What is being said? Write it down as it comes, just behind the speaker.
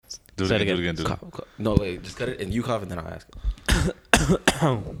Do it again. No, wait. Just cut it and you cough and then I'll ask.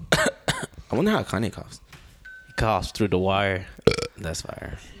 I wonder how Kanye coughs. He coughs through the wire. That's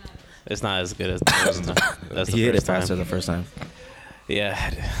fire. It's not as good as that's the He hit it first faster time. the first time. Yeah.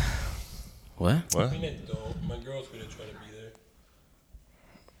 What? What? My girl's gonna try to be there.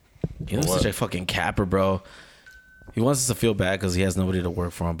 You're such a fucking capper, bro. He wants us to feel bad because he has nobody to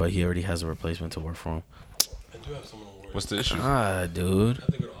work for him, but he already has a replacement to work for him. I do have someone to work. What's the issue? Dude. I have to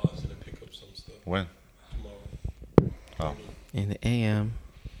go to Austin to pick up some stuff When? tomorrow. Oh. In the AM.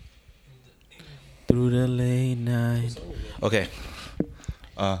 Through the late night. Okay.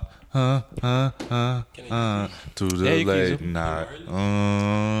 To the Yeah, you can use late it. night.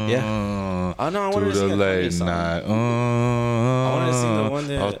 Yeah. Oh, no, I To wanted to see the that late Kanye song. night. I wanted to see the one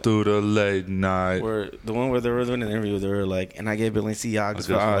that... Through the late night. Where the one where they were doing an interview, they were like, and I gave Balenciaga for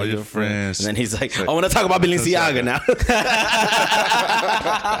for all all your your friends. friends. And then he's like, I want to talk about Balenciaga now.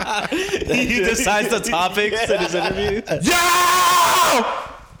 He decides the topics in his interview. Yo!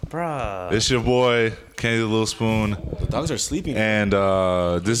 Bruh. It's your boy, Kenny the Little Spoon. The dogs are sleeping. And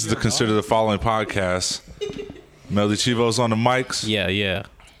this is the Consider the Following podcast. Melody Chivo's on the mics. Yeah.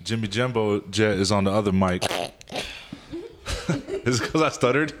 Jimmy Jumbo Jet is on the other mic. Is it because I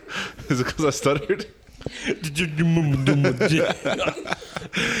stuttered?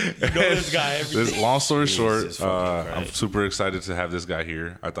 This guy. Long story short, Jesus fucking I'm super excited to have this guy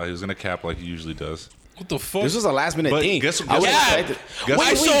here. I thought he was going to cap like he usually does. What the fuck? This was a last minute But thing. guess- I would guess- expect it. guess-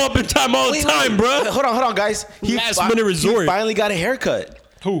 I show up in time all the time, bro. Hold on, guys. Last minute resort. He finally got a haircut.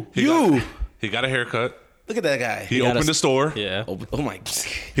 Who? He got a haircut. Look at that guy. He opened a store. Yeah. Oh my.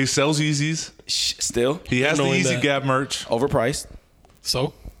 He sells Yeezys. Still He has the Knowing Yeezy that. Gap merch. overpriced.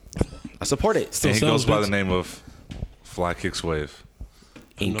 So? I support it. Still And he sells goes by bitch. the name of Fly Kicks Wave.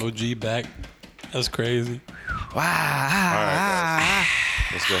 An OG back. That's crazy. Wow.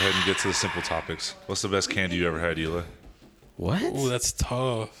 Let's go ahead and get to the simple topics. What's the best candy you ever had, Eloy? What? Ooh, that's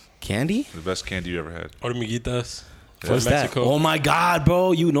tough. Candy? The best candy you ever had? Hormiguitas. What's from that? Mexico. Oh my God,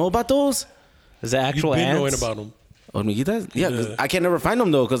 bro! You know about those? Is it You've actual been knowing ants? about them. Hormiguitas? Yeah, 'cause Yeah. I can never find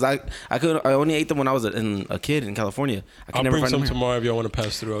them though, because I only ate them when I was a kid in California. I can I'll never bring find some them. Here. tomorrow if y'all want to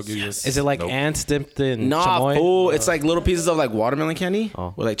pass through. I'll give you. Is it like Nope. ants dipped in Nah, chamoy? fool. It's like little pieces of like watermelon candy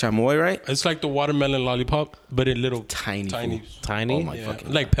Oh. with like chamoy, right? It's like the watermelon lollipop, but in little Tiny, tiny, fool. Tiny? Oh my yeah,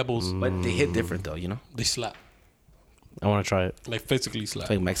 fucking. like pebbles. But they hit different though, you know. They slap, I want to try it. like physically slap. It's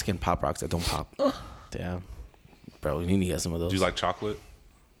like Mexican pop rocks that don't pop. Damn. Bro, you need to get some of those. Do you like chocolate?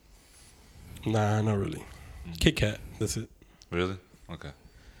 Nah, not really. Kit Kat. That's it. Really? Okay.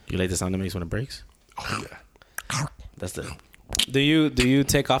 You like the sound it makes when it breaks? Oh yeah. That's the. Do you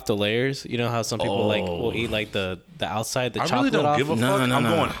take off the layers? You know how some people like Oh. will eat like the outside, the I chocolate really don't off? give a No, fuck. no, I'm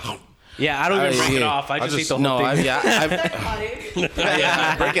no. going. Yeah, I don't even break it yeah. off. I just eat the whole No, thing. yeah,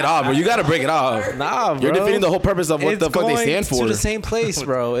 break it off, bro. You gotta break it off. Nah, bro. You're defeating the whole purpose of what It's the fuck they going stand to for. the same place,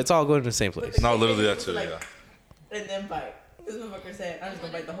 bro. It's all going to the same place. No, literally that too. Yeah. And then bite. This motherfucker said, I'm just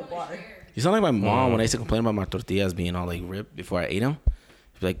gonna bite the whole bar. You sound like my mom when I used to complain about my tortillas being all like ripped before I ate them.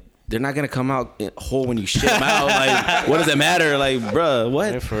 She'd be like, they're not gonna come out whole when you shit them out. Like, what does it matter? Like, bruh, Yeah,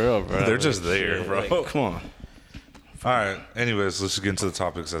 what? for real, bro. They're just there, bro. Like, come on. All right. Anyways, let's get into the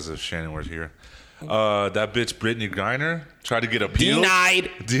topics as if Shannon were here. That bitch Brittany Griner tried to get appealed.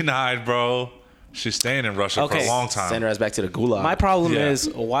 Denied, bro. She's staying in Russia for Okay. a long time. Send her ass back to the gulag. My problem Yeah. is,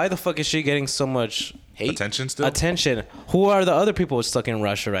 why the fuck is she getting so much hate. Attention still? attention? Who are the other people stuck in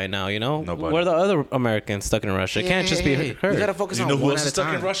Russia right now? You know, Nobody. where are the other Americans stuck in Russia? It can't just be You her. gotta focus You on know who one else at is a stuck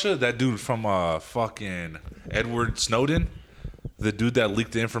time. in Russia? That dude from fucking Edward Snowden. The dude that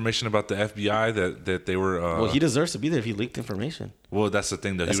leaked the information about the FBI that they were. Well, he deserves to be there if he leaked information. Well, that's the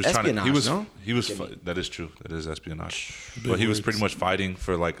thing that That's he was trying to. espionage, He was. no? That is true. That is espionage. But he was pretty much fighting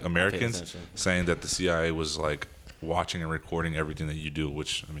for like Americans, attention. saying that the CIA was like watching and recording everything that you do.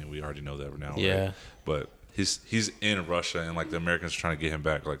 Which I mean, we already know that now. Yeah. Right? But he's in Russia, and like the Americans are trying to get him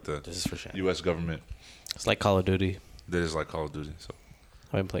back. Like the This is for sure. U.S. government It's like Call of Duty. that is like Call of Duty. So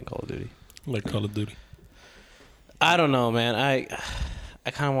I've been playing Call of Duty. Like Call of Duty. I don't know, man. I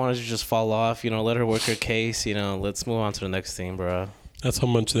kind of wanted to just fall off. You know, let her work her case. You know, let's move on to the next thing, bro. That's how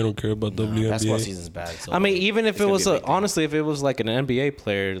much they don't care about WNBA. Basketball season's bad. So I mean, even if it's it gonna was be a big thing. honestly, if it was like an NBA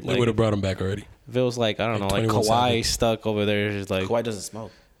player, They would have like brought him back already. if it was like I don't know, Like like 21 Kawhi Savage. stuck over there, it's like Kawhi doesn't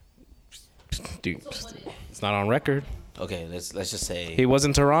smoke. dude, it's not on record. Okay, let's just say He was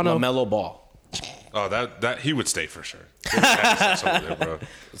in Toronto. LaMelo Ball. oh that he would stay for sure. There's access over there, bro.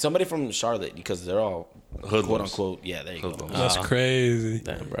 Somebody from Charlotte because they're all Hoodlums. quote unquote. Yeah, there you go. Hoodlums. That's crazy.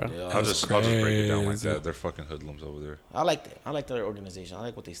 Damn, bro. Yeah, I'll just break it down like crazy. that. They're fucking hoodlums over there. I like that. I like their organization. I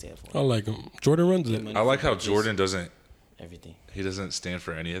like what they stand for. I like him. Jordan runs it. I like how Jordan doesn't Everything. He doesn't stand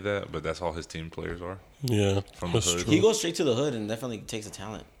for any of that, but that's all his team players are. Yeah. From the That's hood. true. He goes straight to the hood and definitely takes the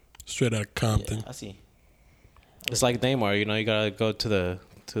talent. Straight out of Compton. Yeah, I see. It's like Neymar, you know, you gotta go to the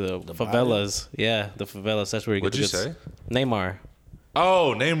favelas. Yeah, the favelas. That's where you What'd get you the say? goods. Neymar.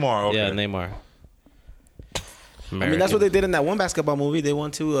 Oh, Neymar. Okay. Yeah, Neymar. I mean, that's what they did in that one basketball movie. They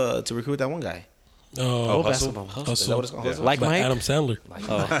want to recruit that one guy. Oh, Hustle? Hustle. Is that what it's called? Yeah. Hustle? Like by Mike. Adam Sandler.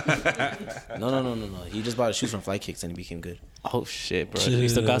 No. He just bought shoes from Fly Kicks and he became good. Oh shit, bro. You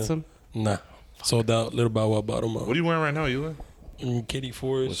still got some? Nah. Sold out. Little Bow Wow bottom up. What are you wearing right now, Eloy?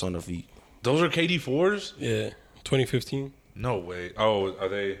 KD4s. What's on the feet? Those are KD4s? Yeah. 2015. No way. Oh, are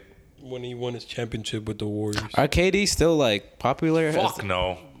they? When he won his championship with the Warriors. Are KD still like popular? Fuck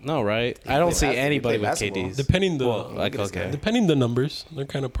no. No, right? I don't see anybody with basketball. KDs. Depending the Like okay. depending the numbers, they're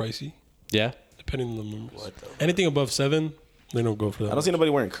kind of pricey. Yeah. Depending on the numbers. Anything above 7, they don't go for that. I don't see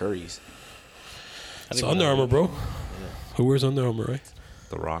nobody wearing Curry's. It's Under Armour, bro. Who wears Under Armour, right?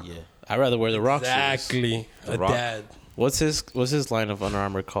 The Rock. Yeah. I'd rather wear the Rock shoes. Exactly. A Rock. dad. What's his line of Under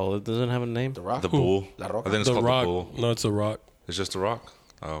Armour called? It doesn't have a name. The Rock. The Bull. La Roca? I think it's The called Rock. the Bull. No, it's The Rock. It's just the Rock.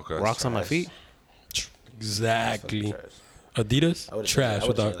 Oh, okay. Rocks on my feet. Exactly. I Adidas? would've Trash said- I would've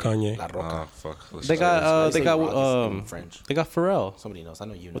without said Kanye. La Roca. Ah, fuck. Let's They just- got Why they you got say Rock in French? they got Pharrell Somebody knows. I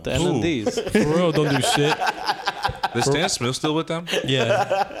know you know. with the Who? NMDs. For real, don't do shit. Is Stan Smith still with them?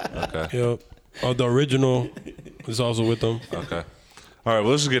 Yeah. Okay. Yep. Oh, the original is also with them. Okay. All right.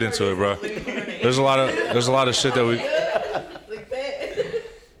 Well, let's just get into it, bro. There's a lot of shit that we. Like that.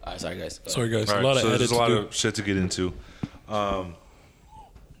 All right, sorry guys. Sorry, guys. All right, A lot of so edits there's a lot to do. of shit to get into.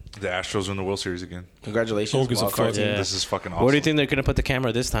 The Astros win the World Series again. Congratulations. Don't give a wild card fuck. team. Yeah. This is fucking awesome. Where do you think they're gonna put the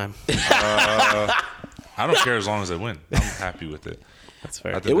camera this time? I don't care as long as they win. I'm happy with it. That's I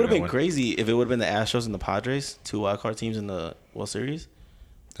fair. think It would have they're been gonna win. crazy if it would have been the Astros and the Padres, 2 wild card teams in the World Series.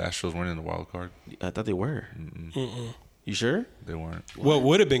 The Astros winning the wild card. I thought they were. You sure? They weren't. What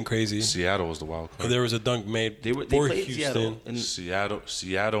would have been crazy Seattle was the wild if card. there was a dunk made They for played Houston. Seattle. And Seattle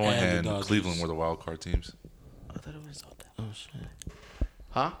And the and Dodgers. Cleveland were the wild card teams. I thought it was. Oh shit.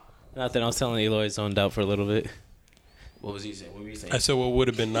 Huh? Nothing. I was telling Eloy zoned out for a little bit. What was he saying? What were you saying? I said what would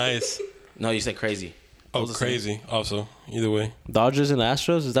have been nice. No, you said crazy. Oh, What was the same? crazy. Also, either way. Dodgers and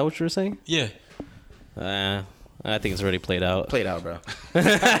Astros. Is that what you were saying? Yeah. I think it's already played out. Played out, bro. Fuck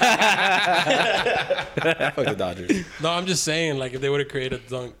the Dodgers. No, I'm just saying, like, if they would have created a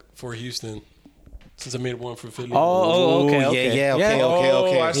dunk for Houston, since I made one for Philly. Oh, okay, Ooh, okay. Yeah, okay.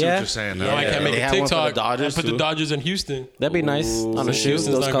 Oh, I see Yeah. what you're saying now. No, I can't make They a have one for the TikTok. Dodgers, I put too. the Dodgers in Houston. That'd be nice on the Since shoes.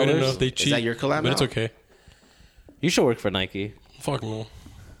 Houston's Those not good enough. colors. They cheat. that your collab But it's now? okay. You should work for Nike. Fuck no. You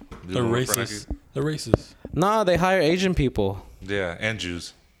They're don't work for racist. Nike? They're racist. Nah, they hire Asian people. Yeah, and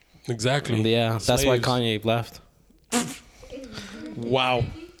Jews. Exactly. Yeah, that's why Slaves. Kanye left. Wow.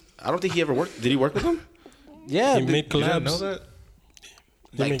 I don't think he ever worked. Did he work with them? Yeah, He made You didn't know collabs. that?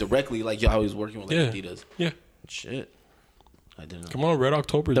 Like directly, like how he was working with like Yeah. Adidas. Yeah. Shit. I didn't know. Come on, Red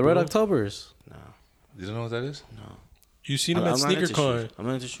October. the Red Octobers. You don't know what that is? You seen him I'm at not Sneaker into Con. shoes. I'm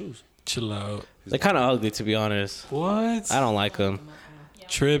not into shoes. Chill out. They're kind of ugly, to be honest. What? I don't like them.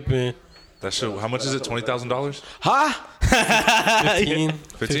 Tripping. That shit. How much is it? $20,000? Ha! 15.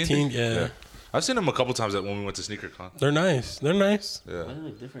 15? 15, yeah. I've seen them a couple times when we went to SneakerCon. They're nice. They're nice. Yeah.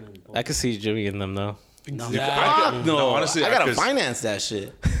 I could see Jimmy in them though. Exactly. No, honestly, I gotta 'cause- finance that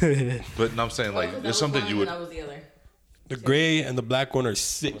shit. But no, I'm saying like That there's was something one you would. and that was the other. The gray and the black one are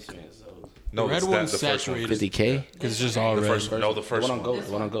sick. No, The red it's one's the first one. saturated. 50K. Because it's just all The red. first, no, the The first one on one. Go.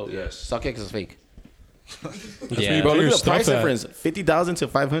 The one on Go. Yes. StockX is fake. Yeah, Bro, Where look your at the price stuff at? difference. 50,000 to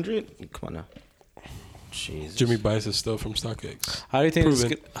 500. Come on now. Jesus. Jimmy buys his stuff from StockX. How do you think?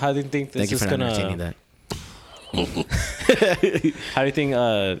 Proven. How do you think this Thank you is for gonna? entertaining that. How do you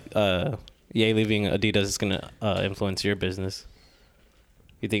think Ye leaving Adidas is gonna influence your business?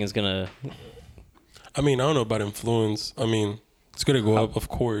 You think it's gonna? I mean, I don't know about influence. I mean, it's going to go up, of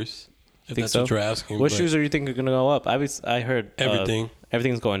course. If Think that's so? what you're asking. What but shoes are you thinking are gonna go up? I heard Everything.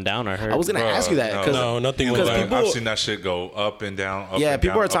 Everything's going down. I heard. I was gonna ask you that no. because No, nothing because went people, I've seen that shit go up and down. Up yeah, and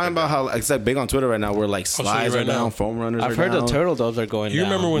people down, are up talking and about down. how like, it's like big on Twitter right now, where like show you slides right are down, now. foam runners. I've are heard down. the turtle doves are going You down.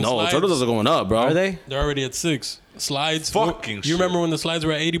 remember when No, slides, turtle doves are going up, bro. Are they? They're already at 6. Slides. Fucking You shit. remember when the slides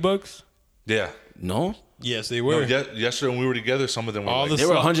were at $80? Yeah. No, Yes, they No, were. yesterday when we were together, some of them were All like, the they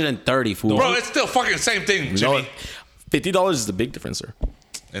were So- 130. Fool. bro, it's still fucking the same thing, Jimmy. No, $50 is the big difference, sir.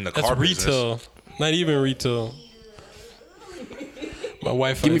 In the That's car business. retail. Not even retail. My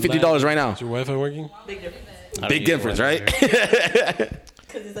Wi-Fi. Give me $50 right now. Is your Wi-Fi working? Big difference. Big difference, right?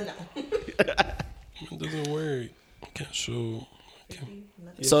 Because it's a no. It doesn't work. Can't show.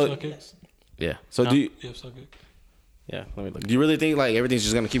 So StockX? yeah. So No. do you? You have StockX? Yeah, let me look. Do you really think like everything's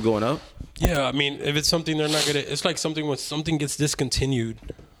just gonna keep going up? Yeah, I mean, if it's something they're not gonna, it's like something when something gets discontinued,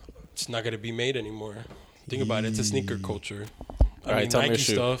 it's not gonna be made anymore. Think about it. It's a sneaker culture. All right, tell me your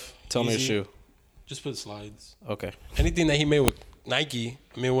shoe. Stuff. Tell me your easy. shoe. Just put slides. Okay. Anything that he made with Nike,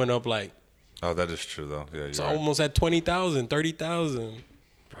 I mean, went up like Oh, that is true though. Yeah, it's you're right. almost at 20,000, 30,000.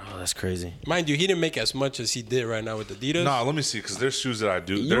 Bro, that's crazy. Mind you, he didn't make as much as he did right now with Adidas. No, let me see, because there's shoes that I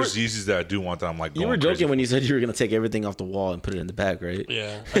do. There's Yeezys that I do want that I'm like. You were going joking crazy. when you said you were gonna take everything off the wall and put it in the bag, right?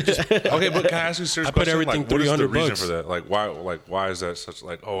 Yeah. Okay, but can I ask you a serious I put question? everything Like, what is the $300 reason for that? Why is that such?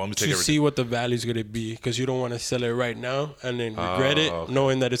 Like, oh, let me take To everything. see what the value's gonna be, because you don't want to sell it right now and then regret it, okay.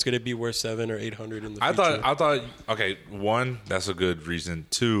 knowing that it's gonna be worth 700 or 800 in the future. I thought. Okay, one, that's a good reason.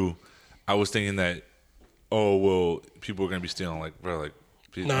 Two, I was thinking that. Oh well, people are gonna be stealing. Like, bro, like.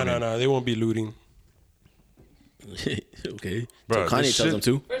 No, they won't be looting. Okay. Bro, so Kanye this tells shit- them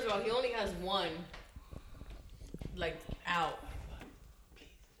too. First of all, he only has one, like, out.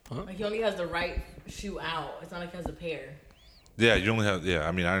 Huh? Like, he only has the right shoe out. It's not like he has a pair. Yeah, you only have. Yeah,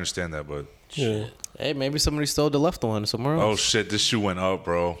 I mean, I understand that, but. Yeah. Hey, maybe somebody stole the left one somewhere Oh else. shit! This shoe went up,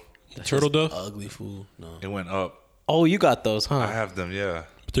 bro. Turtle Dove, Ugly fool. No. It went up. Oh, you got those, huh? I have them. Yeah.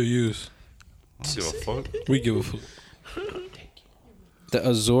 but they're used. I don't give a fuck. We give a fuck. The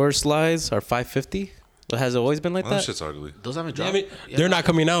Azure slides are $550. But has it always been like Well, that that? shit's ugly. Those haven't I dropped. mean, they're not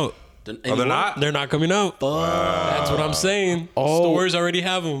coming out. Oh, they're not. They're not coming out. That's what I'm saying. Oh. Stores already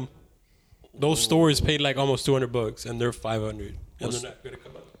have them. Those stores paid like almost $200, and they're 500, and they're not gonna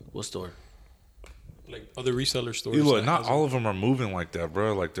come out. What store? Like other reseller stores. You look, that not has all of them are moving like that,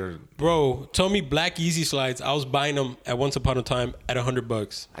 bro. Like they're. Bro, tell me black Yeezy slides. I was buying them at once upon a time at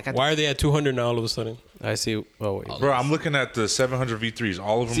 $100. Why are they at 200 now all of a sudden? I see. Oh, wait. Bro, I'm looking at the 700 V3s.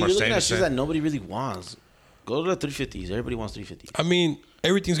 All of them See, are you're looking staying the at shoes that same. nobody really wants. Go to the 350s. Everybody wants 350s. I mean,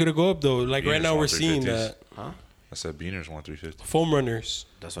 everything's gonna go up though. Like right Beaners now, we're want seeing 350s. that Huh? I said Beaners want 350. foam runners,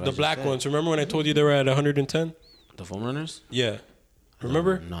 That's what I the just black said. ones. Remember when I told you they were at 110? The foam runners? Yeah.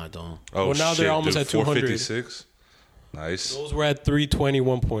 Remember? No, I don't. Oh, Well, now they're shit, almost dude, at 200. 456. Nice. Those were at 320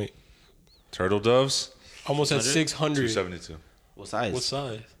 one point. Turtle Doves, Almost at 600. 272. What size? What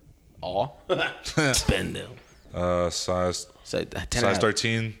size? All? Spend them. Size So, 10 size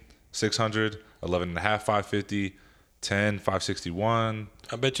 13, 600. 11 and a half, 550. 10, 561.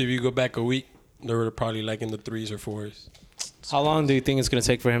 I bet you if you go back a week, they were probably like in the 3s or 4s. How long do you think it's going to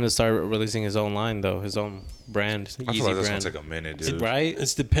take for him to start releasing his own line, though? His own brand, I feel Yeezy like that's gonna brand. take a minute, dude. Right?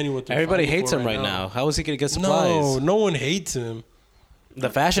 It's depending what they're Everybody fighting hates for him right now. How is he going to get supplies? No one hates him. The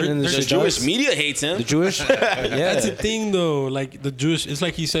fashion They're- industry they're The Jewish does. media hates him. The Jewish. That's the Yeah. thing, though. Like the Jewish, it's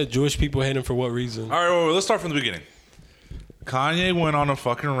like he said, Jewish people hate him for what reason? All right, wait, let's start from the beginning. Kanye went on a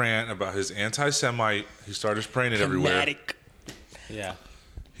fucking rant about his anti-Semite. He started spraying it everywhere. Yeah.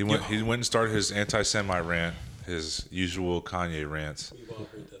 He went and started his anti-Semite rant, his usual Kanye rants. We've all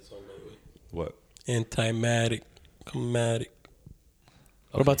heard that song, by the way. What? Anti-matic, comatic.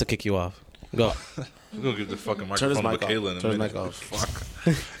 We're about to kick you off. Go. I'm gonna give the fucking Turn his microphone to mic Kayla in off. a Turn his minute. mic off.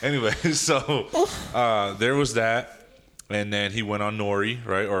 Fuck. Anyway, so there was that, and then he went on Nori,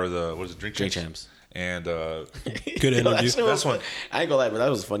 right? Or the what is it? Drink Drink Champs. Champs. And Good Yo, that interview. shit was That's one. I ain't gonna lie, but that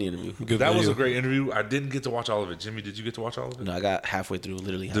was a funny interview. Good that was video. a great interview. I didn't get to watch all of it. Jimmy, did you get to watch all of it? No, I got halfway through,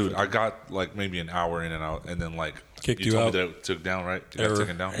 literally halfway Dude, I got like maybe an hour in and out, and then like Kicked you told out. me that it took down, right? It got Error.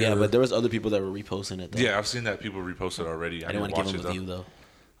 taken down. through. Yeah, but there was other people that were reposting it, though. Yeah, I've seen that people reposted already. I didn't want to watch give him it a view, though.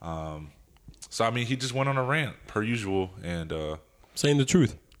 So I mean, he just went on a rant per usual, and Saying the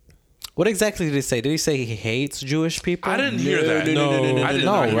truth. What exactly did he say? Did he say he hates Jewish people? I didn't hear that. no, no, no, no, I did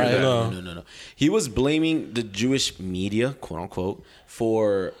no, not hear right? that. No. He was blaming the Jewish media, quote unquote,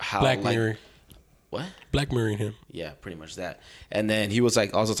 for how Black like, Mirror. what? Black mirroring him. Yeah, pretty much that. And then he was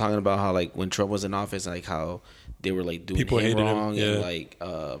like also talking about how like when Trump was in office, like how they were like doing People him hated him, wrong yeah. and like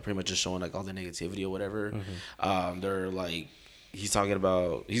pretty much just showing like all the negativity or whatever. They're like he's talking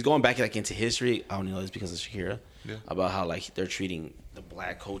about he's going back like into history. I don't know, it's because of Shakira. Yeah. About how like they're treating the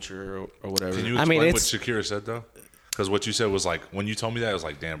black culture or whatever. Can you I explain mean, what it's- Shakira said though? Because what you said was like when you told me that, I was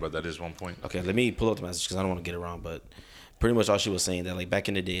like, damn, bro, that is one point. Okay, let me pull up the message because I don't want to get it wrong, but pretty much all she was saying that like back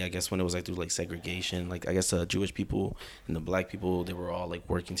in the day, I guess when it was like through like segregation, like I guess the Jewish people and the black people, they were all like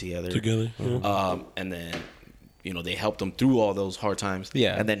working together. Yeah. And then you know they helped them through all those hard times.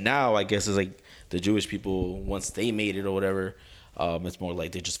 Yeah. And then now I guess it's like the Jewish people once they made it or whatever. It's more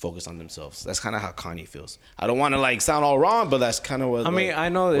like they just focus on themselves. That's kind of how Kanye feels. I don't want to like sound all wrong, but that's kind of what. I mean, like, I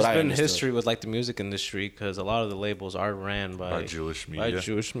know there's what I been understood. history with like the music industry because a lot of the labels are ran By Jewish media. By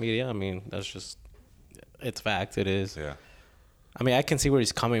Jewish media. I mean, that's just it's fact. It is. Yeah. I mean, I can see where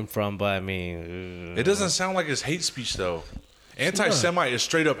he's coming from, but I mean, It doesn't sound like it's hate speech though. Anti-Semite is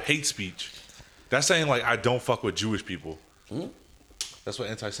straight up hate speech. That's saying like I don't fuck with Jewish people. That's what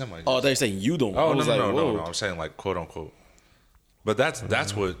anti-Semite is. Oh, they're saying you don't. Oh, I was no. whoa. I'm saying like quote unquote. But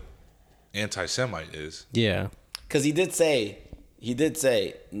that's what anti-Semite is. Yeah. Because he did say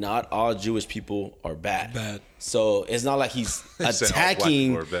not all Jewish people are bad. So it's not like he's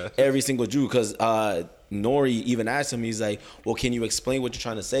attacking every single Jew. Because Nori even asked him, he's like, well, can you explain what you're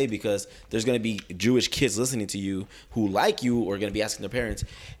trying to say? Because there's going to be Jewish kids listening to you who like you or going to be asking their parents,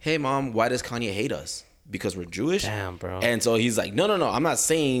 hey, Mom, why does Kanye hate us? Because we're Jewish? Damn, bro. And so he's like, no, I'm not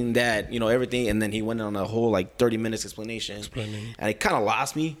saying that, everything. And then he went on a whole like 30 minutes explanation. And it kind of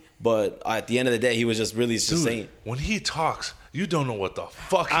lost me. But at the end of the day, he was just really just saying. When he talks, you don't know what the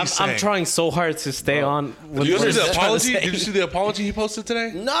fuck he's saying. I'm trying so hard to stay on. Did you see the apology? Did you see the apology he posted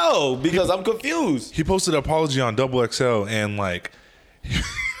today? No, because I'm confused. He posted an apology on XXL and like...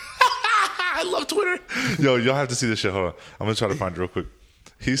 I love Twitter. Yo, y'all have to see this shit. Hold on. I'm going to try to find it real quick.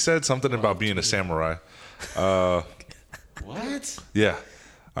 He said something about being a samurai. What? Yeah.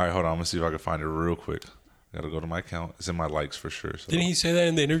 All right, hold on. I'm going to see if I can find it real quick. I got to go to my account. It's in my likes for sure. So. Didn't he say that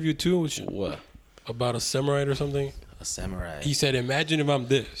in the interview too? What? About a samurai or something? A samurai. He said, imagine if I'm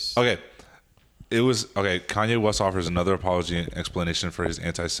this. Okay. Kanye West offers another apology and explanation for his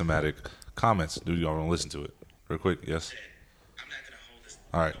anti-Semitic comments. Do y'all want to listen to it? Real quick, yes? I'm not going to hold this.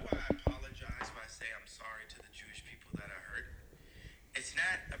 All right. I apologize when I say I'm sorry to the Jewish people that I hurt. It's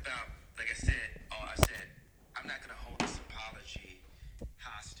not about, like I said, I'm not going to hold this apology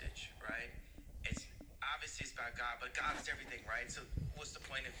hostage, right? It's obviously it's about God, but God is everything, right? So what's the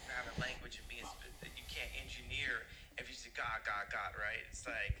point of having language and being that you can't engineer if you say God, right? It's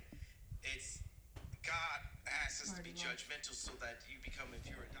like, it's God asks us to be judgmental so that you become, if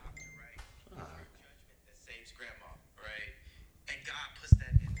you're a doctor, right? Judgment that saves grandma, right? And God puts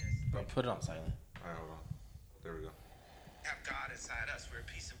that in this. Bro, put it on silent. All right, hold on. There we go. Have God inside us. We're a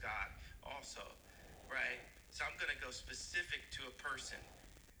piece of God also, right? So I'm going to go specific to a person.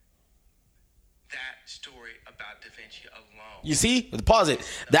 That story about Da Vinci alone. You see? Pause it.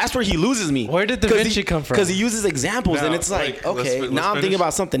 That's where he loses me. Where did Da Vinci come from? Because he uses examples, Now, and it's like, okay, let's now I'm finish. thinking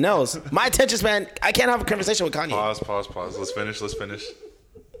about something else. My attention span, I can't have a conversation with Kanye. Pause. Let's finish.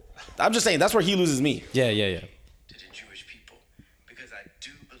 I'm just saying, that's where he loses me. Yeah. To the Jewish people, because I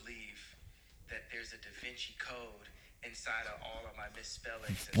do believe that there's a Da Vinci code inside of all of my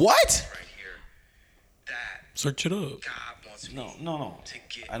misspellings. And What? stuff right here, that Search it up. God wants me No. to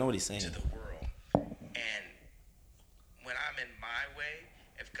get I know what he's saying. to the world. And when I'm in my way,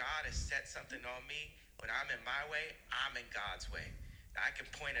 if God has set something on me, when I'm in my way, I'm in God's way. Now, I can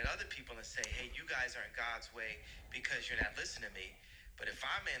point at other people and say, hey, you guys are in God's way because you're not listening to me. But if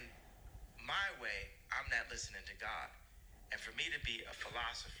I'm in my way, I'm not listening to God. And for me to be a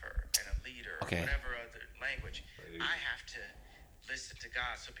philosopher and a leader or whatever other language, I have to listen to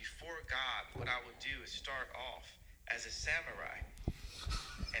God. So before God, what I will do is start off as a samurai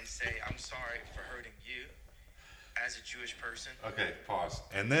and say, I'm sorry for hurting you as a Jewish person. Okay, pause.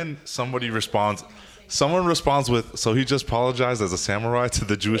 And then someone responds with, so he just apologized as a samurai to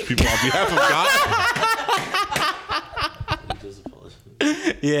the Jewish people on behalf of God?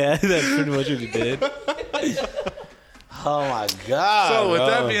 Yeah, that's pretty much what he did. Oh my God. So with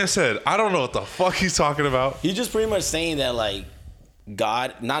that being said, I don't know what the fuck he's talking about. He's just pretty much saying that, like,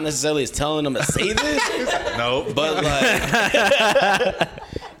 God not necessarily is telling him to say this, No. but like,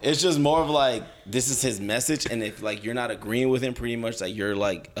 it's just more of like, this is his message, and if like you're not agreeing with him, pretty much like you're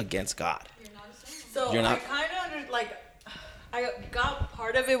like against God. So You're not- I kind of I got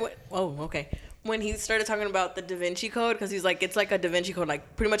part of it. When he started talking about the Da Vinci Code, because he's like, it's like a Da Vinci Code.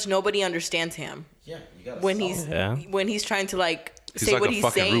 Like pretty much nobody understands him. Yeah, you gotta when he's trying to like He's say like what a he's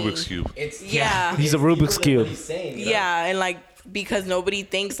fucking saying. Rubik's Cube. Yeah. He's a Rubik's Cube. Yeah, and like because nobody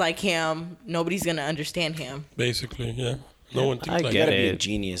thinks like him, nobody's gonna understand him. Basically, yeah. No one thinks I like get You gotta that. be a it.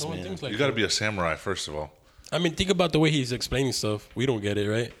 genius, No one man. thinks like You got to that. be a samurai, first of all. I mean, think about the way he's explaining stuff. We don't get it,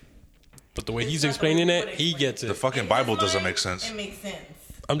 right? But the way he's explaining it, he gets The it. fucking Bible doesn't make sense. It makes sense.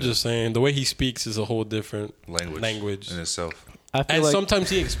 I'm just saying, the way he speaks is a whole different Language in itself. I feel And like sometimes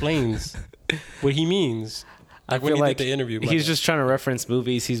he explains what he means. Like when feel he like did the interview. he's just trying to reference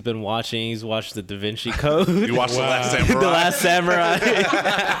movies he's been watching. He's watched the Da Vinci Code. You watched The Last Samurai? The Last Samurai.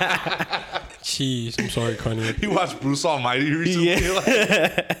 Jeez, I'm sorry, Kanye. You watched Bruce Almighty recently?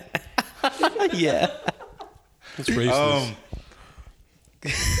 Yeah. It's racist.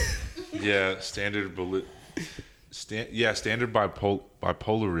 Yeah, standard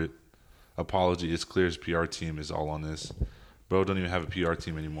bipolar apology. It's clear his PR team is all on this. Bro don't even have a PR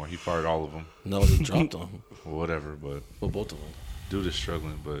team anymore. He fired all of them. No, they dropped him. Well, whatever, but Well, both of them. dude is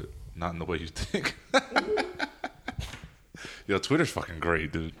struggling, but not in the way you think. Yo, Twitter's fucking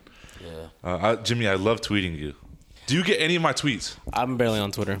great, dude. Yeah. Jimmy, I love tweeting you. Do you get any of my tweets? I'm barely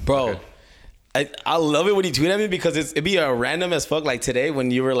on Twitter, Bro. Okay. I love it when you tweet at me because it'd be a random as fuck. Like today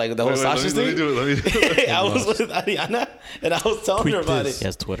when you were like the whole Sasha thing. Let me do it. I was with Ariana and I was telling her about it.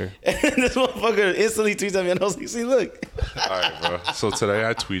 Yes, Twitter. And this motherfucker instantly tweets at me and I was like, see, look. All right, bro. So today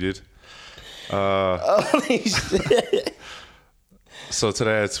I tweeted. Holy shit. So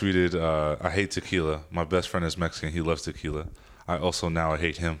today I tweeted, I hate tequila. My best friend is Mexican. He loves tequila. I also now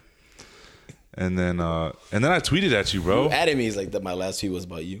hate him. And then I tweeted at you, bro. You added me. He's like, my last tweet was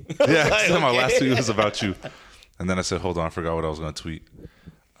about you. Yeah, like, my last tweet was about you. And then I said, hold on, I forgot what I was going to tweet.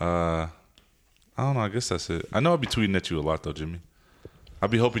 I don't know. I guess that's it. I know I'll be tweeting at you a lot, though, Jimmy. I'll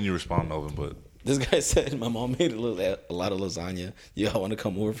be hoping you respond, Melvin, but... This guy said, my mom made a lot of lasagna. Yeah, I want to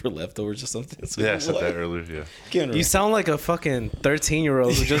come over for leftovers or something. So yeah, I said that earlier, yeah. You sound like a fucking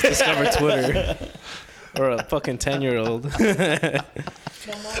 13-year-old who just discovered Twitter. Or a fucking 10-year-old. My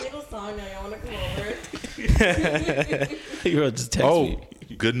mom made lasagna. I want to come over. You're just text me.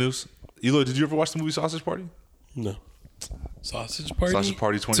 Good news. Eloy, did you ever watch the movie Sausage Party? No. Sausage Party? Sausage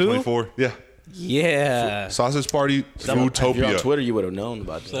Party 2024. Yeah. Yeah. Sausage Party, If you're on Foodtopia. Twitter, you would have known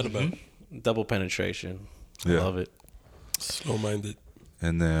about What's that it. about? Double penetration. I Yeah. love it. Slow-minded.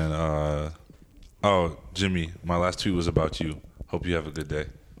 And then, Jimmy, my last tweet was about you. Hope you have a good day.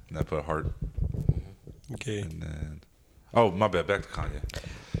 And I put a heart. Okay. And then, my bad. Back to Kanye.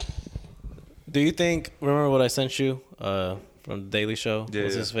 Do you think, remember what I sent you from The Daily Show? Yeah,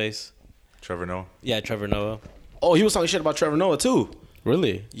 What's yeah. his face? Trevor Noah. Yeah, Trevor Noah. Oh, he was talking shit about Trevor Noah, too.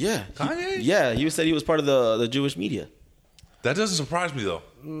 Really? Yeah. Kanye? He said he was part of the Jewish media. That doesn't surprise me, though.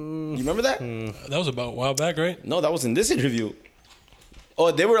 You remember that? That was about a while back, right? No, that was in this interview. Oh,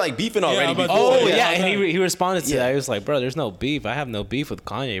 they were like beefing already. about to before. Oh, say, yeah. And he responded to Yeah. that. He was like, bro, there's no beef. I have no beef with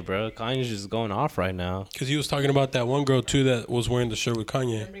Kanye, bro. Kanye's just going off right now. Because he was talking about that one girl, too, that was wearing the shirt with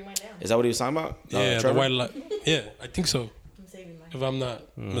Kanye. Is that what he was talking about? Yeah, the Trevor? white light. Yeah, I think so. I'm saving my. If I'm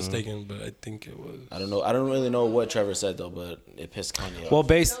not mistaken, but I think it was. I don't know. I don't really know what Trevor said, though, but it pissed Kanye off.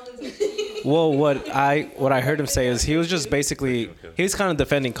 What I heard him say is he was just basically he's kind of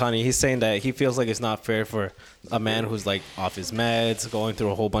defending Kanye. He's saying that he feels like it's not fair for a man who's like off his meds, going through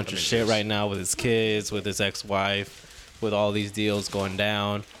a whole bunch of shit right now with his kids, with his ex-wife, with all these deals going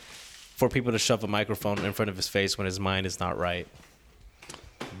down, for people to shove a microphone in front of his face when his mind is not right.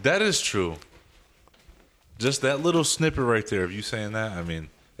 That is true. Just that little snippet right there of you saying that, I mean,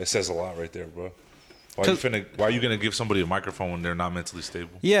 it says a lot right there, bro. Why are you gonna give somebody a microphone when they're not mentally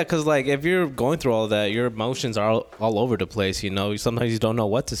stable? Yeah, because like if you're going through all that, your emotions are all over the place. You know, sometimes you don't know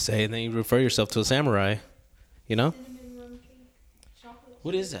what to say, and then you refer yourself to a samurai. You know,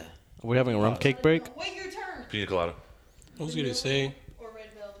 What is that? we're having a rum cake break. Wait your turn. Pina colada. I was going to say, Or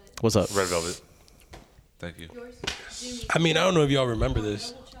red velvet. What's up? Red velvet. Thank you. I mean, I don't know if y'all remember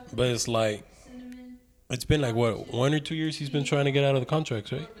this, but it's like, it's been like, what, 1 or 2 years he's been trying to get out of the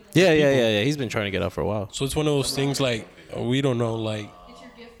contracts, right? Yeah. He's been trying to get out for a while. So it's one of those things like, we don't know, like,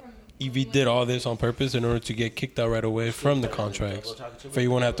 if he did all this on purpose in order to get kicked out right away from the contracts. For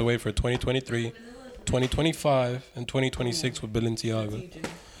you won't have to wait for 2023, 2025, and 2026 with Balenciaga.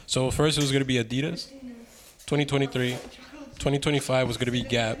 So first it was going to be Adidas, 2023, 2025 was going to be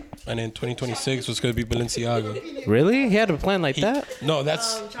Gap, and then 2026 was going to be Balenciaga. Really? He had a plan like that? No,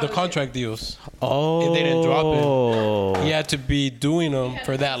 that's the contract deals. Oh. If they didn't drop it, he had to be doing them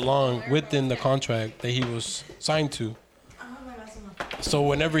for that long within the contract that he was signed to. So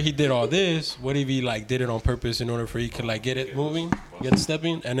whenever he did all this, what if he like did it on purpose in order for he could like get it moving, get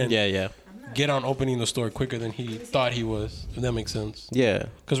stepping, and then get on opening the store quicker than he thought he was, if that makes sense. Yeah.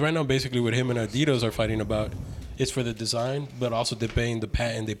 Because right now, basically, what him and Adidas are fighting about is for the design, but also debating the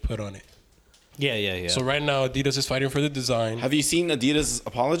patent they put on it. Yeah. So right now, Adidas is fighting for the design. Have you seen Adidas'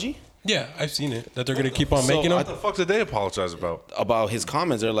 apology? Yeah, I've seen it. That they're going to keep on making What them. the fuck did they apologize about? About his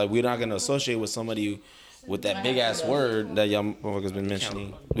comments. They're like, we're not going to associate with somebody with that big-ass word that y'all motherfuckers been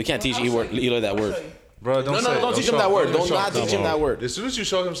mentioning. We can't teach Eloy that word. Bro, don't don't teach him that word. Don't not teach him that word. As soon as you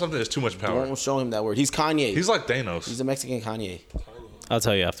show him something, it's too much power. Don't show him that word. He's Kanye. He's like Thanos. He's a Mexican Kanye. I'll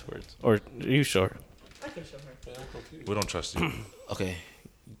tell you afterwards. Or are you sure? I can show her. We don't trust you. Okay.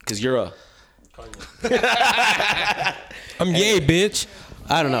 Because you're a... I'm gay, bitch.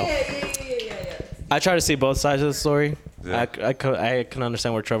 I don't know. Yeah. I try to see both sides of the story. Yeah. I can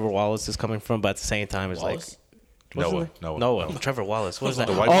understand where Trevor Wallace is coming from, but at the same time, it's Wallace? like Noah. Trevor Wallace. What is that?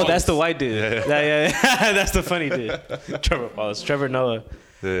 The white Oh, Wallace. that's the white dude. Yeah. Yeah. That's the funny dude. Trevor Wallace. Trevor Noah.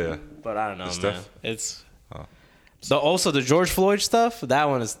 Yeah. But I don't know, It's man. tough. It's also the George Floyd stuff. That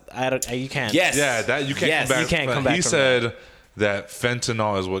one is you can't. Yes. Yeah, that you can't Yes, come back. you can't come back He from said that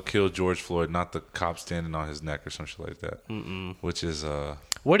fentanyl is what killed George Floyd, not the cop standing on his neck or some shit like that. Which is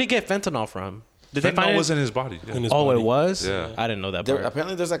Where'd he get fentanyl from? Did fentanyl they find was it? in his body. Yeah. In his Oh, body. it was. Yeah. I didn't know that part.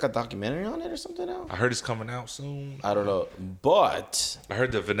 Apparently, there's like a documentary on it or something now. I heard it's coming out soon. I don't know, but I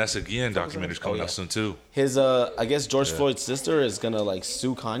heard the Vanessa Guillen documentary's coming yeah. out soon too. his I guess George Floyd's sister is gonna like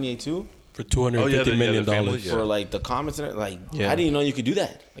sue Kanye too For $250 million. the family, yeah. for like the comments and it. Like, Yeah. I didn't even know you could do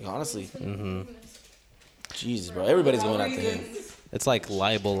that. Like, honestly. Jesus, bro, everybody's going after him. It's like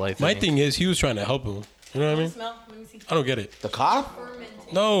libel, I think. My thing is, he was trying to help him. You know what I mean? Smell. Let me see. I don't get it. The cop?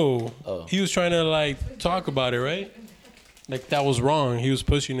 No, Oh. he was trying to like talk about it, right? Like that was wrong. He was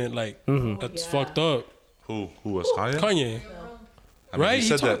pushing it like that's fucked up. Who was Kanye? Kanye, I mean, right? He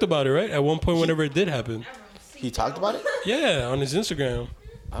said talked that- about it, right? At one point, whenever it did happen. He talked about it? Yeah, on his Instagram.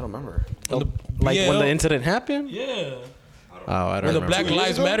 I don't remember. On the Like when the BL. incident happened? Yeah. Oh, I don't When the remember. Black 2 years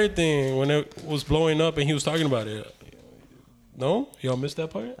Lives ago? Matter thing, when it was blowing up and he was talking about it. No? Y'all missed that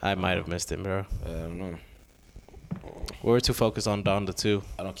part? I might have missed it, bro. I don't know. We were too focused on Don the 2.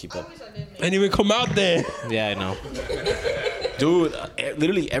 I don't keep up. Ain't even come out there. Yeah, I know. Dude,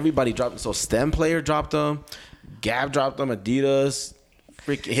 literally everybody dropped. So STEM player dropped them. Gab dropped them. Adidas.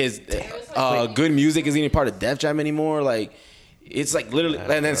 His Good Music isn't even part of Def Jam anymore. Like, it's like literally.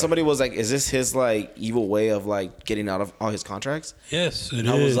 And then somebody was like, "Is this his like evil way of like getting out of all his contracts?" Yes, it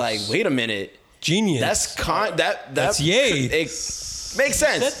is. I was like, "Wait a minute, genius. that's yay. It makes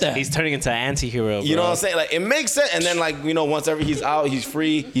sense." Said that. He's turning into an anti-hero, bro. You know what I'm saying? Like, it makes sense. And then, like, you know, once ever he's out, he's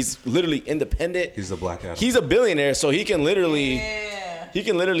free. He's literally independent. He's the Black Adam. He's a billionaire, so he can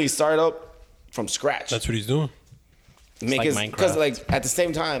literally start up from scratch. That's what he's doing. Make like his Minecraft. because like at the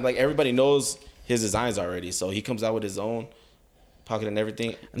same time, like everybody knows his designs already, so he comes out with his own pocket and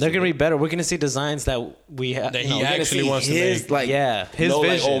everything. They're gonna be better. We're gonna see designs that we have. That No, he We're gonna actually see wants to his, make. like, Yeah, his no, like,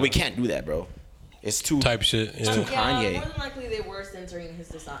 vision. oh, we can't do that, bro. It's too Type shit. Yeah. too Yeah, Kanye. more than likely they were censoring his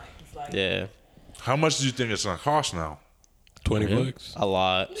designs. Like, yeah, How much do you think it's gonna cost now? $20. a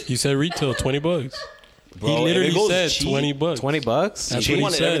lot. He said retail $20. Bro, He if literally it goes said cheap, $20. $20. That's He what he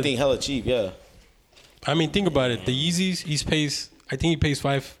wanted said. everything hella cheap, yeah. I mean, think about it. The Yeezys, I think he pays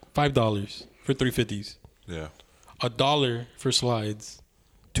 $5 for 350s. Yeah. $1 for slides.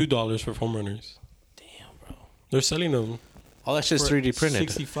 $2 for foam runners. Damn, bro. They're selling them All that shit's 3D printed.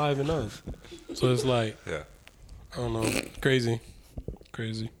 65 and up. So it's like, Yeah. I don't know, crazy.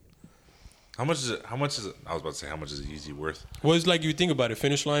 How much is it? I was about to say, how much is Yeezy worth? Well, it's like you think about it.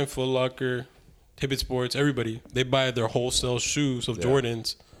 Finish Line, Foot Locker, Hibbett Sports, everybody. They buy their wholesale shoes of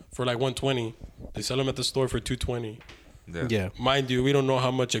Jordans for like $120. They sell them at the store for $220. Yeah, Mind you, we don't know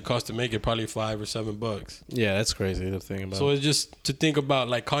how much it costs to make it. Probably $5 or $7. yeah, that's crazy to think about. So it's just to think about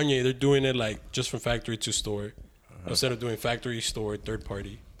like Kanye. They're doing it like just from factory to store, instead of doing factory, store, third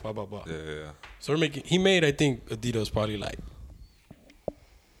party, blah blah blah. Yeah. So we're making. He made, I think, Adidas probably like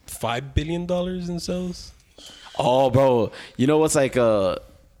 $5 billion in sales. Oh, bro. You know what's like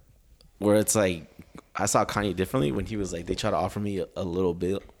where it's like I saw Kanye differently when he was like they try to offer me a little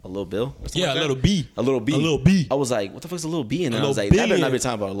bill. Yeah, a little B. A little B. A little B. I was like, what the fuck's a little B? And then I was little like, that better billion. not be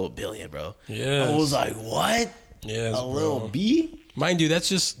talking about a little billion, bro. Yes. I was like, what? Yes, A little bro. B? Mind you, that's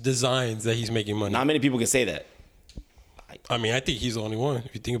just designs that he's making money. Not many people can say that. I mean, I think he's the only one.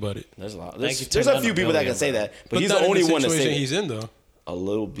 If you think about it. There's a lot. Thank There's you, a turn few down people a that billion, can say that, but he's not the in only the one to situation say he's in though. a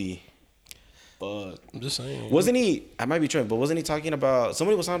little B. Fuck. I'm just saying. Wasn't he? I might be tripping, but wasn't he talking about?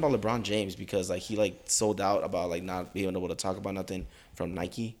 Somebody was talking about LeBron James because like he like sold out about like not being able to talk about nothing from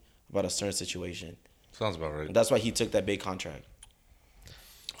Nike about a certain situation. Sounds about right. And that's why he took that big contract.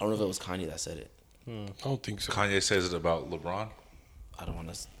 I don't know if it was Kanye that said it. I don't think so. Kanye says it about LeBron. I don't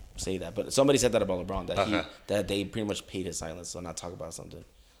want to say that, but somebody said that about LeBron that Okay. that they pretty much paid his silence, so not talk about something.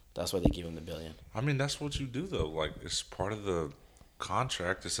 That's why they gave him the $1 billion. I mean, that's what you do though. Like, it's part of the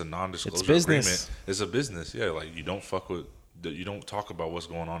contract. It's a non-disclosure It's business. agreement. It's a business. Yeah, like you don't fuck with. You don't talk about what's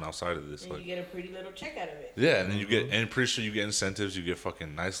going on outside of this. And Like, you get a pretty little check out of it. yeah, and then you get, and pretty sure you get incentives. You get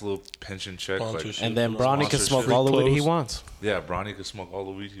fucking nice little pension check. Like, Sponsorship. and then Bronny can smoke Free all the weed he clothes. wants. yeah, Bronny can smoke all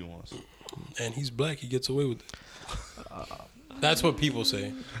the weed he wants. And he's black. He gets away with it. That's what people say.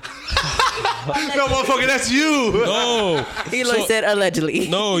 No, motherfucker, that's you. No. Eloy said allegedly.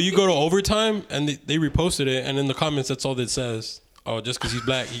 No, you go to overtime and they reposted it, and in the comments, that's all it says. Oh, just because he's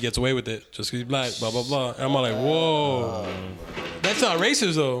black, he gets away with it. Just because he's black, blah, blah, blah. And I'm like, whoa. That's not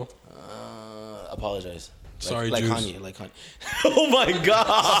racist, though. Apologize. Sorry, like Jews. Kanye, like Kanye. Oh my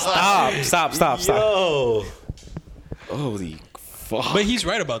god! Stop. Yo. Holy fuck! But he's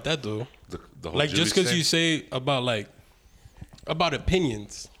right about that, though. The whole Like, just Jewish because thing. you say about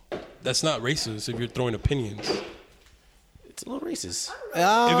opinions, that's not racist if you're throwing opinions. It's a little racist.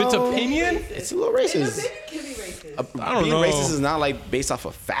 If it's opinion, It's a little racist. It can be racist. I don't being know. racist is not like based off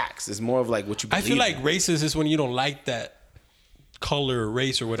of facts. It's more of like what you I believe. feel like racist is when you don't like that color or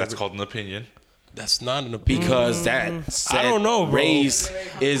race or whatever. That's called an opinion. That's not an opinion. because that I don't know, bro. race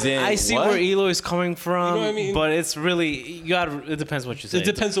isn't. I see what? where Eloy's coming from, You know what I mean? but it's really you got. It depends what you say. It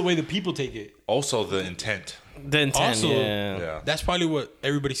depends the way the people take it. Also, the intent. The intent, Also, yeah. Yeah. That's probably what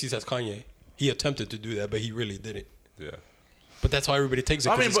everybody sees as Kanye. He attempted to do that, but he really didn't. Yeah. But that's how everybody takes it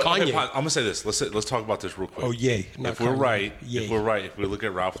I because mean, it's but, Kanye. okay, fine. I'm gonna say this. Let's talk about this real quick. Oh, yay. Not If we're Kanye. right, Yay. if we look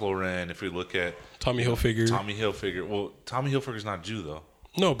at Ralph Lauren, if we look at Tommy Hilfiger. Tommy Hilfiger. Well, Tommy Hilfiger's not Jew though.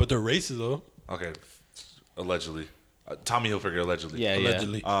 No, but they're racist though. Okay, allegedly. Tommy Hilfiger allegedly. Yeah,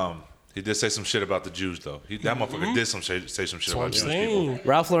 Allegedly. He did say some shit about the Jews though. That motherfucker did say some shit That's what about I'm Jewish saying. people.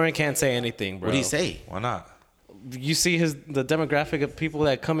 Ralph Lauren can't say anything, bro. What do you say? Why not? You see the demographic of people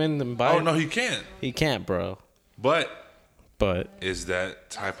that come in and buy. Oh no, he can't. He can't, bro. But But is that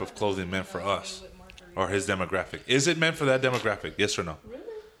type of clothing meant for us or his demographic? Is it meant for that demographic? Yes or no?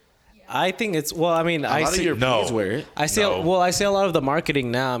 I think it's well. I mean, A I lot of see. Europeans No. wear it. I see. No. I see a lot of the marketing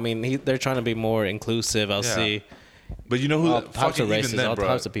now. I mean, they're trying to be more inclusive. I'll Yeah. see. But you know who? All types Fucking of even races, then, all bro.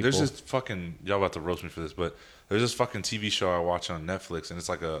 types of people. There's this fucking y'all about to roast me for this, but there's this fucking TV show I watch on Netflix, and it's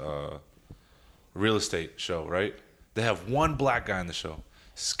like a real estate show, right? They have one black guy in the show,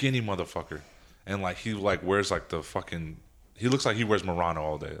 skinny motherfucker, and like he like wears like the fucking. He looks like he wears Murano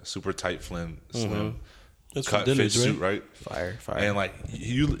all day, a super tight, slim, That's cut from fit Dillard's, suit, right? right? Fire. And like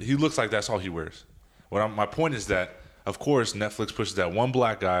he looks like that's all he wears. My point is that of course Netflix pushes that one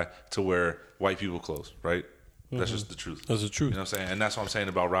black guy to wear white people clothes, right? That's just the truth. That's the truth. You know what I'm saying? And that's what I'm saying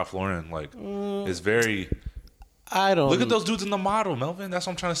about Ralph Lauren. Like, it's very. I don't Look at those dudes in the model, Melvin. That's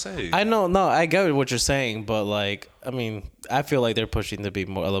what I'm trying to say. I know. No, I get what you're saying, but like, I mean, I feel like they're pushing to be a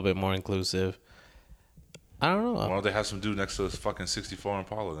little bit more inclusive. I don't know. Why don't they have some dude next to this fucking 64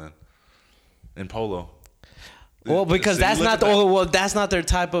 Impala then? In polo. Well, because See, that's look not at the that. well, that's not their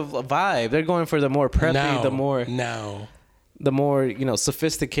type of vibe. They're going for the more preppy, Now, the more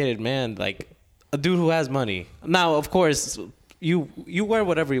sophisticated man, like a dude who has money. Now, of course, you wear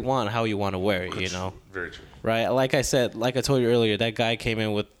whatever you want, how you want to wear it, you know, Very true. right? Like I said, like I told you earlier, that guy came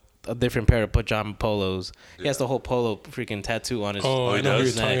in with a different pair of pajama polos. He has the whole polo freaking tattoo on his. Oh, I he know who you're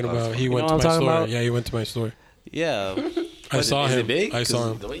does? talking about. He went know to what my I'm talking store. about? Yeah, he went to my store. Yeah, I saw Is him. it big? I saw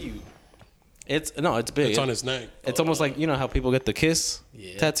 'Cause him. The way you. it's big. It's on his neck. It's almost like how people get the kiss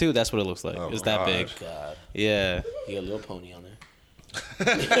tattoo. That's what it looks like. Oh It's my that big. God, Yeah. you got a little pony on there.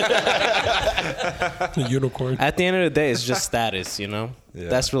 The unicorn. At the end of the day, it's just status, Yeah.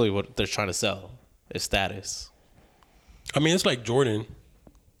 That's really what they're trying to sell. Is status. I mean, it's like Jordan.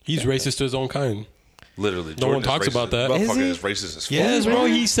 He's racist to his own kind. Literally. No one Jordan is talks racist. about that. Motherfucker Is he? is racist as fuck. Yes, bro.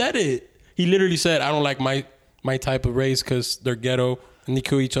 He said it. He literally said, "I don't like my type of race because they're ghetto and they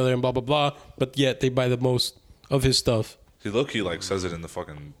kill each other and blah blah blah." But yet they buy the most of his stuff. He low-key like says it in the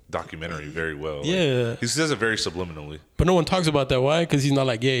fucking documentary very well. Like, Yeah. he says it very subliminally. But no one talks about that. Why? Because he's not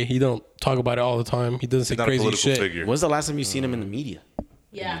like gay. He don't talk about it all the time. He doesn't say He's not a crazy political shit. figure. When's the last time you seen him in the media?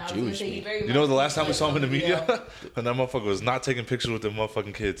 Yeah, I was gonna say, he very You know much the last time we like saw him in the video. media? When that motherfucker was not taking pictures with them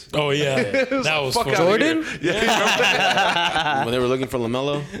motherfucking kids. Oh yeah, that was Fuck funny. outta Jordan? here. Yeah, you remember that? When they were looking for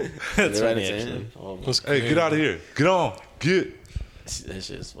LaMelo, That's they right funny, into actually. him. Oh, That's Hey, crazy. get out of here. Get on. Get. that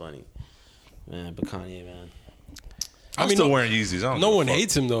shit is funny, man. But Kanye, man. I'm mean, still no- wearing Yeezys. I don't No give a one fuck.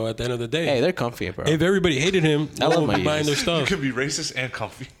 hates him though. At the end of the day, Hey, they're comfy, bro. if everybody hated him, I no love one would my be buying their Yeezys. You stuff. can be racist and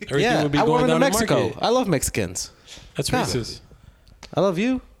comfy. Everything would be I going wore them down in the Mexico. market. I love Mexicans. That's Yeah. racist. I love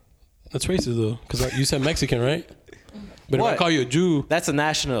you. That's racist though, because you said Mexican, right? But if What? I call you a Jew, That's a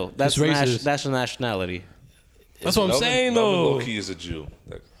national. That's racist. that's a nationality. that's what I'm saying Melvin though. low-key is a Jew.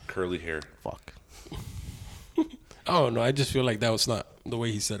 That curly hair. Fuck. I don't know. I just feel like that was not the way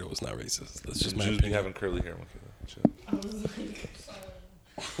he said it was not racist. That's just my Jews be opinion. having curly hair. Michaela.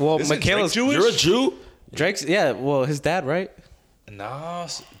 Well, Isn't Michaela's Drake Jewish? You're a Jew? Drake's. Yeah. Well, his dad, right? Nah,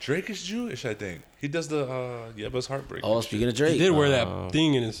 Drake is Jewish, I think. He does the Yeba's Heartbreak. Oh, speaking of Drake, He did wear that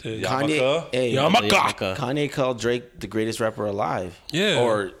thing in his head. Yeah. Kanye. Yamaka? Hey, Yamaka. Kanye called Drake the greatest rapper alive. Yeah.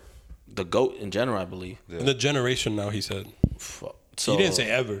 Or the GOAT in general, I believe. In the generation now, he said. Fuck. So, He didn't say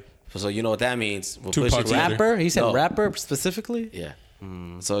ever. So you know what that means? Well, Tupac's Pusha T- later. Rapper. He said No. rapper specifically. Yeah.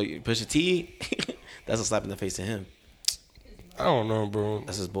 So Pusha T, that's a slap in the face to him. I don't know, bro.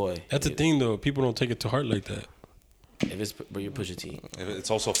 That's his boy. That's the thing, though. People don't take it to heart like that. If it's but you're Pusha T. It's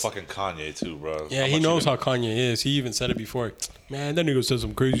also fucking Kanye too, bro. Yeah, he knows how Kanye is. He even said it before. Man, that nigga says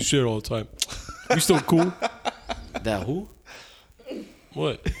some crazy shit all the time. We still cool? That who?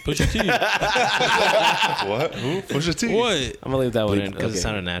 What? Pusha T. What? Who? Pusha T. What? I'm gonna leave that one in because okay. it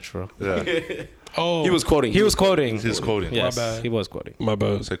sounded natural. Yeah. Oh, He was quoting. He was quoting. He was quoting. Yes, My bad. he was quoting. my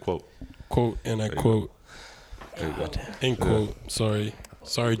bad. Say quote. Quote, and I quote. End quote. Sorry,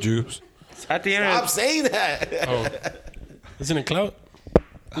 Jews. At the end. Stop saying that. Oh, isn't it clout?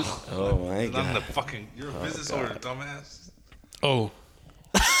 Oh my Not in the god. fucking. You're a business owner, dumbass. Oh,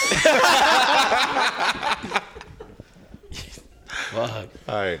 Fuck.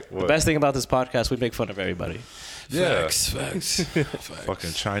 All right. What? The best thing about this podcast, we make fun of everybody. Yeah. facts.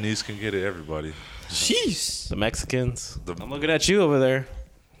 Fucking Chinese can get it. Everybody. Jeez. The Mexicans. I'm looking at you over there.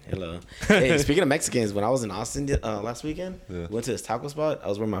 Hello. Hey, speaking of Mexicans, when I was in Austin last weekend, went to this taco spot. I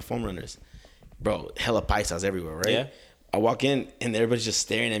was wearing my foam runners. Bro, hella paisas everywhere, right? Yeah. I walk in and everybody's just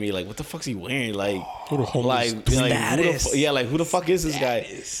staring at me like, "What the fuck's he wearing?" Like, Who the homeless like, who the fuck is this guy,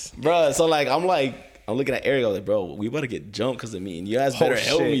 bro? So like, I'm looking at Ariel like, bro, we about to get jumped because of me, and you guys better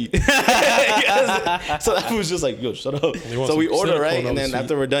help me. So that was just like, yo, shut up. So we order, right? And then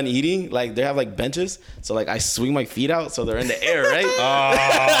after we're done eating, like they have like benches. So like I swing my feet out so they're in the air, right?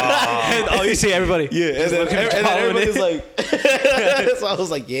 Oh, you see everybody. Yeah, and then everybody's like, so I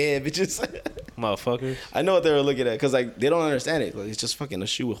was like, yeah, bitches. Motherfuckers. I know what they were looking at because like they don't understand it. Like it's just fucking a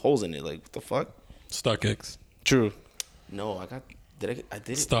shoe with holes in it. Like what the fuck? StockX. No, I did it.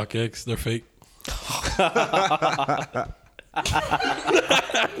 StockX. They're fake.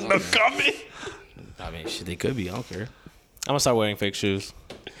 No comment. I mean, shit, they could be. I don't care. I'm gonna start wearing fake shoes.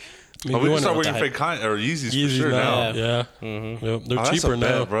 Oh, we can start wearing fake or Yeezys for sure now. Yeah. Mm-hmm. Yep. They're That's cheaper a bet,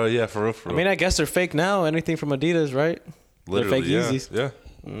 now, bro. Yeah, for real. I mean, I guess they're fake now. Anything from Adidas, right? Literally, they're fake yeah. Yeezys.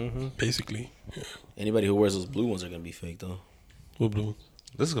 Yeah. basically. Yeah. Anybody who wears those blue ones are gonna be fake though. What blue?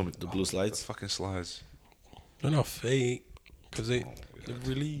 This is gonna be The blue slides. fucking slides. They're not fake because they're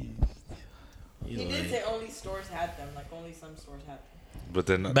released. He did say only stores had them. Like only some stores had them. But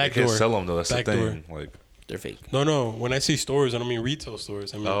then they Back can't door. sell them though. That's the Back thing. Like They're fake. No. When I say stores, I don't mean retail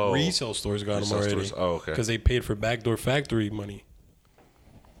stores. I mean resale stores got them Resale already. stores. Oh, okay. Because they paid for backdoor factory money.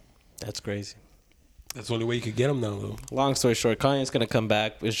 That's crazy. That's the only way you could get them now, though. Long story short, Kanye's gonna come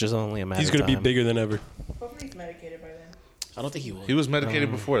back. It's just only a matter He's of gonna be time. bigger than ever. Hopefully he's medicated by then. I don't think he will. he was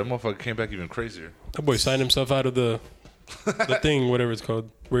medicated before. That motherfucker came back even crazier. That boy signed himself out of the thing, whatever it's called,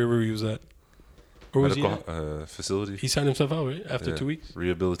 wherever he was at. Where was he Medical at? facility. He signed himself out, right? After 2 weeks?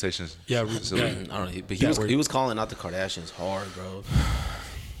 Rehabilitation. Yeah, facility. I don't know, but That he was calling out the Kardashians hard, bro.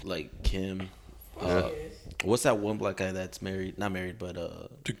 Like Kim. What's that one black guy that's married? Not married, but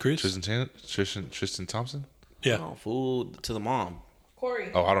To Chris? Tristan Thompson. Yeah. oh, fool to the mom,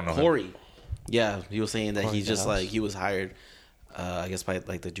 Corey. Oh, I don't know. him. Corey. Yeah, he was saying that Corey he just House. like he was hired, I guess by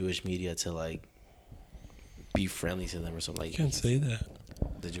like the Jewish media to like be friendly to them or something like. You can't say that.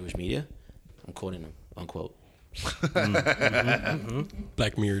 The Jewish media. I'm quoting him, unquote.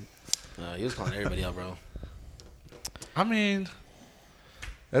 Black mirrored. He was calling everybody out, bro. I mean,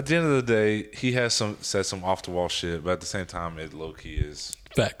 at the end of the day, he has said some off the wall shit, but at the same time, it low key is.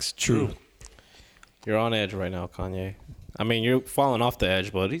 Facts. True. You're on edge right now, Kanye. I mean, you're falling off the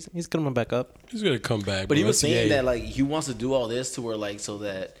edge, but he's coming back up. He's going to come back. But he bro. was saying Yeah. that like he wants to do all this to where like so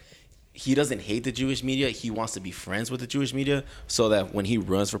that he doesn't hate the Jewish media. He wants to be friends with the Jewish media so that when he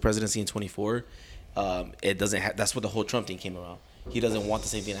runs for presidency in 24, it doesn't. That's what the whole Trump thing came around. He doesn't want the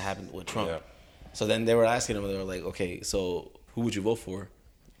same thing to happen with Trump. Yeah. So then they were asking him. They were like, "Okay, so who would you vote for,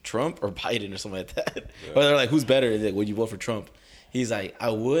 Trump or Biden or something like that?" Yeah. Or they're like, "Who's better? Like, would you vote for Trump?" He's like, "I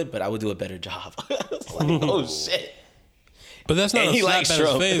would, but I would do a better job." It's like, oh shit. But that's not And a he slap likes at his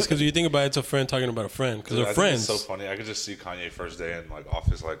Trump. face because you think about it, it's a friend talking about a friend because Dude, they're I think friends. It's so funny. I could just see Kanye first day in like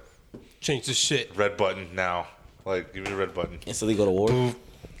office, like Change this shit. red button now. Like give me the red button. Instantly go to war.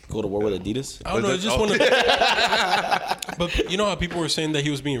 Go to war with Adidas. I don't know. But It's just then- one of. But you know how people were saying that he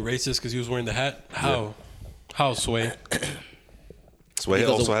was being racist because he was wearing the hat? How? Yeah. How, Sway? Sway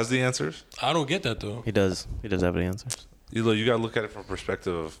Because also of- has the answers. I don't get that though. He does. He does have the answers. You got to look at it from a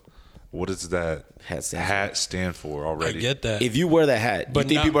perspective of what does that Hat stand for. for I already. get that. If you wear that hat, But you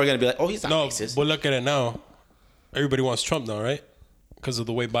think now- people are gonna be like, "Oh, he's not No, racist"? but look at it now. Everybody wants Trump now, right? Because of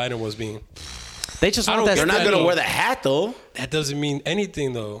the way Biden was being. They just I want don't that. They're not that gonna though. wear the hat though. That doesn't mean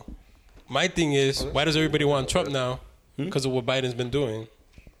anything though. My thing is, why does everybody want Trump now? Because of what Biden's been doing.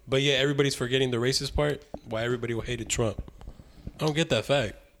 But yeah, everybody's forgetting the racist part. Why everybody hated Trump? I don't get that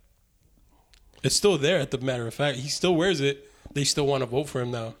fact. It's still there. At the matter of fact, he still wears it. They still want to vote for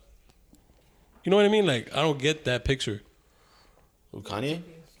him now. You know what I mean? Like I don't get that picture. Who, Kanye?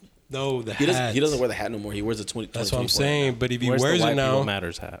 No, the He hat. doesn't wear the hat no more. He wears the 20. That's what I'm 2024 saying. hat. But if he Where's the wears white it now, people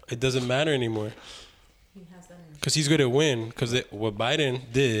matters hat? it doesn't matter anymore. He has that in Because he's going to win. Because what Biden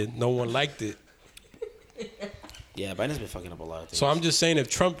did, no one liked it. Yeah, Biden's been fucking up a lot of things. So I'm just saying, if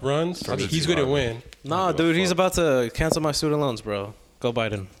Trump runs, Trump he's is going to hard, win. No, dude, he's about to cancel my student loans, bro. Go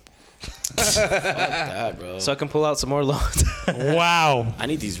Biden. God, bro. So I can pull out some more loans. Wow. I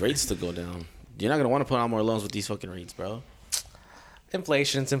need these rates to go down. you're not gonna want to put on more loans with these fucking rates, bro.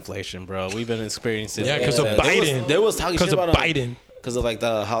 Inflation's inflation, bro. We've been experiencing. Yeah, because of Biden. There was talking shit Because of about Biden. Because of like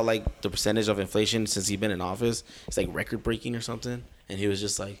the percentage of inflation since he's been in office, it's like record breaking or something. And he was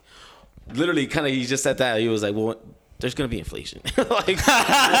just like, literally, kind of, he just said that. He was like, well, there's gonna be inflation. Like,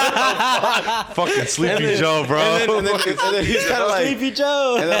 fucking Sleepy Joe, bro. And then he's kind of like Sleepy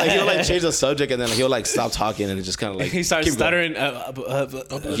Joe. And then like he'll like change the subject, and then he'll like stop talking, and it just kind of like He starts keep going.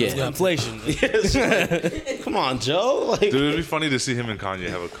 stuttering. Yeah. Inflation. Yes, like, come on, Joe. Like, Dude, it'd be funny to see him and Kanye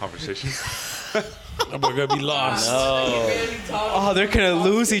have a conversation. That boy gonna be lost. Oh, they're gonna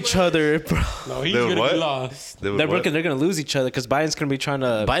lose each other, bro. No, he's They would gonna what? be lost. They're gonna lose each other because Biden's gonna be trying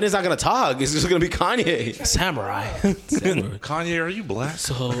to Biden's not gonna talk. It's just gonna be Kanye. samurai. Kanye, are you black?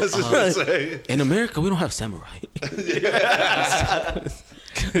 So That's what I say. in America, we don't have samurai.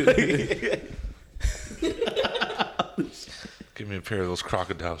 Give me a pair of those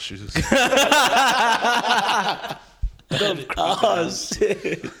crocodile shoes. Oh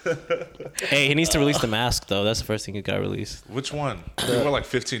shit! Hey, he needs to release the mask though. That's the first thing he got released. Which one? There were like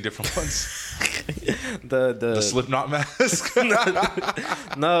 15 different ones. The Slipknot mask.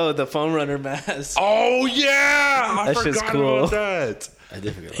 no, the phone runner mask. Oh yeah, I That shit's forgot cool. about that. I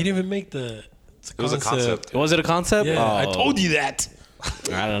did forget. He didn't even make the. It was a concept. Was it a concept? Yeah, I Oh. told you that.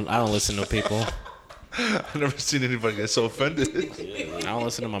 I don't listen to people. I've never seen anybody get so offended. I don't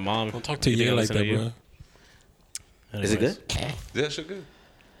listen to my mom. Don't talk to You you think I like listen that, to you? bro. Is it good? Yeah, shit good.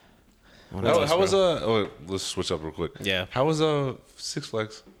 How How was let's switch up real quick. Yeah. How was Six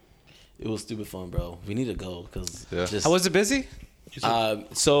Flags? It was stupid fun, bro. We need to go because Yeah. How was it busy?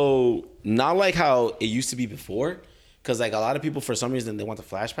 so not like how it used to be before, because like a lot of people for some reason they want the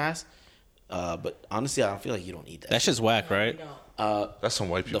flash pass, but honestly I don't feel like you don't need that. That shit's whack, right? That's some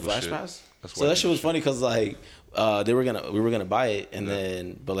white The people flash shit. pass. That's So that shit was funny because like we were gonna buy it and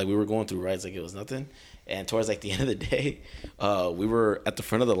then but like we were going through rides like it was nothing, and towards like the end of the day, we were at the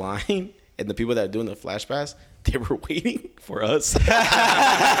front of the line and the people that are doing the flash pass, they were waiting for us.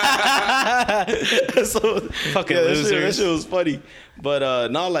 So Fucking that losers. shit was funny,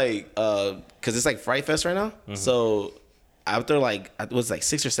 but not like because it's like Fright Fest right now, Mm-hmm. so. After like it was like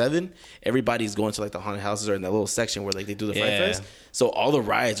 6 or 7, everybody's going to like the haunted houses or in that little section where like they do the Fright Yeah. Fest. So all the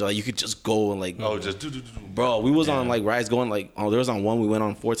rides are like you could just go and like just do. bro, we was on like rides going like there was on one we went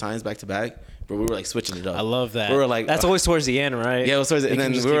on 4 times back to back, but we were like switching it up. I love that. We were like that's always towards the end, right? yeah, it was towards it. You And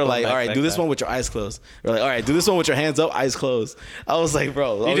can then just we keep were going like, back, all right, back, do this back. one with your eyes closed. We're like, all right, do this one with your hands up, eyes closed. I was like,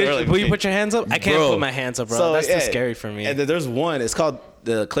 bro, You did, will you put your hands up? I can't Bro. put my hands up, bro. So, That's yeah. too scary for me. And then there's one. It's called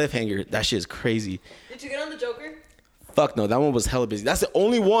the Cliffhanger. That shit is crazy. Did you get on the Joker? Fuck no, that one was hella busy. That's the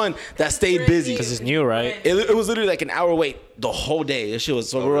only one that stayed busy. Because it's new, right? It was literally like an hour wait the whole day. That shit was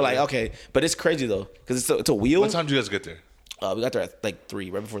so we were like, okay, but it's crazy though because it's a wheel. What time did you guys get there? We got there at like 3,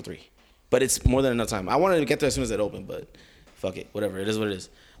 right before 3. But it's more than enough time. I wanted to get there as soon as it opened, but fuck it, whatever. It is what it is.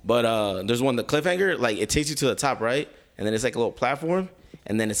 But there's one, the Cliffhanger, like it takes you to the top, right? And then it's like a little platform,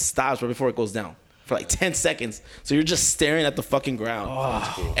 and then it stops right before it goes down for like 10 seconds. So you're just staring at the fucking ground.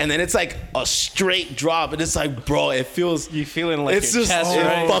 Oh. And then it's like a straight drop, and it's like, bro, it feels. You feeling like It's your just, chest, it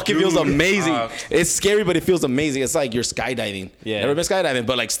right? fucking feels Dude, amazing. It's scary, but it feels amazing. It's like you're skydiving. Yeah. Never been skydiving,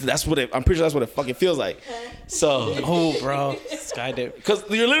 but like that's what I'm pretty sure that's what it fucking feels like. So. Oh, bro. Skydiving. Because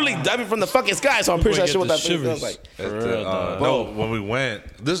you're literally diving from the fucking sky, so I'm pretty sure that's get what the that feels shivers. like. No, when we went,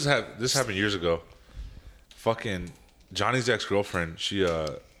 this happened years ago. Fucking Johnny's ex-girlfriend, she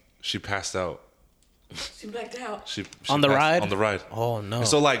passed out. She blacked out. She On the passed- ride? On the ride. Oh, no.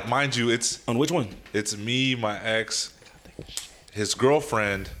 So like, mind you, it's On which one? me, my ex, his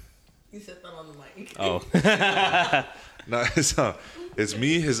girlfriend. You said that on the mic. Oh. No, it's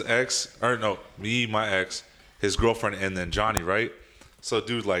me, his ex, or no, me, my ex, his girlfriend, and then Johnny, right? So,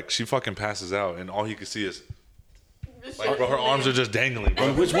 dude, like, she fucking passes out, and all he can see is, like, bro, her arms are just dangling,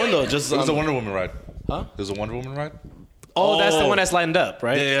 bro. Which one though? Just It was a Wonder Woman ride. Huh? It was a Wonder Woman ride? Oh, that's the one that's lined up,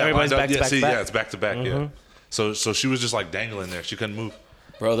 right? Yeah, Everybody's lined back up. to Yeah, back see, to back. yeah, it's back to back, yeah. So she was just, like, dangling there. She couldn't move.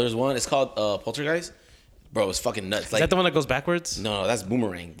 Bro, there's one. It's called Poltergeist. Bro, it's fucking nuts. Is Like that the one that goes backwards? no, that's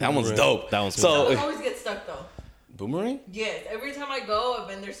Boomerang. That one's dope. That one's I so always get stuck though. Boomerang. Yes, every time I go, I've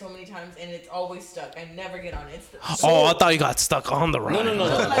been there so many times, and it's always stuck. I never get on it. It's the, Oh, I thought you got stuck on the ride. no.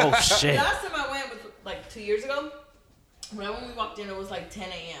 Oh, shit. Last time I went was like 2 years ago. When we walked in, it was like 10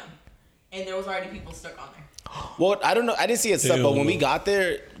 a.m. and there was already people stuck on there. Well, I don't know. I didn't see it stuck, but when we Ew. got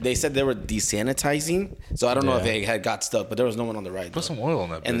there, they said they were desanitizing. So I don't know if Yeah. they had got stuck, but there was no one on the ride. Put though. some oil on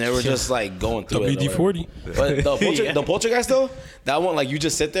that, And bitch. they were just like going through it. or whatever. WD-40. But the Poltergeist though, that one like you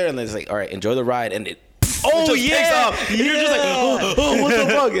just sit there and it's like, all right, enjoy the ride, and it Oh yeah, and you're just like, oh, what the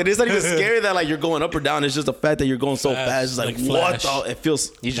fuck? And it's not even scary that like you're going up or down. It's just the fact that you're going so fast. It's like what the? It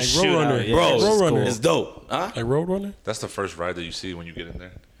feels. You just like shoot Roadrunner. out. Bro, Roadrunner. it's dope. Huh? Like Roadrunner? That's the first ride that you see when you get in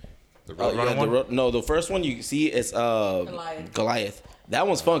there. The Oh, Roadrunner yeah, one. the first one you see is Goliath. Goliath. That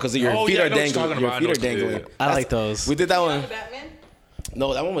one's fun because your Oh, feet yeah, I are know what you're dangling. talking Your about. feet I are know what- dangling. yeah. I like those. We did that one. Batman?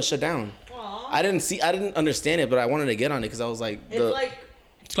 No, that one was shut down. Aw. I didn't understand it, but I wanted to get on it because I was like,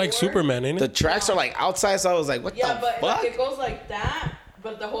 It's like Superman, ain't the it? tracks are like outside, so I was like, what Yeah, the but fuck? like, it goes like that,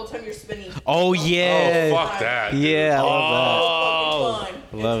 but the whole time you're spinning. Oh yeah. Fuck that. dude. Yeah, I So love fucking fun.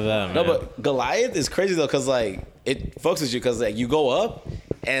 that. Love that. No, Man. but Goliath is crazy though, cause like it focuses you, cause like you go up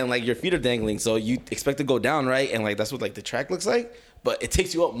and like your feet are dangling, so you expect to go down, right? And like that's what like the track looks like, but it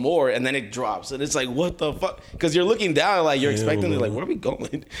takes you up more and then it drops, and it's like what the fuck? Cause you're looking down, like you're expecting to like where are we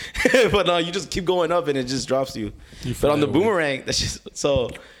going? But no, you just keep going up and it just drops you. But on the fly away. boomerang, that's just so.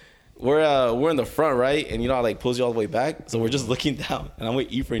 We're in the front, right? And you know how like pulls you all the way back. So we're just looking down, and I'm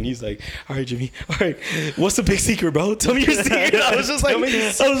with Ephraim, and he's like, "All right, Jimmy. All right, what's the big secret, bro? Tell me your secret." I was just like,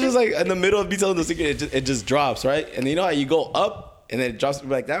 in the middle of me telling the secret, it just drops, right? And you know how you go up, and then it drops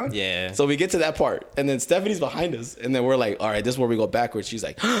back down. Yeah. So we get to that part, and then Stephanie's behind us, and then we're like, "All right, this is where we go backwards." She's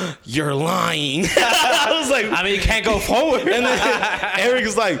like, "You're lying." I was like, I mean, you can't go forward. and then Eric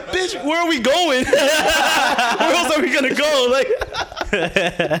is like, "Bitch, where are we going? Where else are we gonna go?" Like.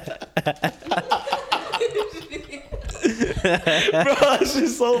 Bro, it's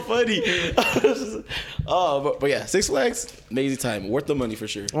just so funny. But yeah, Six Flags, amazing time, worth the money for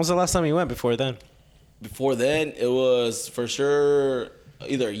sure. When was the last time you went? Before then? Before then, it was for sure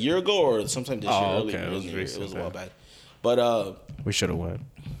either a year ago or sometime this year. Oh, Early okay. It was year. recent, It was a while okay. back. But We should have went.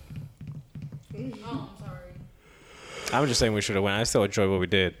 Oh, I'm sorry. I'm just saying we should have went. I still enjoy what we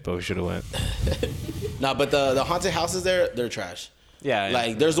did, but we should have went. nah, but the haunted houses there, they're trash. Yeah.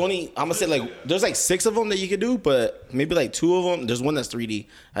 Like there's only I'm gonna say like there's like 6 of them that you could do, but maybe like 2 of them. There's one that's 3D.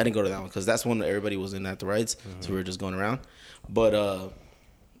 I didn't go to that one because that's one that everybody was in at the rides, so we were just going around. But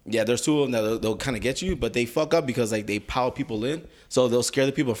yeah, there's 2 of them that they'll kind of get you, but they fuck up because like they pile people in, so they'll scare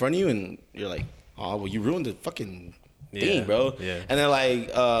the people in front of you, and you're like, oh well, you ruined the fucking thing, Yeah, bro. yeah. And then like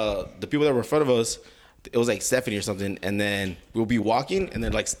the people that were in front of us, it was like Stephanie or something, and then we'll be walking, and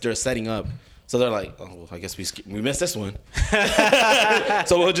then like they're setting up. So they're like, oh, well, I guess we missed this one.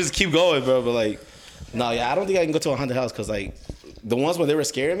 So we'll just keep going, bro. But like, no, yeah, I don't think I can go to a haunted house because like the ones when they were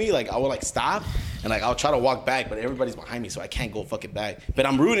scaring me, like I would like stop and like I'll try to walk back, but everybody's behind me, so I can't go fucking back. But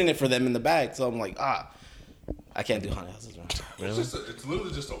I'm rooting it for them in the back, so I'm like, I can't do haunted houses, bro. It's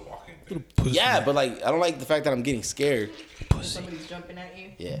literally just a walking thing. Yeah, but like I don't like the fact that I'm getting scared. Somebody's jumping at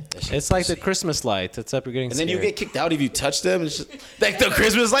you. Yeah, that shit. It's like the Christmas lights. It's up. You're getting And then scared. you get kicked out if you touch them. It's just like the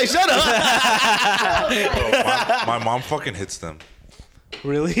Christmas light. Shut up. Bro, my mom fucking hits them.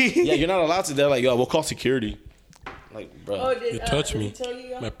 Really? Yeah, you're not allowed to. They're like, yo, we'll call security. Like, bro. Oh, did, You touch did me. he tell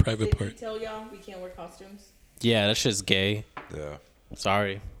you, My private did part. He tell y'all we can't wear costumes? Yeah, that shit's gay. Yeah.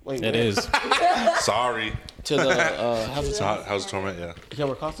 Sorry. Wait, It what? is. Sorry. To the House of How's Torment? Yeah. You can't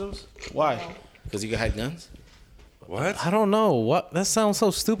wear costumes? Why? Because you can hide guns? What? I don't know. What? That sounds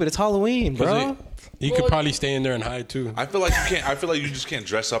so stupid. It's Halloween, bro. You could probably stay in there and hide too. I feel like you can't. I feel like you just can't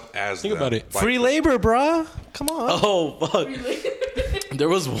dress up as. Think them. about it. Like, Free labor, bro. Come on. Oh, fuck. There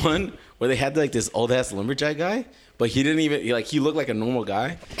was one where they had like this old ass lumberjack guy, but he didn't even, he looked like a normal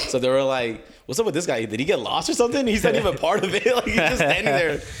guy. So they were like, what's up with this guy? Did he get lost or something? He's not even part of it. Like, he's just standing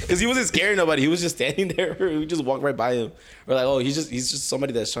there. Because he wasn't scaring nobody. He was just standing there. We just walked right by him. We're like, oh, he's just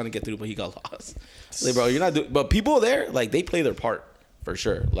somebody that's trying to get through, but he got lost. Like, bro, you're not doing, but people there, like, they play their part for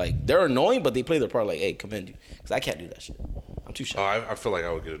sure. Like, they're annoying, but they play their part. Like, hey, commend you. Because I can't do that shit. I'm too shy. I feel like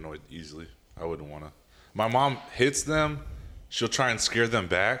I would get annoyed easily. I wouldn't want to. My mom hits them. She'll try and scare them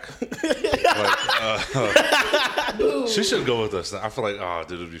back. She should go with us. I feel like, oh,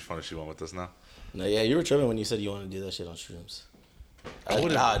 dude, it'd be fun if she went with us now. No, yeah, you were tripping when you said you wanted to do that shit on shrooms. I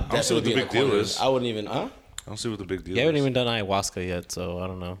don't see what the big deal is. I wouldn't even, huh? I don't see what the big deal You haven't is. even done ayahuasca yet, so I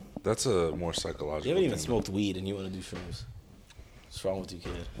don't know. That's a more psychological. You haven't even thing. smoked weed and you want to do shrooms. What's wrong with you,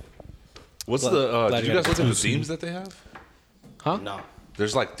 kid? What's Glad- the? glad Did you you guys got look at the themes that they have? Huh? No.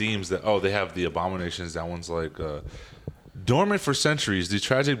 There's like themes that they have the abominations. That one's like dormant for centuries. These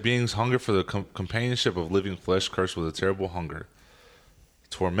tragic beings hunger for the companionship of living flesh, cursed with a terrible hunger.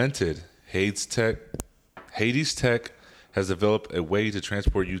 Tormented, Hades Tech has developed a way to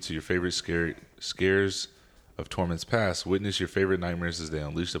transport you to your favorite scares of torment's past. Witness your favorite nightmares as they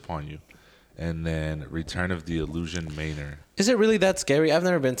unleash upon you. And then Return of the Illusion Manor. Is it really that scary? I've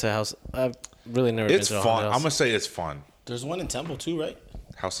never been to a house. I've really never It's been to a fun. haunted I'm house. gonna say it's fun. There's one in Temple too, right?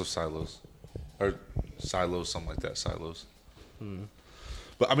 House of Silos, or Silos, something like that. Silos.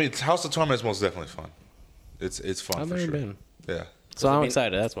 But I mean, House of Torment is most definitely fun. It's fun. I've for never sure. been. Yeah. So I'm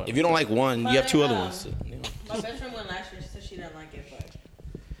excited. That's why. If you don't like one, you have two other ones. My best friend went last year. She said she didn't like it,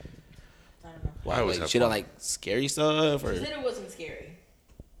 but I don't know. Why? Like, she don't like scary stuff, or She said it wasn't scary.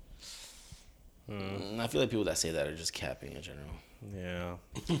 I feel like people that say that are just capping in general. Yeah.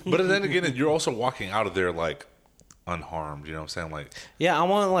 But then again, you're also walking out of there like unharmed. You know what I'm saying? Like, Yeah, I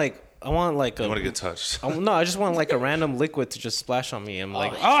want like you want to get touched. no, I just want like a random liquid to just splash on me. I'm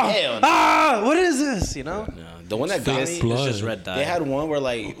like, hell no. what is this? You know? No, the one that got me, It's just red dye. they had one where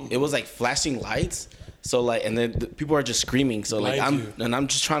like it was like flashing lights. So like, and then the people are just screaming. So like, I'm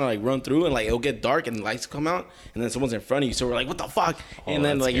just trying to like run through, and like it'll get dark, and the lights come out, and then someone's in front of you. So we're like, what the fuck? And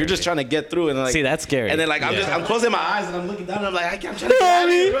then like you're just trying to get through, and like See, that's scary. And then like I'm closing my eyes, and I'm looking down, and I'm like, I'm trying to get out of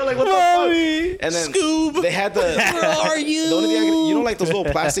here, bro. Like what the fuck? And then Scoob, they had the where are you? The only thing you know, like those little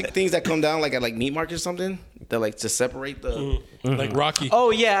plastic things that come down like at like meat market or something, that like to separate the like Rocky. Oh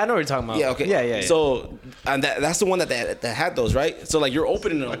yeah, I know what you're talking about. yeah, okay. Yeah. So, and that's the one that had those, right? So, like, you're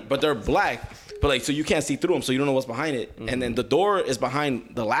opening them, but they're black. But, like, so you can't see through them, so you don't know what's behind it. And then the door is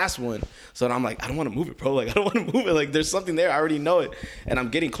behind the last one. So, then I'm like, I don't want to move it, bro. Like, I don't want to move it. Like, there's something there. I already know it. And I'm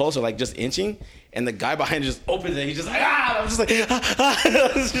getting closer, like, just inching. And the guy behind just opens it. He's just like, ah! I'm just like,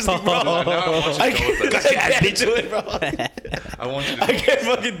 It's just like, bro. I can't do it, bro. I want you to. I can't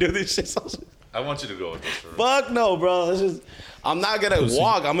fucking do this shit. I want you to go with this. Bro. Fuck no, bro. It's just, I'm not going to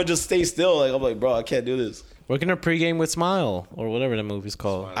walk. I'm going to just stay still. Like, I'm like, bro, I can't do this. We're gonna pregame with Smile or whatever the movie's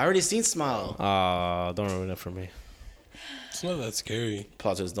called. I already seen Smile. Don't ruin it for me. It's not that scary.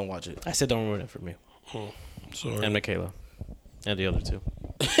 Apologize, don't watch it. I said don't ruin it for me. Oh, sorry. And Michaela. And the other two.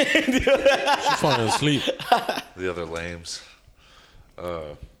 She's falling asleep. The other lames.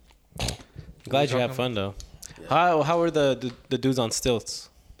 Glad you had fun though. How were the dudes on stilts?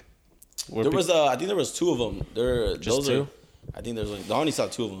 I think there was two of them. Just two? I think there's like, I only saw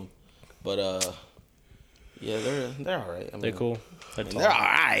two of them. But yeah, they're all right. I mean, They're cool. They're all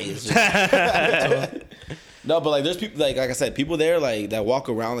right. No, but like there's people like I said, people there like that walk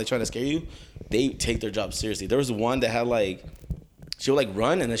around like trying to scare you. They take their job seriously. There was one that had like she'll like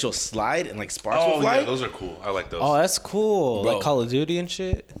run and then she'll slide and like sparks will fly. Yeah, those are cool. I like those. Oh, that's cool. Bro. Like Call of Duty and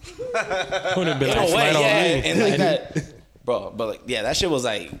shit. Wouldn't have been In like a way, slide on yeah, me. and like that, bro. But like, yeah, that shit was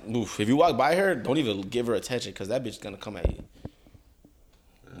like, oof. If you walk by her, don't even give her attention because that bitch is gonna come at you.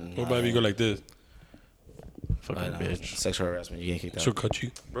 What about if you go like this? Fucking bitch. Sexual harassment. You can't kick that. She'll cut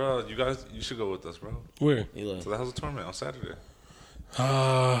you. Bro, you should go with us, bro. Where? Eloy. So that was a tournament on Saturday.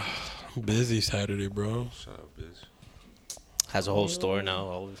 Busy Saturday, bro. Shut up, bitch. Has a whole store now.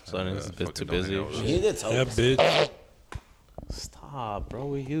 All of a sudden, it's a bit too busy. He did tell Yeah, us. bitch. Stop, bro.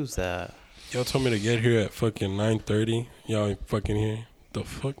 We use that. Y'all told me to get here at fucking 9:30. Y'all ain't fucking here. The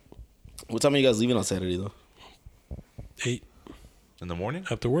fuck? What time are you guys leaving on Saturday though? 8 In the morning?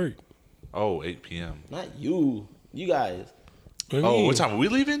 after work. Oh, 8 p.m. Not you. You guys. What do you Oh, mean? what time are we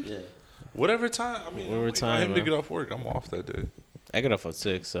leaving? Yeah. Whatever time. I mean, Whatever I time, aim to bro. get off work. I'm off that day. I get off at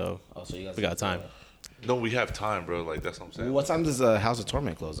 6, so Oh, so you guys. we got time. No, we have time, bro. Like, that's what I'm saying. What time does House of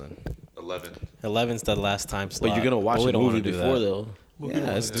Torment close in? 11. 11's the last time slot. But you're gonna watch But the we don't movie wanna do before that. though.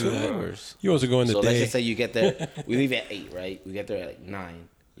 Yeah, it's 2 hours. You also go in the So let's day. just say you get there. We leave at 8, right? We get there at like 9.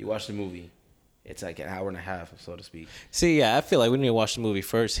 You watch the movie. It's like an hour and a half, so to speak. See, yeah, I feel like we need to watch the movie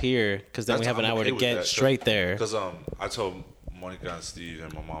first here, because then we have an hour to get straight there. Because I told Monica and Steve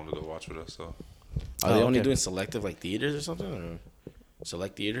and my mom to go watch with us. So Are they only okay. doing selective like theaters or something, or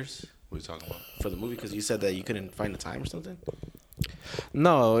select theaters what are you talking about? for the movie? Because you said that you couldn't find the time or something.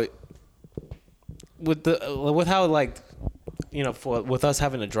 No, with how like, you know, with us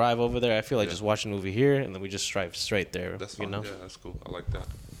having to drive over there, I feel like just watching the movie here and then we just drive straight there. That's you fine. know. Yeah, that's cool. I like that.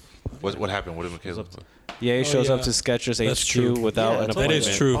 What happened? What did Michaela? Yeah, he shows up yeah. to Skechers That's HQ true. without an That appointment.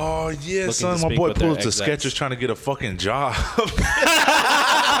 is true. Oh yeah, Looking son. to My speak boy with pulled their up to execs. Skechers trying to get a fucking job.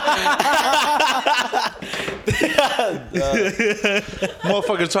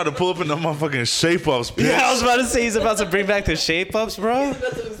 Motherfucker trying to pull up in the motherfucking shape ups, bitch. Yeah, I was about to say he's about to bring back the shape ups, bro.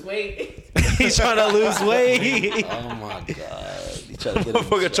 About to lose weight. He's trying to lose weight. Oh my god! You try to get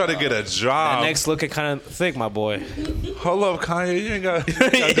Motherfucker trying to get a job. That neck's looking kind of thick, my boy. Hold up, Kanye. You ain't got to do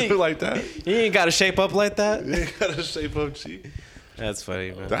it like that. You ain't got to shape up like that. You ain't got to shape up, G. That's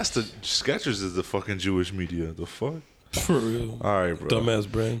funny, man. That's the Skechers is the fucking Jewish media. The fuck? For real. All right, bro.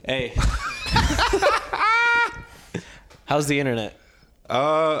 Dumbass brand. Hey. How's the internet?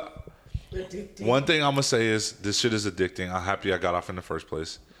 One thing I'm gonna say is this shit is addicting. I'm happy I got off in the first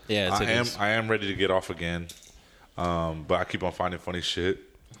place. Yeah, I am ready to get off again. But I keep on finding funny shit.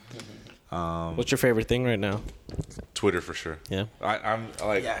 What's your favorite thing right now? Twitter for sure. Yeah. I'm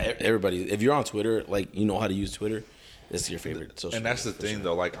like, Yeah, everybody. If you're on Twitter, like you know how to use Twitter, it's your favorite social. and that's the media, for thing sure.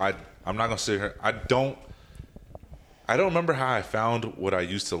 though. Like I'm not gonna sit here. I don't I don't remember how I found what I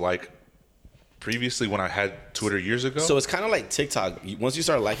used to like previously when I had Twitter years ago. So it's kind of like TikTok. Once you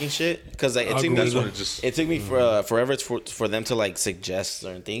start liking shit, because like, it took me forever for them to like suggest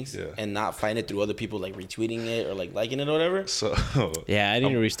certain things and not find it through other people like retweeting it or like liking it or whatever. So yeah, I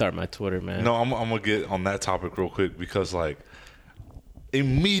need to restart my Twitter, man. No, I'm gonna get on that topic real quick because like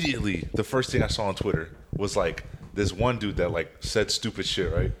immediately the first thing I saw on Twitter was like this one dude that like said stupid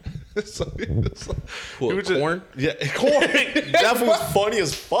shit, right? Corn? Yeah, corn. That was funny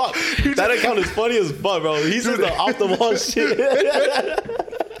as fuck. That account is funny as fuck, bro. He says the off the wall shit.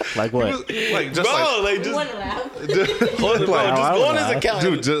 Like what? Like just bro, like just One laugh. just go on his account,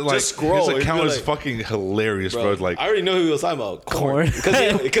 dude. just scroll. His account is like, fucking hilarious, bro. Like I already know who he was talking about. Corn.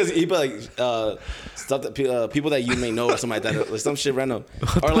 Because he'd be like stuff that people that you may know or something like that, or some shit random,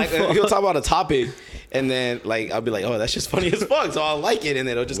 or like he'll talk about a topic. And then, like, I'll be like, oh, that's just funny as fuck. So I'll like it. And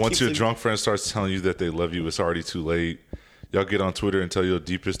then it'll just once your drunk friend starts telling you that they love you, it's already too late. Y'all get on Twitter and tell your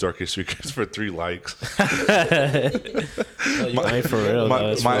deepest, darkest secrets for 3 likes. For real,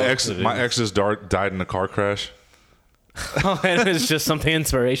 my ex just died in a car crash. Oh, and it's just something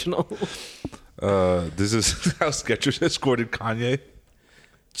inspirational. This is how Skechers escorted Kanye.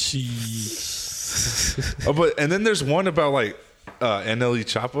 Jeez. And then there's one about like NLE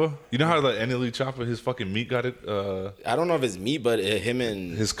Choppa. You know how the NLE Choppa, his fucking meat got it. I don't know if it's me, but him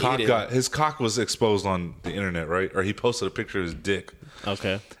and his cock was exposed on the internet, right? Or he posted a picture of his dick.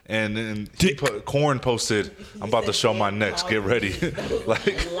 Okay. And then Korn posted, "I'm about to show my neck. Get ready."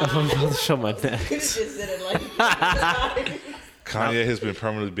 Like I'm about to show my neck. Kanye has been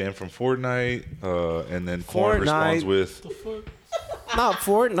permanently banned from Fortnite, and then Korn responds with, "Not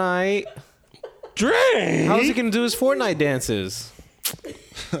Fortnite." Drake. How's he gonna do his Fortnite dances?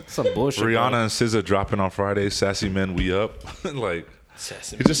 Some bullshit. Rihanna bro. and SZA dropping on Friday. Sassy men, we up. Like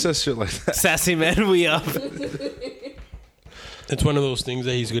he just says shit like that. Sassy man, we up. It's one of those things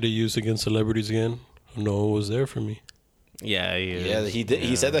that he's gonna use against celebrities again. No one was there for me. Yeah, he did.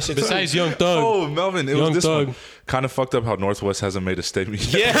 He said that shit. Besides Young Thug. Oh, Melvin, it Young was this Thug. one. Kind of fucked up how Northwest hasn't made a statement.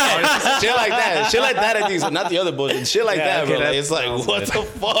 Yeah, shit like that. Shit like that. I think so. Not the other bullshit. Shit like that, okay, bro. Like, it's like, what the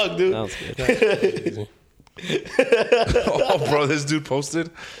fuck, dude? That was good. Oh, bro, this dude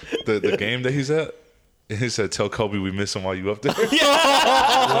posted the game that he's at. And he said, "Tell Kobe we miss him while you up there." That's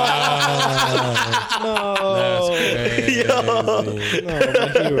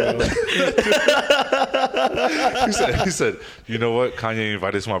crazy. He said, "You know what? Kanye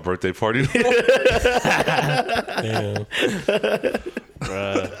invited to my birthday party." Damn.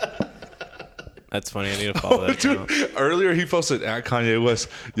 Bruh. That's funny. I need to follow that Dude, account. earlier he posted at Kanye West,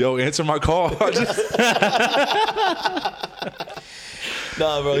 "Yo, answer my call."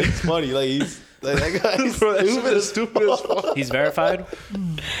 Nah, bro, he's funny. Like he's like that guy's Bro, that shit is stupid as fuck. He's verified.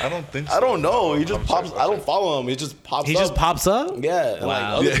 I don't think so. I don't know. He just I'm pops. sure. I don't follow him. He just pops. He up. just pops up. Yeah. and,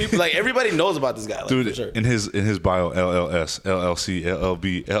 Wow. Like other people, like everybody knows about this guy. Like, Dude, for sure. in his bio, LLS, LLC,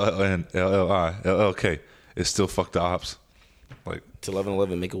 LLB, LLN, LLI, LLK, it's still fuck the ops. Like, It's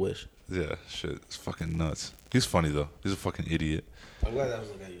 11/11. Make a wish. yeah, shit, it's fucking nuts. He's funny though. He's a fucking idiot, I'm glad that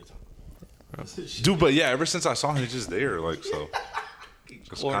was the guy you were talking about. dude. But yeah, ever since I saw him, he's just there, like so.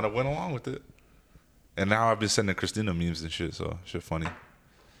 Just kind of went along with it. And now I've been sending Christina memes and shit, so shit funny.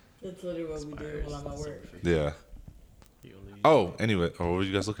 That's literally what we do while I'm at work. Yeah. Oh, anyway, what were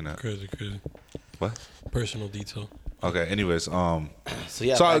you guys looking at? Crazy. What? Personal detail. Okay. Anyways, So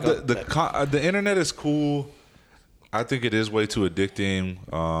yeah. so back up. the internet is cool. I think it is way too addicting.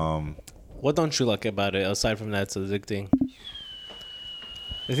 What don't you like about it aside from that it's addicting?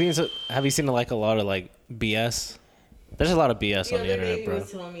 Have you seen like a lot of like BS? There's a lot of BS on the internet, He bro.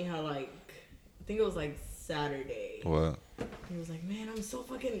 was telling me how like, I think it was like Saturday. What? He was like, man, I'm so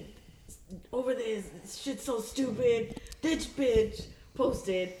fucking over this. This shit's so stupid. Ditch bitch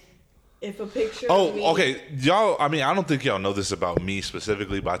posted if a picture of me. Oh, okay. Y'all, I mean, I don't think y'all know this about me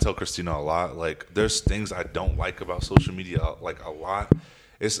specifically, but I tell Christina a lot. Like, there's things I don't like about social media, like, a lot.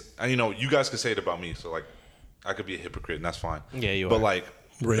 And, you know, you guys can say it about me, so, like, I could be a hypocrite, and that's fine. Yeah, you but, are. like,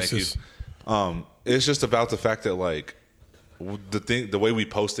 Racist. thank you. It's just about the fact that, like, the way we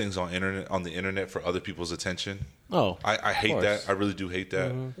post things on the internet for other people's attention. Oh, I hate course. that. I really do hate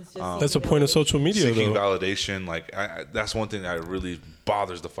that. It's just That's the point of social media, Seeking though. validation, like that's one thing that really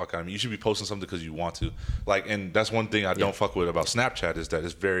bothers the fuck out of me. You should be posting something because you want to, like, and that's one thing I don't fuck with about Snapchat is that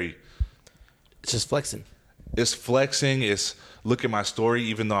it's It's just flexing. it's flexing. It's look at my story,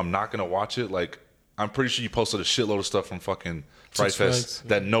 even though I'm not gonna watch it. Like, I'm pretty sure you posted a shitload of stuff from fucking Fright Six Fest Flags.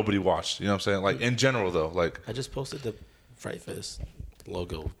 that nobody watched. You know what I'm saying? Like, in general though, like, I just posted the Fright Fest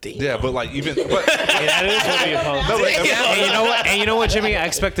logo. Damn. yeah, but like even but Yeah, that is what you post. no, like, And you know what, Jimmy? I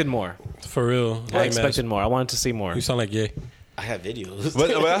expected more. For real. I expected more. I wanted to see more. You sound like Ye. I have videos. But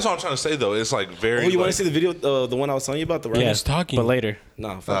that's what I'm trying to say though. It's like very. Oh, you want like, to see the video? The one I was telling you about? The right? Yeah, talking. but later.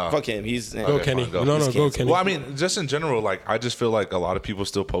 No, fuck him. He's Go, Kenny. fine, go. No, He's go, Kenny. Well, I mean, just in general, like I just feel like a lot of people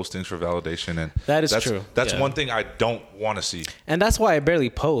still post things for validation, and That's that's true. That's Yeah. one thing I don't want to see. And that's why I barely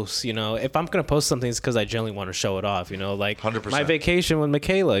post, you know. If I'm going to post something, it's because I generally want to show it off, you know. Like 100%. my vacation with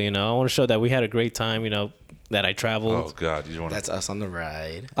Michaela, you know. I want to show that we had a great time, you know, that I traveled. Oh God, you want That's us on the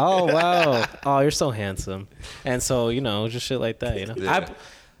ride. Oh, wow. Oh, you're so handsome. And so, you know, just shit like that, you know. Yeah.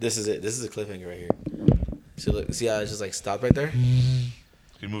 This is it. This is a cliffhanger right here. So look, see how it's just like stopped right there?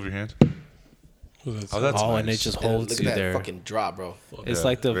 Can you move your hand? Who's that? Oh, that's Oh, nice. and it just And holds look you at that there. fucking drop, bro. It's Yeah,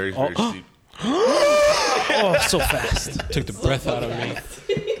 like the very steep. oh, so fast. Took the breath out of me.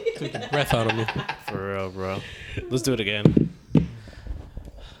 Took the breath out of me. For real, bro. Let's do it again.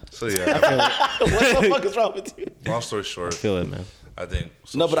 So yeah, What the fuck is wrong with you? long story short, Feel it, man. I think.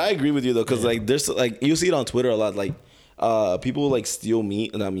 No, but I agree with you though, because like there's like you see it on Twitter a lot. Like people like steal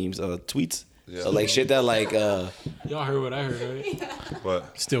tweets. Yeah. Like shit that like Y'all heard what I heard, right?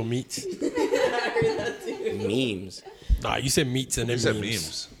 But Still meats. memes. Nah, you said meats and then you said memes.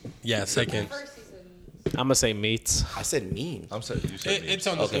 memes. Yeah, second. I'm going to say meats. I said memes. I'm saying you said memes. It's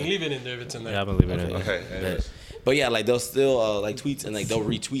on the thing. Leave it in there if it's in there. Yeah, I'm going to leave it in. Okay. Anyways. But yeah, like they'll still like tweets and like they'll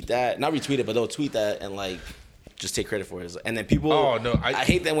retweet that, not retweet it, but they'll tweet that and like just take credit for it. And then people, Oh, no, I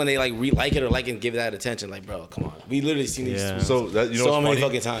hate that when they like like it or like and give that attention. Like, bro, come on, we literally seen these Yeah. tweets So that you know so what's many funny?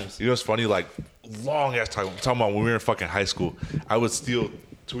 fucking times. You know what's funny? Like long ass time. I'm talking about when we were in fucking high school. I would steal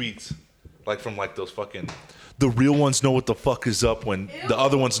tweets like from like those fucking. The real ones know what the fuck is up when the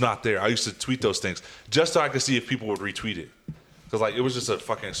other one's not there. I used to tweet those things just so I could see if people would retweet it. Cause like it was just a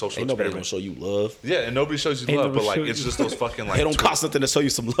fucking social Ain't nobody gonna experiment. show you love. Yeah, and nobody shows you Ain't love, but nobody like show it's you- just those fucking like. It don't cost nothing to show you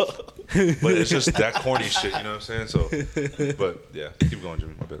some love. But it's just that corny shit. You know what I'm saying? So, but yeah, keep going,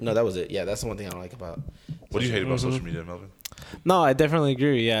 Jimmy. My bad. No, that was it. Yeah, that's the one thing I don't like about. What do you hate about social media, Melvin? No, I definitely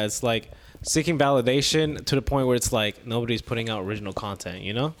agree. Yeah, it's like seeking validation to the point where it's like nobody's putting out original content,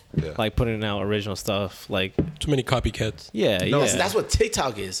 you know? Yeah. Like putting out original stuff. Like, Too many copycats. yeah, No, yeah. that's what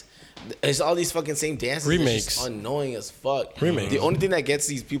TikTok is. It's all these fucking same dances. It's Remakes. just annoying as fuck. Remakes. The only thing that gets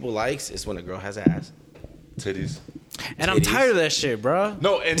these people likes is when a girl has ass. Titties. And I'm titties. tired of that shit, bro.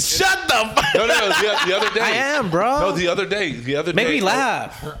 No, and Shut the fuck. no. The other day. I am, bro. No, the other day. Make me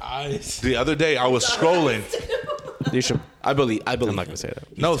laugh. Her eyes. The other day, I was scrolling. You should. I believe. I'm not gonna say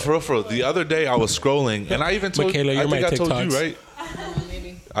that. No, for real. The other day, I was scrolling, and I even told. Michaela, you're I think my I told you, TikToks. right?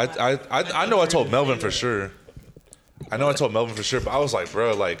 Maybe. I know I told Melvin for sure. I know I told Melvin for sure, but I was like,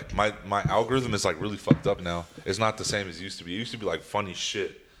 bro, like my algorithm is like really fucked up now. It's not the same as it used to be. It used to be like funny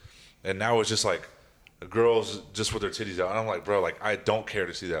shit, and now it's just like girls just with their titties out. And I'm like, bro, like I don't care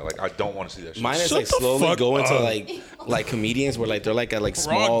to see that. Like I don't want to see that shit. Mine is Shut like the slowly fuck going to up. like comedians where like they're like at like Raw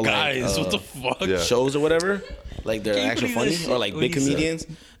small guys. like What the fuck? Yeah. shows or whatever. Like they're Can you actually believe funny this shit? or like What big he said? comedians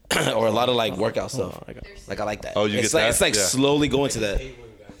or a lot of like workout stuff. Like I like that. Oh, you it's get like that? it's like Yeah. slowly going to that.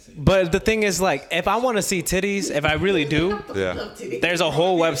 But the thing is, like, if I want to see titties, if I really do, Yeah. there's a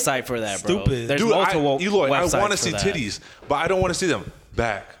whole website for that, bro. Stupid. There's Dude, multiple Eloy, I websites want to for see that. titties, but I don't want to see them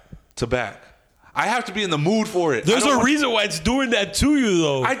back to back. I have to be in the mood for it. There's I don't a want- reason why it's doing that to you,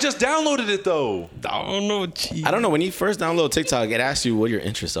 though. I just downloaded it though. I don't know. Gee. I don't know. When you first download TikTok, it asks you what your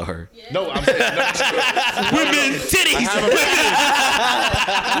interests are. No, I'm saying Women, titties,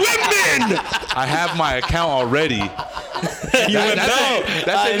 women. I have my account already. That's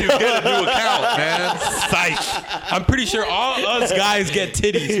if you get a new account, man. Psych. I'm pretty sure all us guys get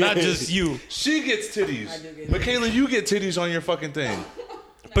titties, not just you. She gets titties. Michaela, you get titties on your fucking thing.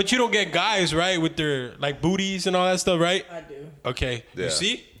 But you don't get guys, right, with their like booties and all that stuff, right? I do. Okay. Yeah. You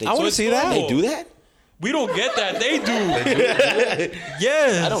see? I wanna it's see that. normal. They do that? We don't get that. They do.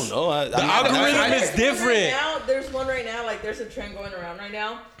 Yes. I don't know. The algorithm is Right different. now, there's one right now. Like, there's a trend going around right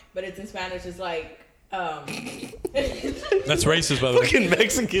now, but it's in Spanish. It's like, That's racist, by the way. Fucking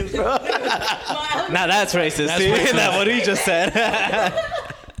Mexicans, bro. Now that's racist. That's see? racist. That's what he just said.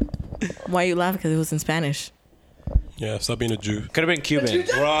 Why you laughing? Because it was in Spanish. Yeah, stop being a Jew. Could have been Cuban.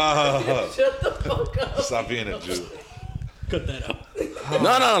 Bro, Shut the fuck up. stop being a Jew. Cut that out.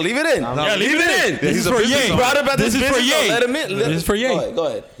 No, leave it in. Yeah, leave it in. This is for Ye. You brought up about this This is for business, Ye. Let him in. This is for Ye. Go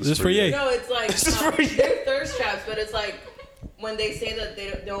ahead. This is for Ye. No, it's like is for you. they're thirst traps, but it's like when they say that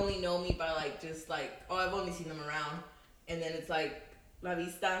they only know me by like just like, oh, I've only seen them around, and then it's like la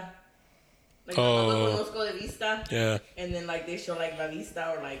vista, like Oh. no conozco de vista, Yeah. and then like they show like la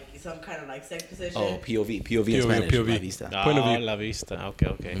vista or like some kind of like sex position. Oh, POV in Spanish. POV. La vista. Point of view. La vista. Okay,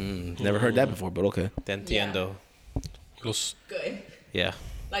 okay. Never heard that before, but okay. Te entiendo. Los- Good. Yeah.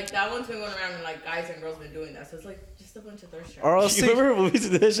 Like that one's been going around, and like guys and girls been doing that. So it's like just Just a bunch of thirst traps. Or else You remember when we used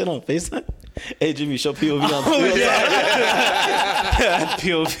to do that shit on FaceTime? Hey, Jimmy, show POV on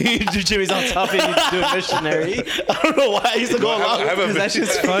POV, Jimmy's on top of you doing missionary. I don't know why I used to go along with Because that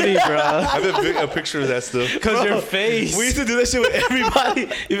shit's funny, bro. I have a picture of that still. Because your face. We used to do that shit with everybody.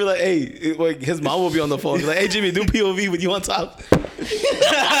 He'd be like, hey, like his mom will be on the phone. He's like, hey, Jimmy, do POV with you on top.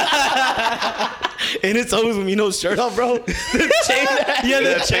 And it's always when you know shirt off, bro. The chain. Yeah,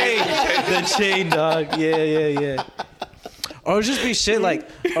 the chain. The chain, dog. Yeah. Or it'll just be shit like,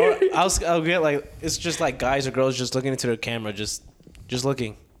 or I'll get like, it's just like guys or girls just looking into their camera, just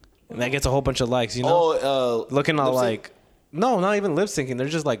looking. And that gets a whole bunch of likes, you know? Looking all like, no, not even lip syncing. They're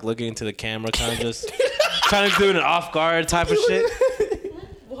just like looking into the camera, kind of just kind of doing an off guard type of shit.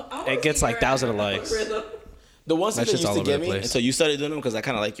 It gets like thousands of likes. The ones that used to get me, place. and so you started doing them because I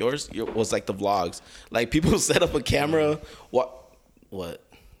kind of like yours, was like the vlogs. Like people set up a camera. What?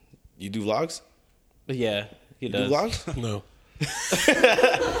 You do vlogs? Yeah, he does. Do vlogs? No.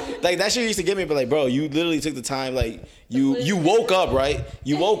 Like that shit used to get me, but like, bro, you literally took the time. Like you woke up, right?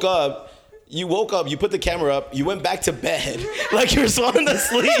 You woke up. You put the camera up, you went back to bed, like you were falling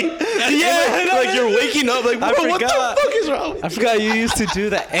asleep. Yeah, like you're waking up, like, bro, what the fuck is wrong? I forgot you used to do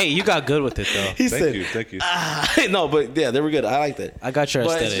that. Hey, you got good with it though. Thank you. No, but yeah, they were good. I liked it. I got your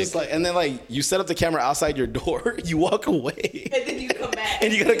But aesthetic. it's just like, and then like you set up the camera outside your door, you walk away, And then you come back.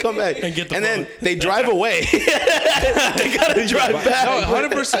 and you gotta come back, And get the then phone. they drive away. They gotta drive back. No,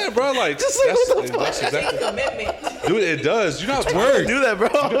 100%, bro. Like, Just like, what the that's Take exactly. commitment. Dude, it does. You know how Work. Do that, bro.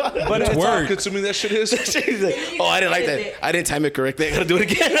 but it's work. consuming that shit is. She's like, oh, I didn't like that. I didn't time it correctly. I gotta do it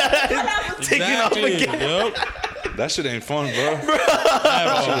again. Take it off again. Yep. That shit ain't fun, bro.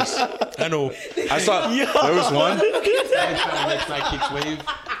 I know. I saw there was one.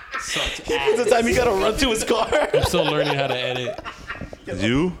 The time you gotta run to his car. I'm still learning how to edit.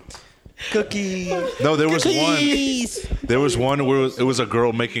 You. Cookie. No, there was one. There was one where it was a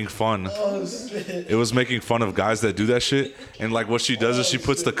girl making fun. It was making fun of guys that do that shit. And like what she does is she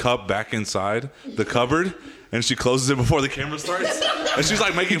puts the cup back inside the cupboard and she closes it before the camera starts. And she's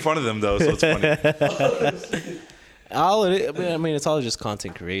like making fun of them though, so it's funny. I mean, it's all just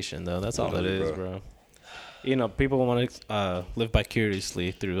content creation though. That's all it is, bro. You know, people want to live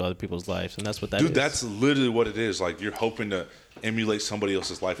vicariously through other people's lives, and that's what that is. Dude, that's literally what it is. Like you're hoping to emulate somebody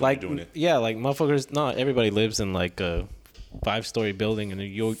else's life when like you're doing it. Yeah, like motherfuckers. Not everybody lives in like a 5-story building in New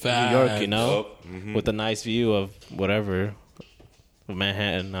York, you know, with a nice view of whatever,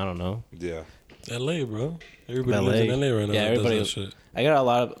 Manhattan. I don't know. Yeah. LA, bro. Everybody lives in LA right now. Yeah, everybody. Does that shit. I got a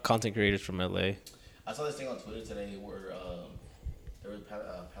lot of content creators from LA. I saw this thing on Twitter today where there was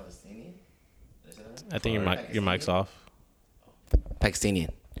Palestinian. I think your mic's off. Pakistani.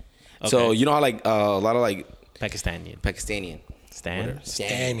 Okay. So you know how like a lot of like Pakistani. Stan,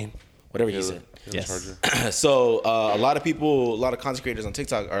 Standing. whatever he said. Yes. So a lot of content creators on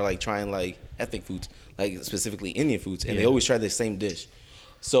TikTok are like trying like ethnic foods, like specifically Indian foods, and they always try the same dish.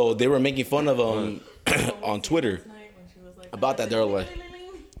 So they were making fun of them on Twitter about that. They're like,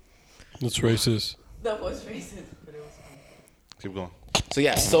 That's racist. That was racist, but it was funny. Keep going. so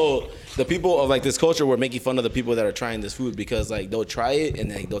yeah. So the people of like this culture were making fun of the people that are trying this food because like they'll try it and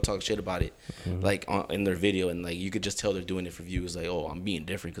then they'll talk shit about it, like in their video, and like you could just tell they're doing it for views. Like, oh, I'm being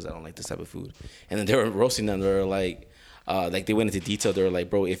different because I don't like this type of food. And then they were roasting them. They were like they went into detail. They were like,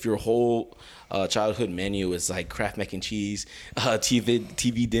 bro, if your whole childhood menu is like Kraft mac and cheese,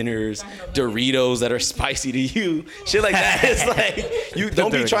 TV dinners, Doritos that are spicy to you, shit like that. It's like you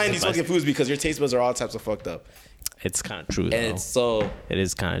don't be trying these fucking foods because your taste buds are all types of fucked up. It's kind of true, though. And it's so It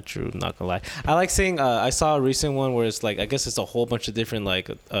is kind of true. Not gonna lie. I like seeing. I saw a recent one where it's like I guess it's a whole bunch of different like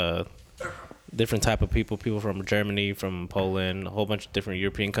different type of people from Germany, from Poland, a whole bunch of different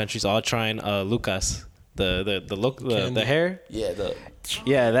European countries, all trying Lucas. The look, the hair.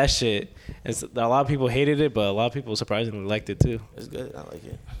 yeah, That shit. A lot of people hated it, but a lot of people surprisingly liked it too. it's good. I like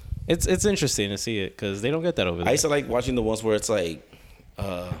it. It's interesting to see it because they don't get that over there. I used to like watching the ones where it's like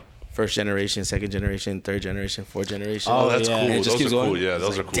first generation, second generation, third generation, fourth generation. Oh, that's yeah. cool. And it just Those keeps are cool. going. Yeah,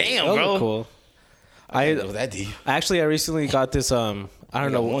 those are cool. Damn, Those bro. are cool. I didn't know that deep. I recently got this I don't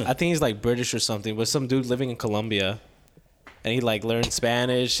got know. one. I think he's like British or something, but some dude living in Colombia, and he like learned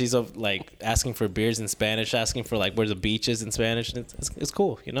Spanish. He's like asking for beers in Spanish, asking for like where the beach is in Spanish, and it's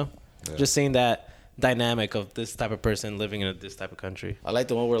cool, you know. Yeah. Just seeing that dynamic of this type of person living in this type of country. I like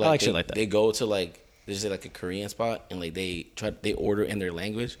the one where I like, like shit like that. they go to like there's like a Korean spot and like they order in their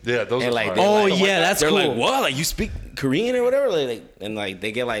language. Yeah, those and are like fire. they're Oh, like, yeah, that's they're cool. like, what? Like you speak Korean or whatever? Like and like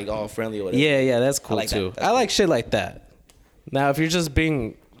they get like all friendly or whatever. Yeah, that's cool like that. too. That's I like shit like that. Now, if you're just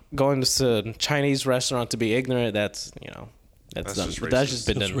going to a Chinese restaurant to be ignorant, that's That's done. just racist. That's just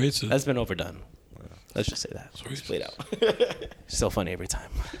been That's done. racist. That's been overdone. Let's just say that. It's played out. Still funny every time.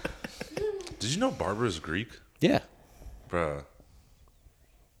 Did you know Barbara is Greek? Yeah. Bruh.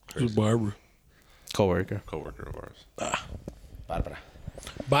 Who's Barbara? Coworker. Coworker of ours. Barbara.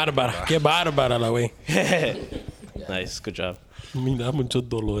 Bárbara. Que bárbara la wey. Nice. Good job. Me da mucho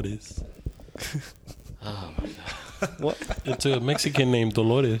Dolores. Oh my god. What? It's a Mexican name,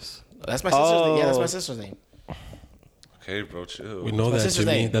 Dolores. That's my sister's name. Yeah, that's my sister's name. Okay, bro, chill. We know my that, sister's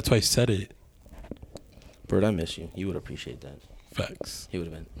Jimmy. name. That's why I said it. Bird, I miss you. You would appreciate that. Facts. He would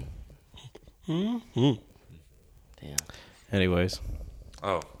have been. Mm-hmm. Damn. Anyways.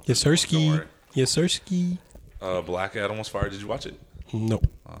 Oh. Yes, Don't sirski. worry. Yes, sirski. Black Adam was fired. Did you watch it? No.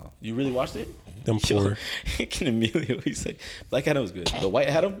 You really watched it? Them poor. Can Emilio, he said, Black Adam was good. The White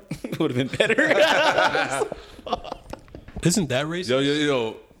Adam would have been better. Isn't that racist?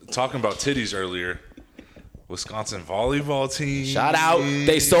 Yo. Talking about titties earlier. Wisconsin volleyball team. Shout out.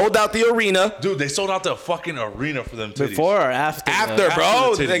 They sold out the arena. Dude, they sold out the fucking arena for them titties. Before or after? After, bro.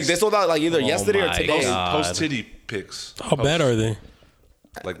 After the They titties. sold out like either yesterday or my today. God. Post titty pics. How bad are they?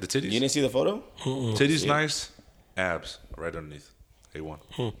 Like the titties. You didn't see the photo? Titties nice. Abs right underneath.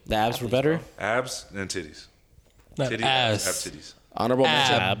 A1. The abs were better? Abs and titties. Not Titty ass. abs, have titties. Honorable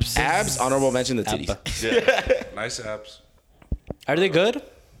mention. Abs. Abs. Honorable mention the titties. Yeah. Nice abs. Are they good?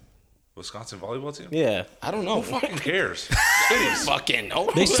 Wisconsin volleyball team? Yeah. I don't know. Who fucking cares? Titties. Fucking no.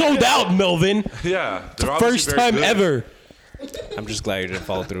 They sold out, Melvin. Yeah. They're obviously First very time good. ever. I'm just glad you didn't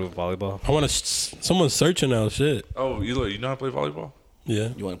follow through with volleyball. I want to. Someone's searching now. Shit. Oh, Eloy, you know how to play volleyball? Yeah.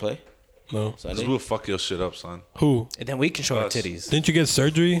 You want to play? No. Because Sunday? we'll fuck your shit up, son. Who? And then we can show our Us. titties. Didn't you get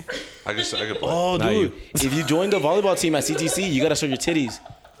surgery? I can play. Oh, Not dude. you. If you join the volleyball team at CTC, you got to show your titties.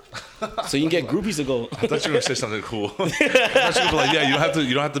 So you can get groupies to go. I thought you were gonna say something cool. I thought you were gonna be like, yeah,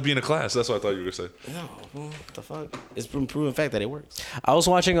 you don't have to be in a class. That's what I thought you were gonna say. No, what the fuck? It's been proven fact that it works. I was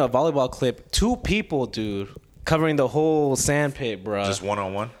watching a volleyball clip. 2 people, dude, covering the whole sand pit, bro. Just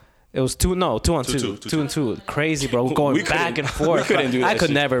 1-on-1. It was 2 on 2. 2-2. 2 and 2. Crazy, bro. Going We back couldn't- and forth. we couldn't do I that could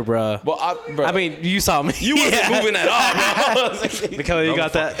shit. never, bro. Well, bro, I mean, you saw me. you wasn't moving at all, bro. Michaela, you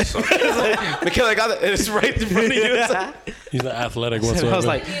got that? Michaela got that. It's right in front of you. He's not athletic I whatsoever. was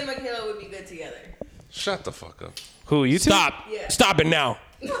like, Me and Michaela would be good together. Shut the fuck up. who, you two? Stop. Yeah. Stop it now.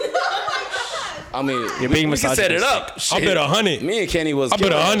 I mean, You're being we can set it misogynistic. up. I Shit. bet 100. Me and Kenny was. I bet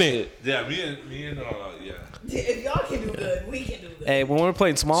killing that 100. shit. Yeah, me and yeah. If y'all can do good, we can do good. Hey, when we were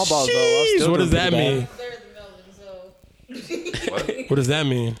playing small balls, though, I was Jeez, still what does doing that pretty mean? Better than Melvin, so. What does that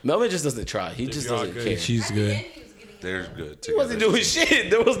mean? Melvin just doesn't try. He just doesn't care. She's good. They're good. He wasn't doing shit.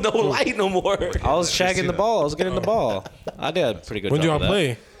 There was no light no more. I was shagging the ball. I was getting the ball. I did a pretty good When did job y'all of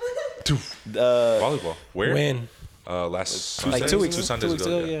that. play? Volleyball. Where? When? Last Like 2 weeks, 2 2 Sundays weeks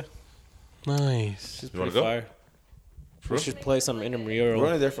ago. ago, yeah. Nice. You wanna Pretty go? fire. We should play some intramural. We're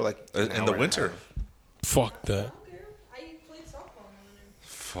only there for like In the winter. Fuck that. I played softball in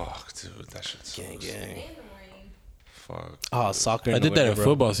Fuck, dude, that shit sucks. gang. the morning. Fuck. Oh, soccer. I in the did that in winter,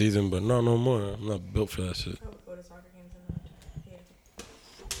 bro. football season, but no more. I'm not built for that shit. I would go to soccer games in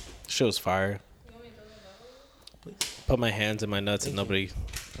the Shit was fire. You want me to throw that Put my hands in my nuts and nobody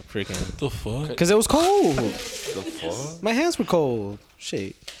freaking. What the fuck? Because it was cold. The fuck? My hands were cold.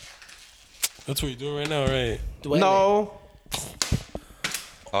 Shit. That's what you're doing right now, right? No.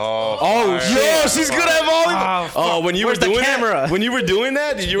 Oh, Yo, she's good at volleyball. Oh, when you Where's were the doing camera? that, when you were doing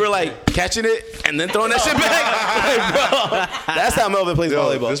that, you were like catching it and then throwing that shit back. Like, bro, that's how Melvin plays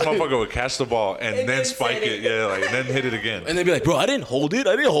volleyball. This motherfucker would catch the ball and then then spike set it. it. Yeah, like and then hit it again. And they'd be like, bro, I didn't hold it.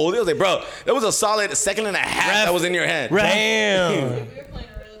 I was like, bro, that was a solid second and a half that was in your hand. Damn. If we were playing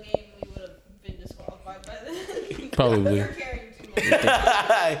a real game, we would have been disqualified by then. Probably. We're carrying too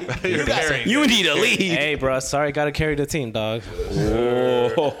much. You're carrying. You need a lead. Hey, bro. Sorry, gotta carry the team, dog.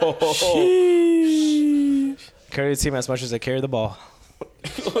 Carry the team as much as I carry the ball.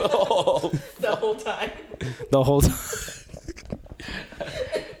 The whole time. The whole time.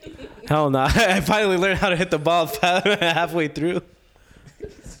 Hell no. I finally learned how to hit the ball halfway through.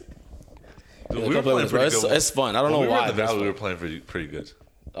 Dude, we were playing bro. pretty good. It's fun. I don't know When we were why. at the Valley, we were playing pretty good.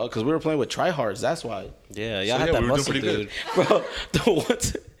 Oh, because we were playing with tryhards. That's why. Yeah, y'all So, had yeah, that we were doing muscle, pretty dude. good. Bro,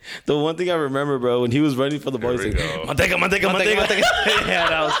 the one thing I remember, bro, when he was running for the ball, Here he we said, go. Manteca. Yeah,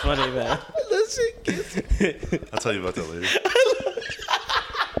 that was funny, man. I'll tell you about that later.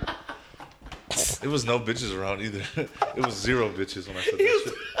 It was no bitches around either. It was 0 bitches when I said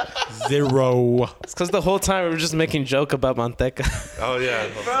that shit. 0. It's because the whole time we were just making joke about Manteca. Oh yeah.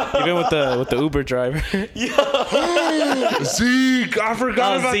 Even with the Uber driver. Zeke, I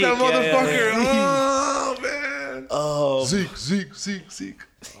forgot Oh, about Zeke, that yeah, motherfucker. Oh man. Oh, Zeke.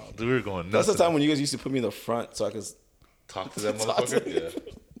 Oh, dude, we were going nuts. that's the time when you guys used to put me in the front so I could. Talk to that motherfucker.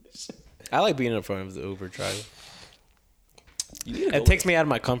 Yeah. like being in front of the Uber driver. It takes me out of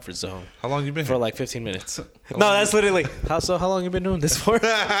my comfort zone. How long you been for here? like 15 minutes? No, that's literally how long you been doing this for?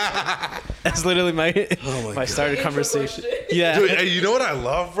 That's literally my started conversation. Yeah. Dude, hey, you know what I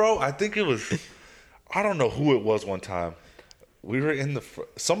love, bro? I think it was, I don't know who it was one time. We were in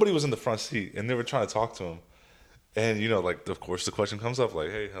somebody was in the front seat and they were trying to talk to him. And, you know, like, of course, the question comes up, like,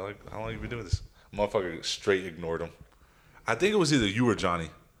 hey, how long you been doing this? Motherfucker straight ignored him. I think it was either you or Johnny.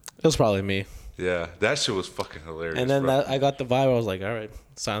 It was probably me. Yeah, that shit was fucking hilarious. And then I got the vibe. I was like, all right,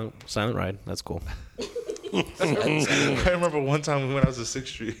 silent ride. That's cool. I remember one time we went out to 6th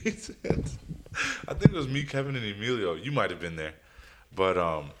Street. I think it was me, Kevin, and Emilio. You might have been there. But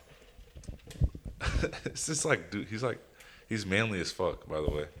it's just like, dude, he's manly as fuck, by the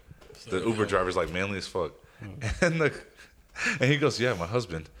way. The Uber driver's like manly as fuck. And he goes, yeah, my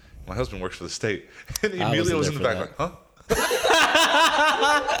husband works for the state. And Emilio was in the back like, huh?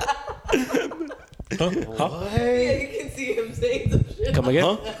 Huh? Yeah, you can see him saying some shit. Come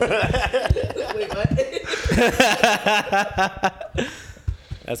again? Wait, what?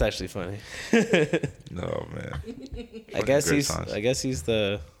 That's actually funny. No, man. I guess he's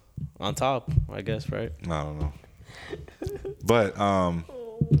the on top. I guess, right? I don't know. But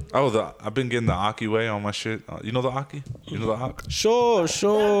I've been getting the Aki way on my shit. You know the Aki? You know the Aki? Sure.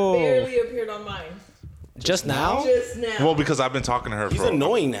 That barely appeared on mine. Just now? Just now. Well, because I've been talking to her. He's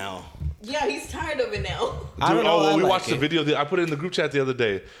annoying now. Yeah, he's tired of it now. Dude, I don't know. We watched the video. I put it in the group chat the other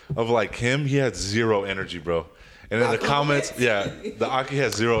day of like him. He had zero energy, bro. And in the comments, yeah, the Aki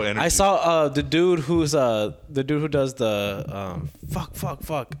has zero energy. I saw the dude who does the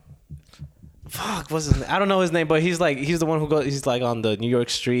Fuck, what's his name? I don't know his name, but he's the one who goes. He's like on the New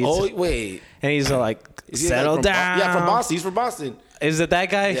York streets. Oh wait, and he's like, settle down. Yeah, from Boston. He's from Boston. Is it that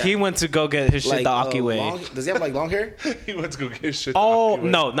guy? Yeah. He went to go get his shit the Aki way. Does he have like long hair? He went to go get his shit. Oh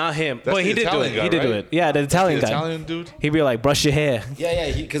no, not him. That's but he did do it. Guy, he did do it. Yeah, the Italian guy. Italian dude. He'd be like, brush your hair.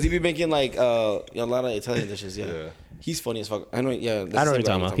 Yeah, because he be making like a lot of Italian dishes. Yeah. He's funny as fuck. I know. Yeah, I know what you're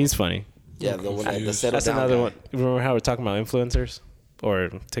talking about. He's funny. Yeah, the one that settled That's down another guy. one. Remember how we're talking about influencers or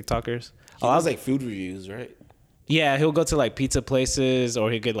TikTokers? He does like food reviews, right? Yeah, he'll go to like pizza places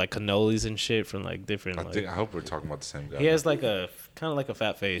or he'll get like cannolis and shit from like different. I hope we're talking about the same guy. He has like a kind of like a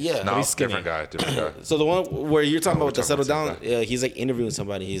fat face. Yeah, no, he's skinny. different guy. So the one where you're talking about with the settle down, he's like interviewing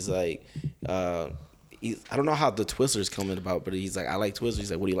somebody. He's like, I don't know how the Twizzlers coming about, but he's like, I like Twizzlers. He's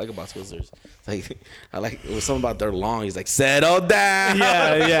like, what do you like about Twizzlers? Like, I like it was something about they're long. He's like, settle down.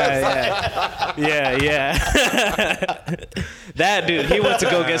 Yeah. That dude, he went to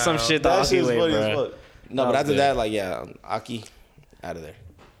go get some shit the Aki way, bro. No, but after that, like, yeah, Aki, out of there.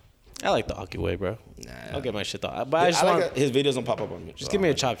 I like the Aki way, bro. Nah, I'll get my shit though. But I just like want his videos don't pop up on me. just give me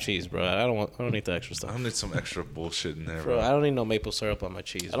a chopped cheese, bro. I don't need the extra I stuff. don't need some extra bullshit in there, Bro, I don't need no maple syrup on my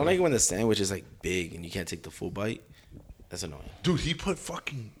cheese. I don't like it when the sandwich is like big and you can't take the full bite. That's annoying. Dude, he put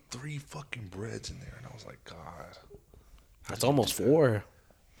fucking 3 fucking breads in there, and I was like, God. That's almost 4.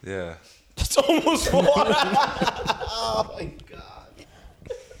 Yeah. It's almost 4. Oh my God.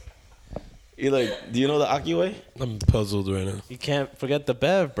 Eloy, do you know the Aki way? I'm puzzled right now. You can't forget the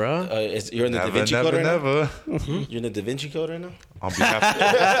Bev, bro. You're in the Da Vinci Code right now? You're in the Da Vinci Code right now? On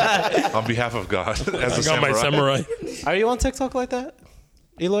behalf of God. As a I got my samurai. Are you on TikTok like that,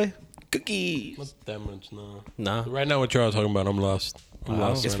 Eloy? Cookies. Not that much, no. Nah. Right now, what you're all talking about, I'm lost. It's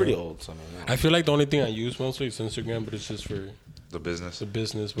right pretty now. old. So I feel like the only thing I use mostly is Instagram, but it's just for The business. the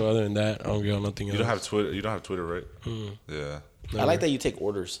business. But other than that, I don't get on nothing else. You don't have Twitter. You don't have Twitter, right? Yeah. I like that you take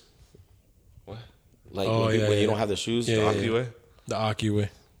orders. What? Like Oh, when, yeah, when you yeah. don't have the shoes. Yeah, The yeah, Aki way? The Aki way.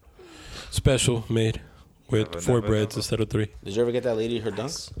 Special made with Never, 4 never, breads never. instead of 3. Did you ever get that lady her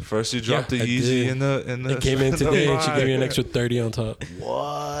dunks? First you dropped Yeah, the I Yeezy did. in the. It came in today and she gave me an vibe. extra 30 on top.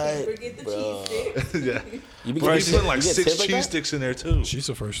 What? Forget the Bro. cheese sticks. Yeah. You be Bro, getting- he's putting like you get 6 tipped like cheese that? sticks in there too. She's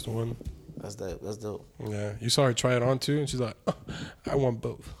the first one. That's dope. That's dope. Yeah. You saw her try it on too, and she's like, oh, I want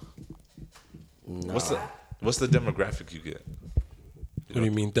both. Nah. What's the demographic you get? What do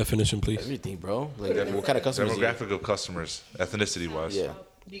you mean? Definition, please. Everything, bro. Like, what kind of customers? do you- Demographic of customers, ethnicity wise. Yeah.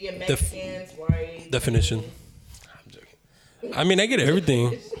 Do you get Mexicans, white? Definition. I'm joking. I mean, I get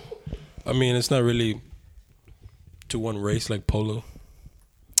everything. I mean, it's not really to one race like polo.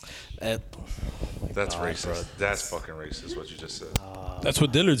 That's racist. Bro. That's fucking racist. What you just said. That's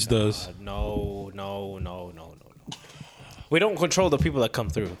what Dillard's does. No. We don't control the people that come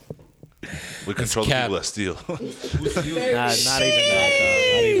through. We control the cap. people that steal. Not even that, dog. Not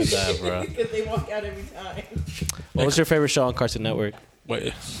even that, bro. Because they walk out every time. What was your favorite show on Cartoon Network?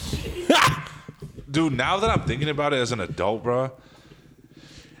 Wait. Dude, now that I'm thinking about it as an adult, bro,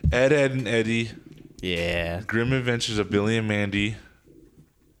 Ed, and Eddie, Yeah. Grim Adventures of Billy and Mandy.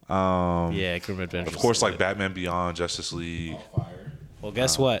 Yeah, Grim Adventures. Of course, like Batman Beyond, Justice League. Well,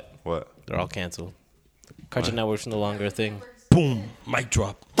 guess what? What? They're all canceled. Cartoon Network's no longer a thing. Boom. Mic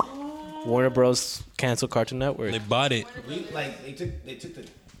drop. Warner Bros. Canceled Cartoon Network. They bought it. They took the.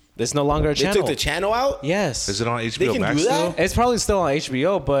 It's no longer a channel. They took the channel out. Yes. Is it on HBO They can Max do that? still? It's probably still on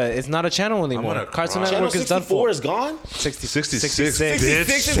HBO, but it's not a channel anymore. gonna Cartoon cry. Network Channel is done 64 for. is gone. 66.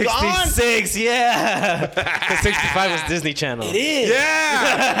 66 is gone. 66, yeah. Because 65 was Disney Channel. It is.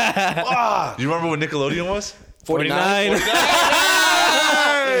 Yeah. You remember what Nickelodeon was? 49. I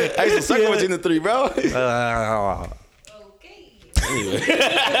used to suck between the three, bro.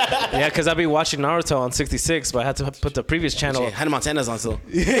 Yeah, because I'd be watching Naruto on 66, but I had to put the previous channel. Hannah Montana's on still.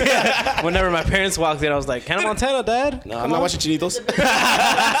 Whenever my parents walked in, I was like, Hannah Montana, Dad? No, I'm not watching Chinitos.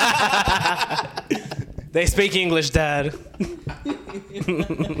 They speak English, Dad. They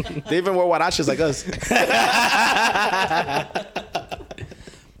even wear huaraches like us.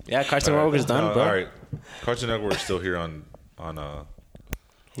 Yeah, Cartoon Network is done, bro. All right. Cartoon Network is still here on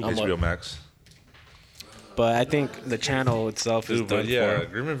HBO Max. But I think the channel itself is Dude, done but yeah, for.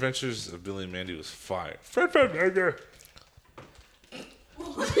 Grim Adventures of Billy and Mandy was fire. Fred Burger.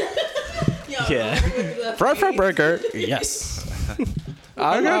 Yeah. Fry burger. Yes.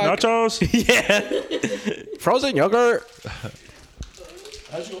 I got nachos. Yeah. Frozen yogurt.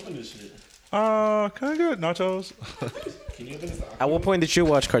 How'd you open this shit? Can I get nachos? Can you open this? At what point did you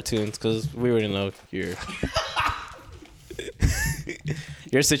watch cartoons? Because we already know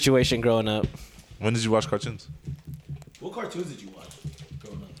your situation growing up. When did you watch cartoons? What cartoons did you watch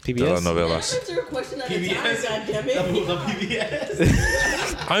growing up? PBS? Novelas. Answer a question at a time, PBS. goddammit. Was on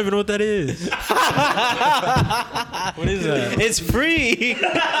PBS. I don't even know what that is. What is that? It's free.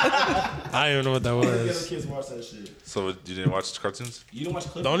 I don't even know what that was. Kids watch that shit. So you didn't watch cartoons? You don't watch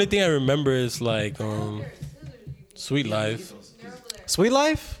clips? The only thing I remember is like Sweet Life. Sweet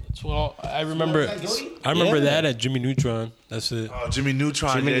Life? Well, I remember that at Jimmy Neutron. That's it. Oh, Jimmy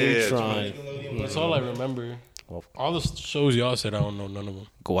Neutron. Jimmy yeah, Neutron. That's all I remember. All the shows y'all said, I don't know none of them.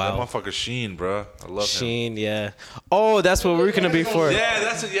 That Wow. motherfucker Sheen, bro. I love him. Sheen, yeah. Oh, that's what we're gonna be for. Yeah,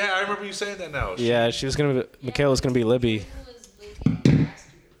 that's it. Yeah, I remember you saying that now. Yeah, she was gonna be. Mikhail was gonna be Libby.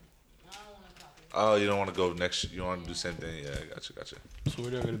 Oh, you don't want to go next. You want to do the same thing. Yeah, gotcha. So where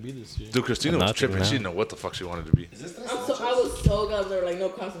are they gonna be this year? Dude, Christina was Nothing tripping. now. She didn't know what the fuck she wanted to be. I was so glad there were like no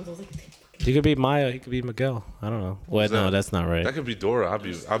costumes. I was like, He could be Maya. He could be Miguel. I don't know. Wait, no, that's not right. That could be Dora. I'll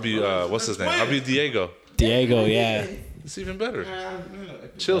be what's his name? I'll be Diego. Diego, yeah. It's even better.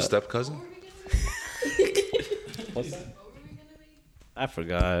 Chill, step cousin. I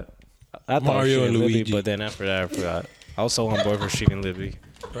forgot. I thought Mario she and and Libby, Luigi. but then after that, I forgot. I was so on board for She and Libby.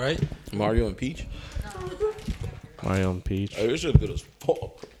 Right? Mario and Peach. Mario and Peach. Oh, this shit good as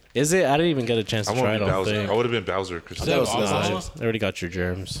fuck. Is it? I didn't even get a chance I to try it. want to be I don't Bowser. think. I would have been Bowser. Christina. That was Obama? nice. I already got your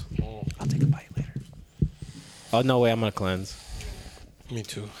germs. I'll take a bite later. Oh no way! I'm gonna cleanse. Me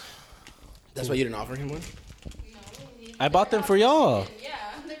too. That's why you didn't offer him one? I bought them for y'all.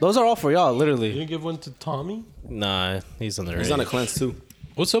 Those are all for y'all, You literally. didn't give one to Tommy? Nah, he's on the He's right. on a cleanse too.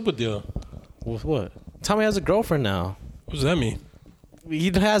 What's up with you? With what? Tommy has a girlfriend now. What does that mean? He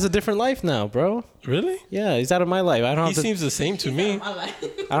has a different life now, bro. Really? Yeah, he's out of my life. I don't He have to. seems the same to me. I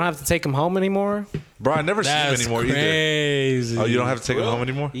don't have to take him home anymore. Bro, I never see him That's anymore either. crazy. Oh, you don't have to take him home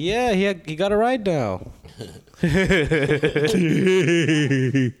anymore? Yeah, he got a ride now.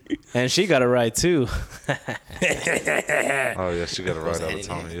 And she got a ride too. Oh yeah, she got a ride out of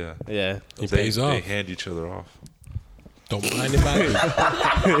Tommy. Yeah, Yeah. He they, pays they off. hand each other off. Don't mind about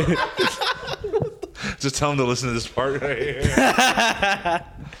it. Just tell him to listen to this part right here.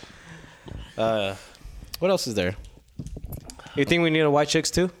 What else is there? You think we need a White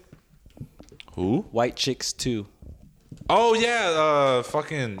Chicks too? Who? White Chicks 2. Oh yeah,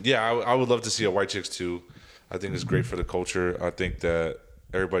 fucking yeah. I would love to see a White Chicks too. I think it's great for the culture. I think that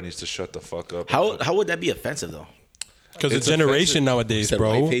everybody needs to shut the fuck up. How would that be offensive though? Because the It's generation offensive. nowadays, Said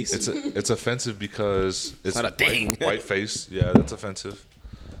bro. white face. It's offensive because it's Not a thing. White face. Yeah, that's offensive.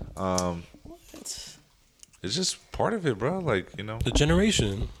 It's just part of it, bro. Like, you know. The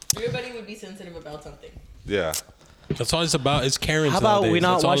generation. everybody would be sensitive about something. Yeah. That's all it's about. It's Karens How about nowadays. we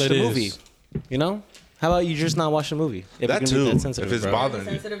not That's all watch it the is. movie? You know? How about you just not watch the movie? If That you're too. gonna be If that sensitive, it's bro. bothering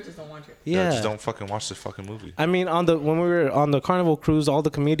you. Sensitive, just don't watch it. Yeah. Yeah. Just don't fucking watch the fucking movie. I mean, when we were on the Carnival cruise, all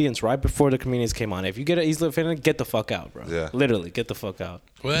the comedians right before the comedians came on. If you get easily offended, get the fuck out, bro. Yeah. Literally, get the fuck out.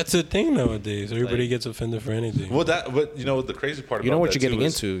 Well, that's the thing nowadays. Everybody gets offended for anything. Well, but you know the crazy part. You know about what that you're getting too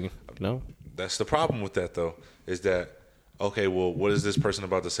is- into, you know? That's the problem with that though, is that okay, well, what is this person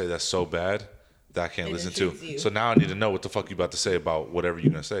about to say that's so bad that I can't It listen to? intrigues you. So now I need to know what the fuck you about to say about whatever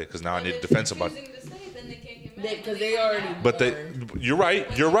you're gonna say, because now I need to defend somebody. Because they already. But you're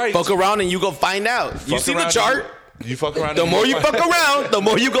right. You're right. Fuck around and you go find out. You see the chart. You fuck around. The more you fuck around, the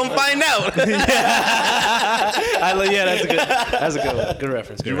more you gonna find out. Yeah, that's a good one. Good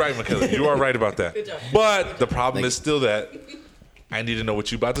reference. You're right, Michaela. You are right about that. But the problem is still that I need to know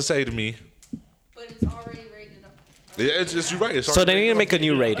what you about to say to me. But it's already rated up. Yeah, it's just you're right. So they need to make a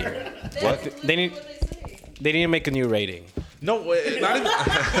new rating. What? They need to make a new rating. No, not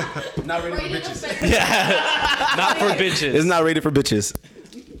even. Not rated for bitches. Not for bitches. It's not rated for bitches.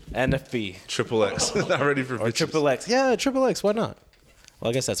 NFB. Triple X. Not ready for Or bitches. triple X. Yeah, triple X. Why not? Well,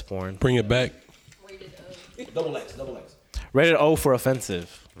 I guess that's porn. Bring it back. Double X. Rated O for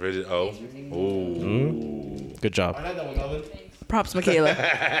offensive. Rated O. Ooh. Good job. I like that one, Melvin. Props,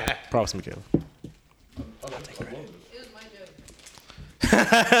 Michaela. Props, Michaela. It was my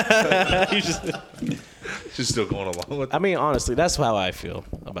joke. You just. She's still going along with it. I mean, honestly, that's how I feel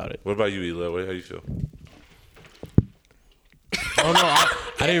about it. What about you, Eloy? How you feel? Oh no,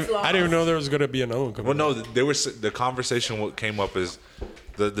 I didn't even know there was gonna be another one coming. Well, no, the conversation what came up is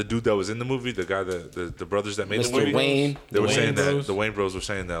the dude that was in the movie, the guy the brothers that made the Mr. movie. Wayne. They were saying Bros. that the Wayne Bros were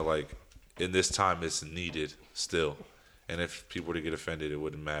saying that like in this time it's needed still, and if people were to get offended, it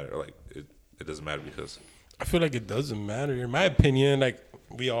wouldn't matter. Like it doesn't matter because I feel like it doesn't matter. In my opinion, like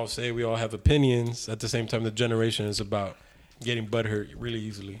we all say, we all have opinions. At the same time, the generation is about getting butthurt really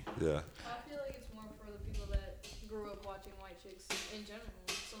easily. yeah. I feel like it's more for the people that grew up watching white chicks in general,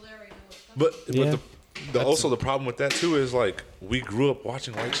 so they already know what's coming. But Yeah. also the problem with that too is like we grew up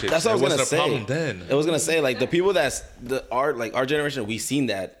watching white chicks. That's what I was It gonna wasn't say. a problem then. I was gonna say like the people our generation, we seen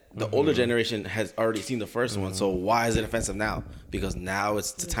that. The older generation has already seen the first one. So why is it offensive now? Because now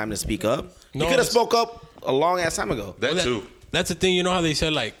it's the time to speak up. No, You could have it's- spoke up a long ass time ago. That too. That's the thing. You know how they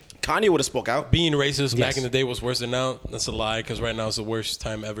said like Kanye would have spoke out. being racist back Yes. in the day was worse than now? That's a lie, because right now is the worst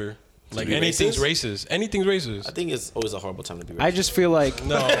time ever. Like be anything's racist? racist. Anything's racist. I think it's always a horrible time to be racist. I just feel like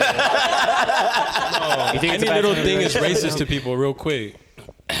No. You think it's Any a bad little time to thing be is racist to people real quick.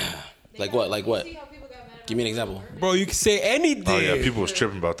 Like what? Like what? See how people got mad at Give me an example. Bro, you can say anything. Oh yeah, people was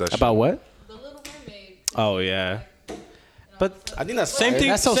tripping about that. Shit. about what? The Little Mermaid. Oh yeah. But I think that's Same fire. thing.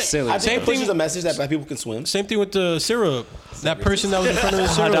 that's so sa- silly. I think Same it pushes thing. the message that black people can swim. Same thing with the syrup. That person that was in front of the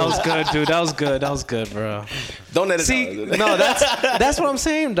syrup. that was good, dude. That was good. That was good, bro. Don't edit See, it out. no, that's what I'm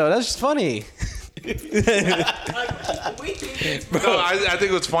saying, though. That's just funny. No, I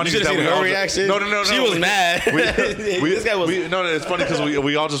think what's funny. You should have is that seen we her all reaction. No. She was mad. This guy was. No, it's funny because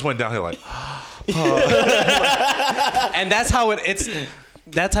we all just went down here like. And that's how it's.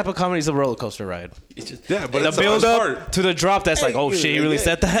 That type of comedy is a roller coaster ride. Yeah, but The it's the build best up part. to the drop, that's like, oh shit, he really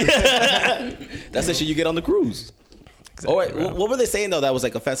said that. That's the shit you get on the cruise. Oh wait, what were they saying though that was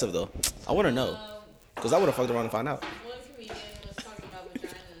like offensive though? I want to know because I would have fucked around and found out. One comedian was talking about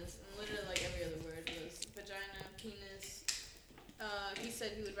vaginas, and literally like every other word was vagina, penis. He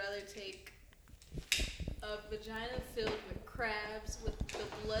said he would rather take a vagina filled with crabs with the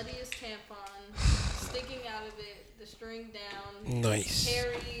bloodiest tampon sticking out of it, the string down, Nice.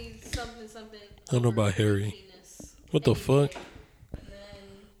 hairy something. I don't know about hairy. Penis. What the fuck? And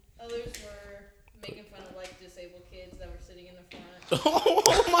then others were making fun of like disabled kids that were sitting in the front.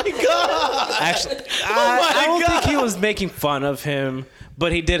 Oh my god! Actually, my I don't God. think he was making fun of him,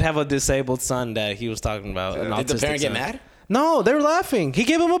 but he did have a disabled son that he was talking about. an Did the autistic parent get son. mad? No, they were laughing. He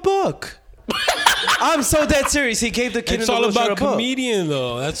gave him a book. I'm so dead serious. He gave the kid It's in the all wheelchair about a book. comedian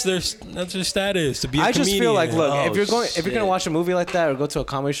though. That's their status to be a I comedian. just feel like, look, Oh, if you're gonna shit. watch a movie like that or go to a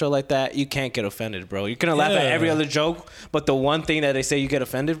comedy show like that, you can't get offended, bro. You can laugh at Yeah. every other joke, but the one thing that they say you get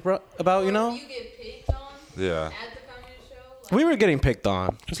offended about, you know, You get picked on Yeah. at the comedy show. Like, we were getting picked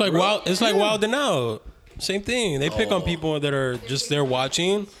on. It's like wild. It's like Wild and Out. Same thing. They pick on people that are just there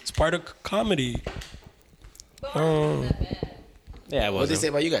watching. It's part of comedy. but ours wasn't that bad. Yeah, it What did they was. say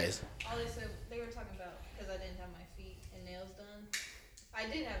about you guys? All they said, they were talking about, because I didn't have my feet and nails done. I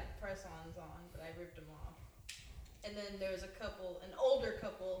did have press-ons on, but I ripped them off. And then there was an older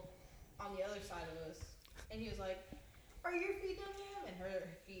couple on the other side of us. And he was like, are your feet done, ma'am? And her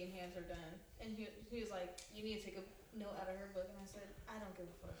feet and hands are done. And he was like, you need to take a note out of her book. And I said, I don't give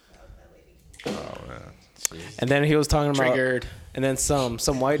a fuck about that lady. Oh man. And then he was talking about, Triggered. and then some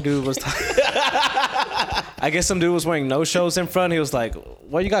white dude was talking. I guess some dude was wearing no shows in front. He was like,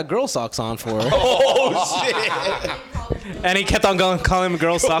 "What you got girl socks on for?" Oh shit! And he kept on calling him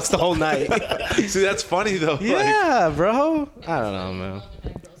girl socks the whole night. See, that's funny though. Like, Yeah, bro. I don't know, man.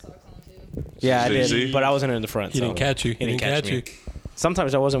 Had girl socks on too. Yeah, I See, did, see? but I wasn't in the front. He so didn't catch you. He didn't catch me. you.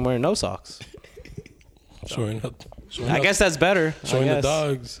 Sometimes I wasn't wearing no socks. Showing up. I guess that's better. Showing the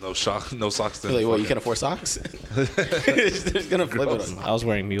dogs. No socks. Like, what, you can't afford socks? Just gonna flip it. I was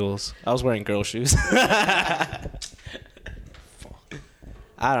wearing mules. I was wearing girl shoes.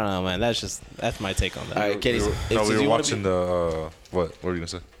 I don't know, man. That's my take on that. All right, Katie. We were watching the what were you gonna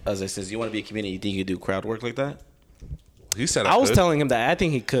say? As I says, you want to be a comedian? You think you could do crowd work like that? He said I was telling him that I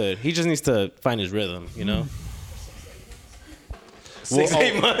think he could. He just needs to find his rhythm, you know.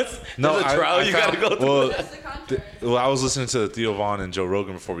 6-8 months. No, There's a trial you gotta go through. Well, I was listening to Theo Vaughn and Joe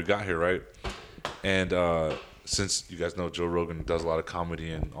Rogan before we got here, right? And since you guys know Joe Rogan does a lot of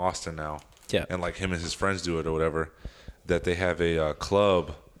comedy in Austin now, yeah, and like him and his friends do it or whatever, that they have a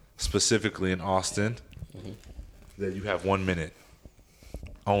club specifically in Austin that you have 1 minute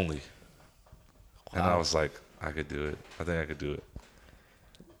only. Wow. And I was like, I could do it. I think I could do it.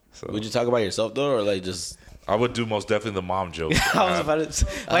 So would you talk about yourself though, or like just? I would do most definitely the mom joke. I was about to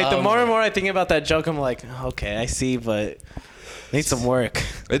like the more and more I think about that joke, I'm like, okay, I see, but need some work.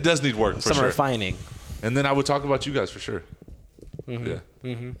 It does need work for some sure. refining. And then I would talk about you guys for sure. Mm-hmm. Yeah.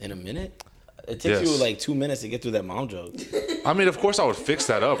 Mm-hmm. In a minute? It takes you like 2 minutes to get through that mom joke. I mean, of course I would fix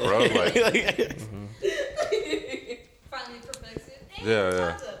that up, bro. Like, Finally perfects it.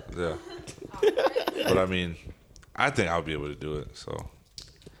 yeah. But I mean, I think I'll be able to do it. So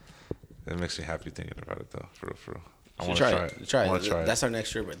it makes me happy thinking about it, though. For real. I want to try it. Try I want to try it. That's our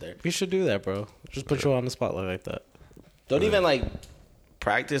next trip right there. We should do that, bro. Just put you on the spotlight like that. Don't even like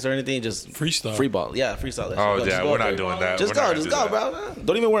practice or anything. Just freestyle. Free ball. Yeah, freestyle. Oh, yeah. We're not doing that. Just go, bro.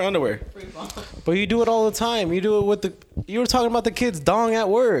 Don't even wear underwear. But you do it all the time. You do it with the. You were talking about the kids dong at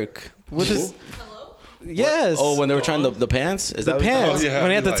work. With his. Yes. Oh, when they were trying the pants? Is the that pants. When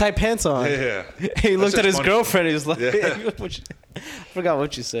he had the tight pants on. Yeah. He looked at his funny. girlfriend. He was like, Yeah. I forgot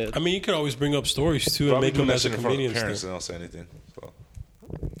what you said. I mean, you could always bring up stories too and make them as a comedian. Parents, they don't say anything. So.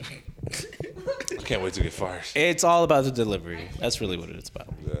 I can't wait to get fired. It's all about the delivery. That's really what it's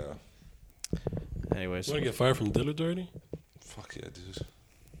about. Yeah. Anyways. You want to get fired from Dillard already? Fuck yeah, dude.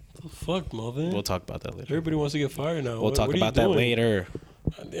 The fuck, Melvin? We'll talk about that later. Everybody wants to get fired now. We'll talk about that later.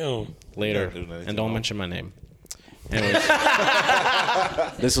 Damn. Later. And don't mention my name. Anyways.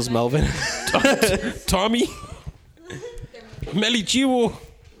 This was Melvin. Tommy. Melly Chivo.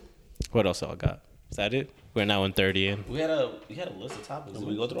 What else I got? Is that it? We're now in 30 in. We had a list of topics. Did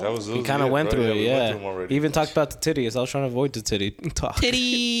we go through all? We kind of went through it, yeah. We even talked about the titties. I was trying to avoid the titty talk.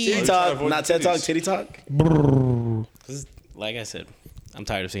 Titty talk, not TED Talk, titty talk. Like I said, I'm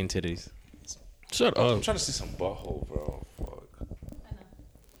tired of seeing titties. Shut up. I'm trying to see some butthole, bro. Fuck.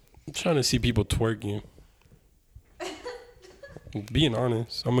 I'm trying to see people twerking. Being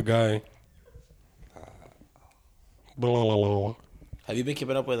honest, I'm a guy. Blah, blah, blah. Have you been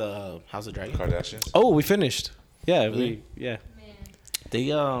keeping up with House of Dragon? Kardashians? Oh, we finished. Yeah, Really? yeah. They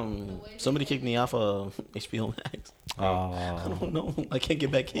somebody kicked me off of HBO Max. I don't know. I can't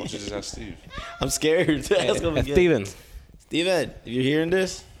get back in. Why don't you just ask Steve? I'm scared to ask him again. Steven, if you're hearing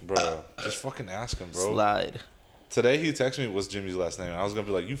this, Bro, just fucking ask him, bro. slide. Today he texted me what's Jimmy's last name. I was gonna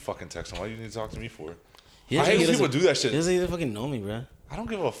be like, you fucking text him. Why do you need to talk to me for? I hate when people do that shit. He doesn't even fucking know me, bro. I don't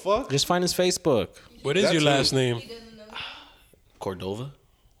give a fuck. Just find his Facebook. What is your last name? Cordova?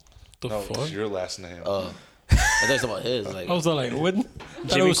 The No, fuck? it's your last name. I thought about his. Like, I was like, what? That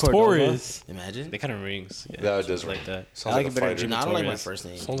Jimmy was Cordova? Torres. imagine. They kind of rings. Yeah, it does like ring. that. Sounds I like like it a better than fighter. Jimmy No, I don't like my Torres. first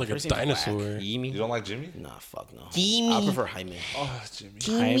name. Sounds like a First name's whack. dinosaur. You don't like Jimmy? Nah, fuck no. Jimmy. I prefer Jaime. Oh, Jimmy.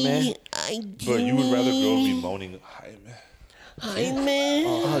 Jaime. Bro, you would rather girl be moaning Jaime. Jaime.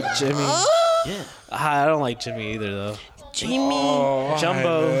 Oh, Jimmy. Yeah. I don't like Jimmy either, though. Jimmy. Oh,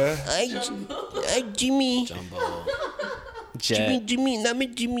 Jumbo. I Jimmy. Jumbo. Jet. Jimmy. Not me,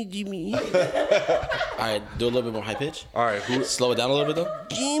 Jimmy. All right, do a little bit more high pitch. All right, who? Slow it down a little bit though.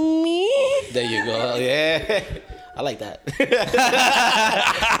 Jimmy. There you go. Yeah. I like that.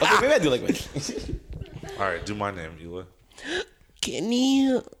 Okay, maybe I do like it. All right, do my name, Eloy.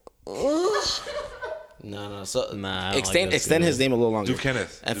 Kenny. No. So Nah, I don't extend like extend his name a little longer. Do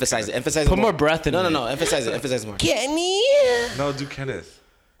Kenneth. Emphasize it. Emphasize Put it more breath in it. No. Emphasize it. Emphasize it more. Kenny. No, do Kenneth.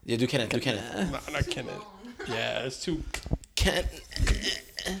 Yeah, do Kenneth. Do Kenneth. Nah, not Kenneth. Yeah, it's too.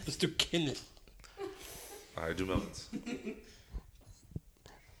 Let's do Kenneth. All right, do Melvin's.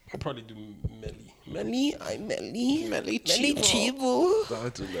 I'll probably do Melly. Melly. I'm Melly. Melly Chivo.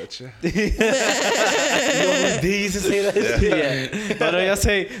 Dame tu leche. They used to say that shit. Yeah. But I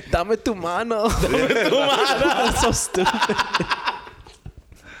say, dame tu mano. Dame tu mano. That's so stupid.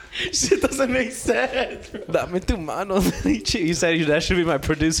 Shit doesn't make sense. Dame tu mano. You said that should be my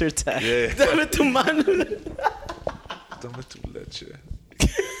producer tag. Yeah. Dame tu mano. Dame tu leche.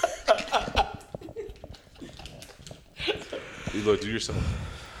 Eloy, do yourself.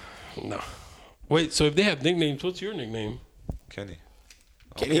 No. Wait, so if they have nicknames, what's your nickname? Kenny.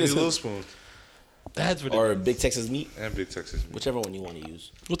 Kenny Kenny is Little Spoon. That's what. Or Big Texas Meat. And Big Texas Meat. Whichever one you want to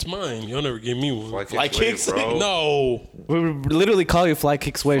use. What's mine? Y'all never gave me one. Fly kicks? bro. No. We literally call you Fly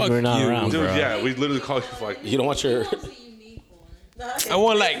Kicks Wave when we're not you. around, Dude, bro. yeah, we literally call you Fly Kicks. You don't want your... I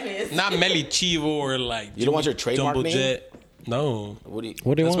want like not Melly Chivo or like. You don't want your trademark Jumbo name? Jet. No. What do you...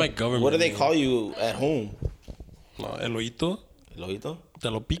 What do you That's my want? government. What do they name. call you at home? No, Eloyito. Eloyito? Te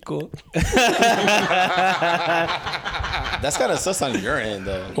lo pico. That's kind of sus on your end,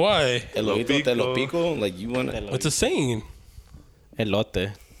 though. Why? Eloyito, te lo pico? Like, you want to... It's a saying.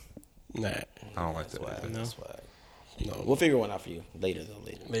 Elote. Nah. I don't like that. That's why. No. We'll figure one out for you later, though.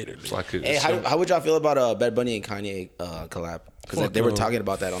 Later. Fly Kicks. Hey, how would y'all feel about Bad Bunny and Kanye collab? Because Fuck they were no. talking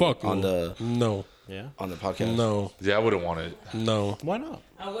about that on the No. on the podcast. No. Yeah, I wouldn't want it. No. Why not?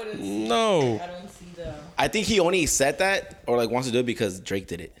 I wouldn't. No. I don't see the. I think he only said that or like wants to do it because Drake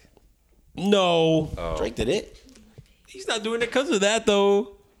did it. No. Drake did it, He's not doing it because of that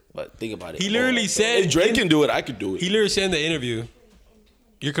though. but think about it. He literally said if Drake can do it, I could do it. He literally said in the interview,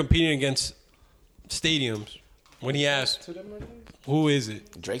 "You're competing against stadiums." When he asked, "Who is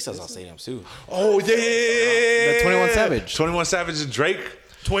it?" Drake says on stadiums too. Oh, yeah. The 21 Savage. 21 Savage and Drake.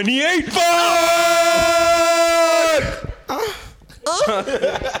 28. Fuck!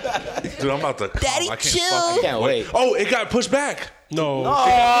 Dude, I'm about to come. Daddy, I can't chill. fucking I can't wait. Oh, it got pushed back. No. It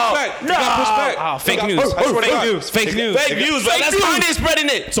got pushed back. Oh, fake It got- news. I swear to Fake God. news. Fake news. Fake news, bro. That's Kanye spreading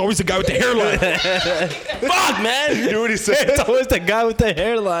it. It's always the guy with the hairline. Fuck, man. You already said It's always the guy with the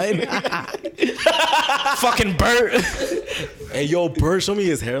hairline. Fucking Bert. Hey, yo, Bird, show me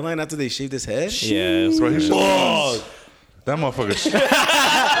his hairline after they shaved his head. Yes. Bro, he should- That motherfucker.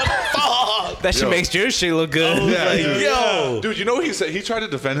 That shit makes your shit look good. Yo, dude, you know what he said? He tried to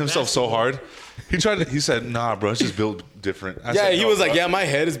defend himself so hard. He said, "Nah, bro, it's just built different." I Yeah, said, he "No, was like, bro." "Yeah, my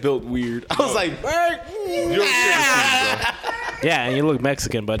head is built weird." I was like, "Bird." You're Yeah, and you look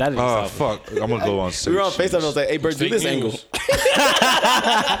Mexican, but that didn't Oh stop. fuck! I'm gonna go on stage. We were on FaceTime and I was like, "Hey, Bird, do Fake this news. angle."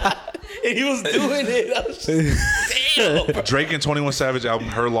 And he was doing it. I was just, damn. Drake and 21 Savage album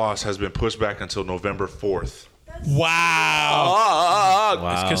 "Her Loss" has been pushed back until November 4th. Wow.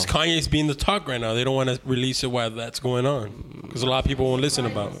 Wow. Because Kanye's being the talk right now. They don't want to release it while that's going on. Because a lot of people won't listen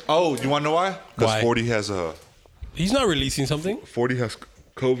about it. Oh, you want to know why? Why? Because 40 has He's not releasing something. 40 has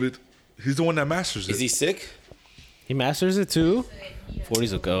COVID. He's the one that masters it. Is he sick? He masters it too.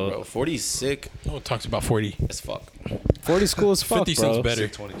 40's a go. Bro, 40's sick No one talks about 40. as fuck. 40's cool as fuck, 50 bro. cents better.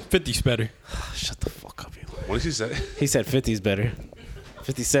 20. 50's better. Shut the fuck up, you. What did he say? He said 50's better.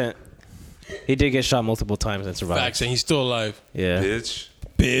 50 Cent. He did get shot multiple times and survived. Facts, and he's still alive. Yeah. Bitch.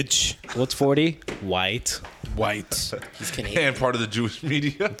 Bitch. What's 40? White. White. He's Canadian. And part of the Jewish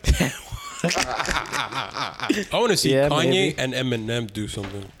media. I want to see Yeah, Kanye maybe. and Eminem do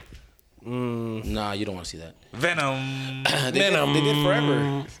something. Nah, you don't want to see that. Venom. They did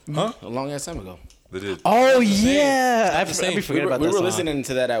forever. Huh? A long ass time ago. They did. Oh, yeah. I same. be forgetting about we that were song. listening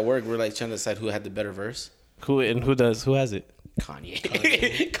to that at work. We were like trying to decide who had the better verse. Who has it?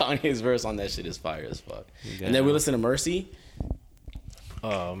 Kanye. Kanye's verse on that shit is fire as fuck. And then we listened to Mercy.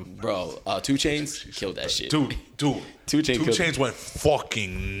 Bro, 2 Chains killed that shit. Dude. 2 Chainz Two killed Chains went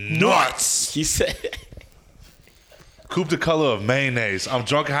fucking nuts. He said, Coupe the color of mayonnaise. I'm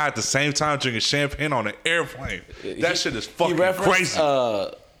drunk and high at the same time drinking champagne on an airplane. That shit is he fucking referenced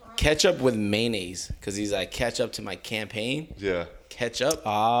crazy. ketchup with mayonnaise because he's like, ketchup to my campaign. Yeah. Ketchup, coupe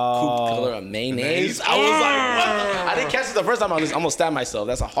color of mayonnaise. I was like, what? I didn't catch it the first time. I almost stabbed myself.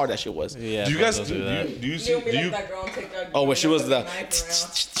 That's how hard that shit was. Yeah. Do you guys do do that. you see You'll be do like you that girl on TikTok. Oh, when she was the.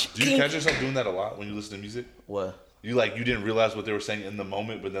 do you catch yourself doing that a lot when you listen to music? What? You didn't realize what they were saying in the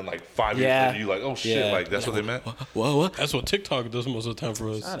moment, but then like 5 years Yeah. later you like, oh shit, Yeah. like that's what they meant. What? That's what TikTok does most of the time for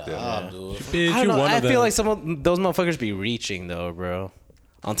us. Dude. Bitch, I don't know. one I of feel them. like some of those motherfuckers be reaching though, bro.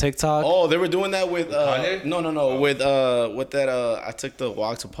 On TikTok. Oh, they were doing that with Kanye? no, with that I took the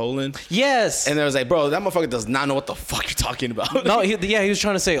walk to Poland Yes. and there was like, bro, that motherfucker does not know what the fuck you're talking about. No, he was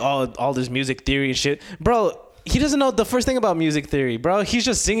trying to say all this music theory and shit, bro. He doesn't know the first thing about music theory, bro. He's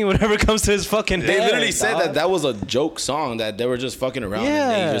just singing whatever comes to his fucking They head. literally said dog. that was a joke song that they were just fucking around.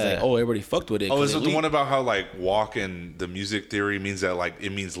 And they just Yeah. like, oh, everybody fucked with it. Oh, 'cause is it it the leaked. one about how like walk and the music theory means that like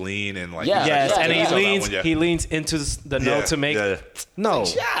it means lean and like Yeah. Yes, Yeah, and yeah. he leans into the note to make. Yeah. No,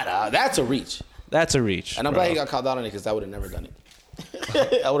 Shut up. That's a reach. that's a reach. And I'm bro. glad he got called out on it because I would have never done it.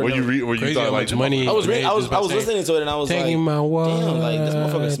 I Were would you have. were you Crazy thought how like much money. I was made I was just by saying, listening to it and I was like, taking my damn, like this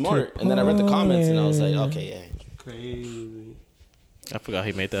motherfucker's smart. And then I read the comments and I was like, okay, yeah. Crazy. I forgot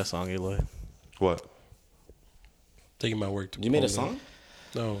he made that song, Eloy. what? Taking my work to You made a Poland.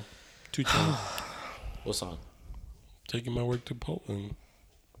 song? No. 2 Chainz. What song? Taking my work to Poland.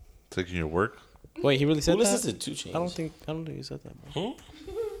 Taking your work? Wait, he really said Who that? listens to 2 Chainz? I don't think he said that, bro.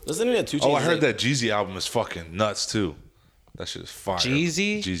 Listening to 2 Chainz. Oh, I heard that Jeezy album is fucking nuts too. That shit is fire.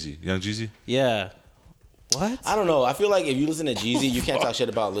 Jeezy? Young Jeezy. Yeah. What? I don't know. I feel like if you listen to Jeezy, you can't talk shit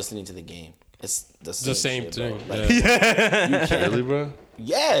about listening to the game. It's the same shit, thing. Like, Yeah. you can't. Really, bro?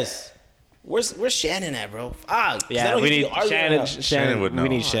 Yes. Where's Shannon at, bro? Yeah, we need Shannon would know. We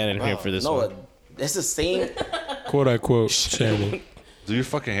need Shannon here for this one. It's the same. Quote unquote Shannon. Do your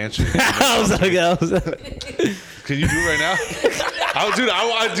fucking handshake. I was like, Can you do it right now?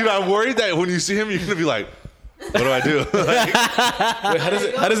 I'm worried that when you see him, you're gonna be like, "What do I do?" Like, Wait,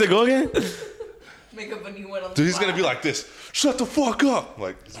 how does it go again? Make up a new one on dude, he's gonna be like this. Shut the fuck up!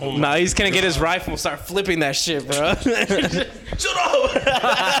 Like, nah, he's gonna get his rifle and start flipping that shit, bro. Shut up!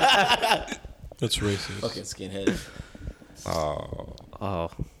 That's racist. Fucking skinhead. Oh,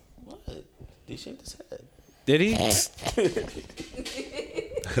 What? He shaved his head. did he?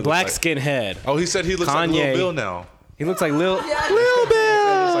 Black skin head. oh, he said he looks like Kanye. Lil Bill now. He looks like Lil Bill. He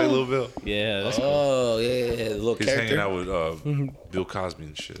looks like Lil Bill. Yeah, that's Oh yeah, the little He's character. hanging out with Bill Cosby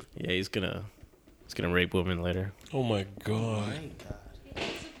and shit. yeah. He's gonna rape women later. Oh my god.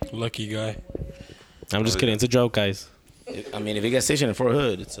 Lucky guy. I'm just kidding. It's a joke, guys. I mean, if he gets stationed in Fort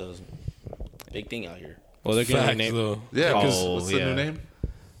Hood, it's a big thing out here. Well, they're gonna Facts name. though. Yeah, because Oh, what's the yeah. new name?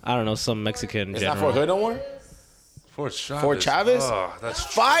 I don't know, some Mexican It's not general. Fort Hood no more. Fort Chavez. Fort Chavez? Oh, that's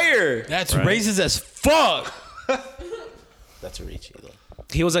Fire. That's Right. racist as fuck. That's a Richie though.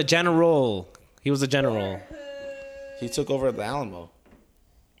 He was a general. He He took over the Alamo.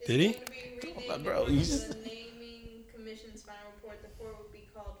 Did he? Bro, The you just- naming commission's final report, the fort would be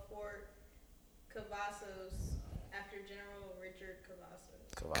called Fort Cavazos after General Richard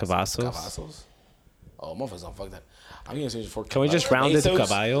Cavazos. Cavazos? Oh, motherfuckers don't fuck that. I'm gonna say Fort. Can we just round it to Cavazos?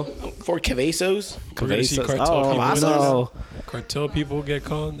 Caballo? Fort Cavazos? We're gonna see cartel Oh, people. Cavazos? no. Cartel people get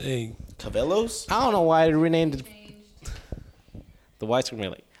called. Hey, Cavellos? I don't know why they renamed Changed. the whites gonna be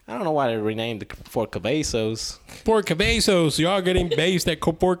like. I don't know why they renamed the Fort Cabezos. Port Cabezos. Y'all getting based at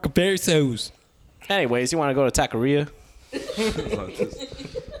Port Cabezos. Anyways, you want to go to Taqueria?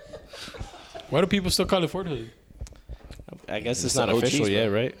 Why do people still call it Fort Hood? I guess it's It's not the OGs, official yet,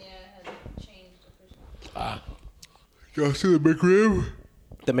 bro. right? Yeah, it hasn't changed officially. Y'all see the McRib?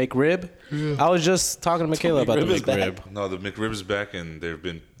 The McRib? I was just talking to Michaela about the McRib is back. McRib. No, the McRib is back, and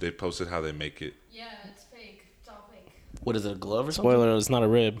they posted how they make it. Yeah, it's fake. It's all fake. What is it, a glove or something? Spoiler, it's not a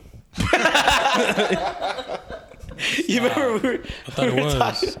rib. You remember I thought it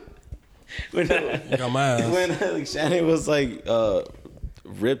was. when Got my ass. when like, Shannon was like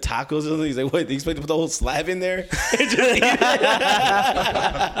rib tacos or something? He's like, what? They expect to put the whole slab in there?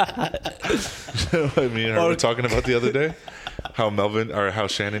 What me and her were talking about the other day. How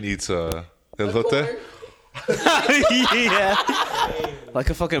Shannon eats elote. Yeah. Like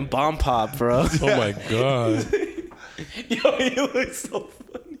a fucking bomb pop, bro. Oh my god. Yo, you look so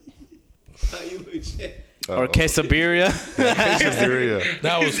funny. How you look shit. Or quesabiria. Siberia.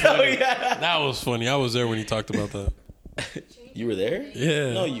 That was funny. That was funny. I was there when he talked about that. You were there?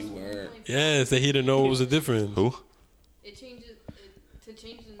 Yeah. No, you weren't. Yes, that he didn't know what was the difference. Who? It changes to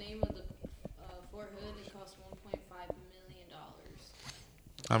change the name of the Fort Hood. It costs $1.5 million.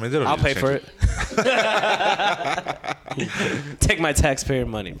 I mean, they don't I'll need to pay for change it. Take my taxpayer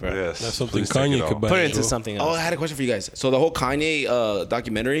money, bro. Yes. That's something please take Kanye it all. could buy. Put it into bro. something Oh, else. I had a question for you guys. So the whole Kanye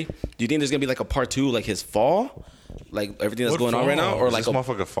documentary, do you think there's gonna be like a part 2, like his fall, like everything that's What going on right now, fall? or Is like this a,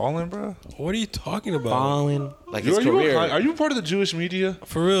 motherfucker falling, bro? What are you talking about? Falling. like his Are you, career? are you part of the Jewish media?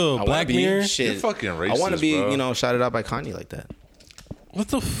 For real, I wanna Black be, Mirror. shit. You're fucking I want to racist, be, bro. shouted out by Kanye like that. What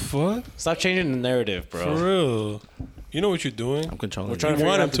the fuck? Stop changing the narrative, For bro. real. You know what you're doing? I'm controlling. We're trying it. to You figure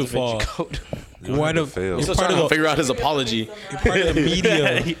want out him the to Da Vinci fall. Code. Why the fail. I'm You're still part trying of to the figure out his apology. part of the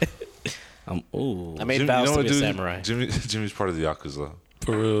media. Ooh. I made vows to be a samurai. Jimmy's part of the Yakuza.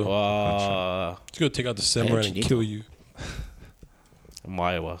 For real. Let's go take out the samurai and Chinito. kill you.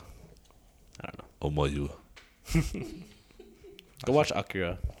 Maiwa. I don't know. Omayu. Go watch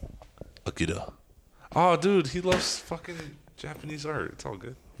Akira. Akira. Oh, dude, he loves fucking Japanese art. It's all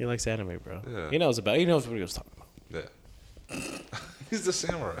good. He likes anime, bro. Yeah. He knows what he was talking about. Yeah. He's the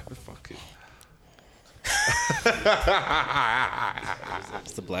samurai. Fuck it.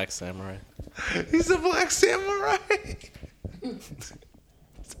 It's the Black Samurai. He's a black samurai.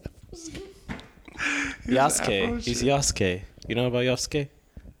 Yasuke. He's Yasuke. You know about Yasuke?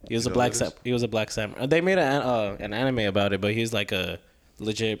 He was a know black. who it is? He was a black samurai. They made an anime about it, but he's like a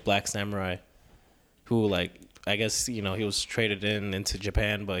legit black samurai, who like I guess he was traded into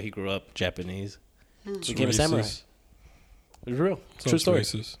Japan, but he grew up Japanese. Became a samurai. Racist. It's real. True Sounds story.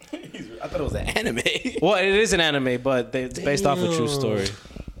 racist. I thought it was an anime. Well, it is an anime, but it's based off a true story.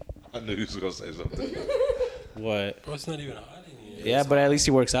 I knew you was gonna say something. What? Bro, it's not even hot in here. Yeah, but at least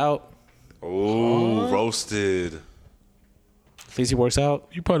he works out. Oh, roasted. At least he works out.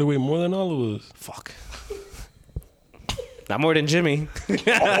 You probably weigh more than all of us. Fuck. Not more than Jimmy. I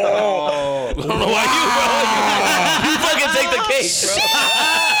don't know why You fucking take the cake, bro.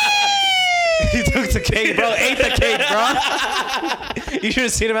 He took the cake, bro. Ate the cake, bro. You should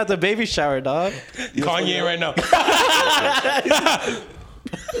have seen him at the baby shower, dog. Kanye right now.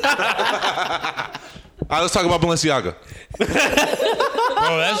 All right, let's talk about Balenciaga. Bro,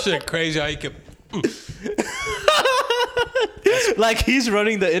 that shit crazy how you could. Like he's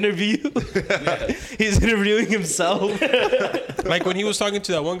running the interview. He's interviewing himself. Like when he was talking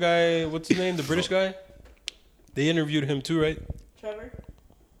to that one guy, what's his name? The British guy? They interviewed him too, right? Trevor?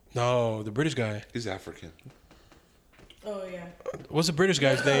 No, the British guy. He's African. Oh, yeah. What's the British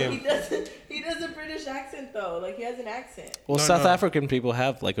guy's name? He does a British accent, though. Like, he has an accent. Well, No, South no. African people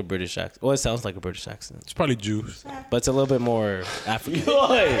have like a British accent. Well, it sounds like a British accent, It's probably Jews. but it's a little bit more African. It's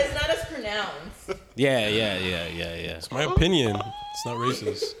not as pronounced. Yeah. It's my opinion. It's not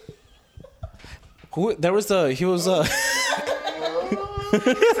racist. Who? There was the. He was.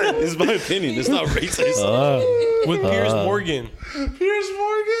 This is my opinion. It's not racist. With Piers Morgan. Piers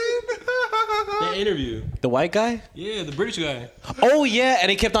Morgan. That interview. The white guy? Yeah, the British guy. Oh yeah, and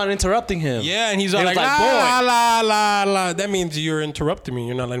he kept on interrupting him. Yeah, and he's all He like, was like, la, boy. la, la, la. That means you're interrupting me.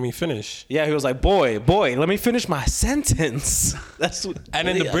 You're not letting me finish. Yeah, he was like, boy, let me finish my sentence. That's what. And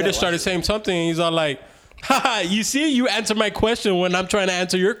then the British started saying something, and he's all like, haha, you see, you answer my question when I'm trying to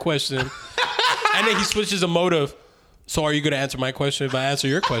answer your question. And then he switches a motive. So are you going to answer my question if I answer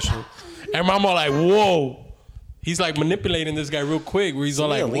your question? And I'm all like, whoa. He's like manipulating this guy real quick where he's all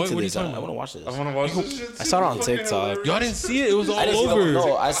like, what are you talking I want to about? watch this. I want to watch this shit. I saw it on TikTok. Y'all didn't see it? It was all I didn't see the- over.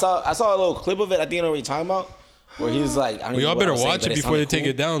 No, I saw a little clip of it. I think I know what you're talking about. Where he's like, I don't Well, even know y'all what better I was saying, watch but it before they take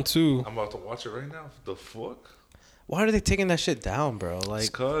it down, too. I'm about to watch it right now. The fuck? Why are they taking that shit down, bro?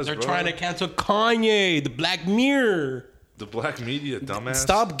 Like, Cause They're trying to cancel Kanye, the Black Mirror. the black media, dumbass.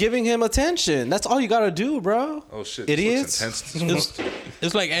 stop giving him attention. That's all you gotta do, bro. Oh shit, Idiots. this looks intense.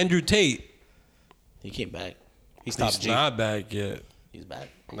 It's like Andrew Tate. He came back. He stopped He's G. not back yet. He's back.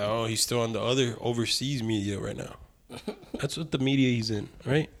 No, he's still on the other overseas media right now. That's what the media he's in,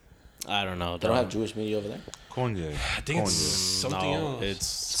 right? I don't know. They don't have Jewish media over there. Kanye, I think it's something No, else.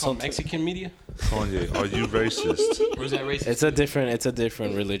 it's It's called Mexican media. Kanye, are you racist? Or is that racist? It's a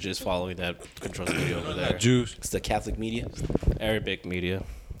different religious following that controls media over there. Jews. It's the Catholic media. Arabic media.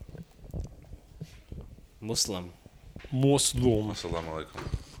 Muslim. Muslim. Assalamu alaikum.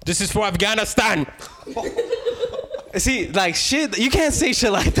 This is for Afghanistan. See, like shit, you can't say shit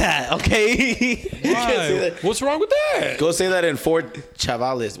like that, okay? Why? What's wrong with that? Go say that in Fort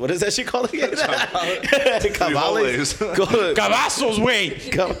Chavales. What is that shit called again? Chavales. Go, Cavazos way.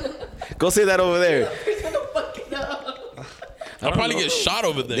 go say that over there. I'll probably get shot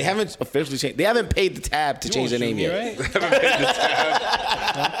over there. They haven't officially changed. They haven't paid the tab to change their name yet. Right?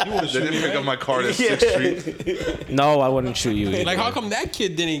 They didn't pick up my card at 6th Street. No, I wouldn't shoot you. Either. Like, how come that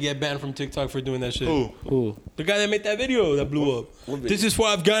kid didn't get banned from TikTok for doing that shit? Who? The guy that made that video that blew up. This is for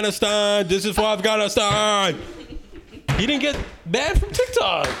Afghanistan. This is for Afghanistan. He didn't get banned from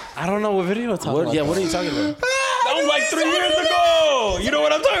TikTok. I don't know what video you're talking about. Yeah, what are you talking about? That was like 3 years ago. You know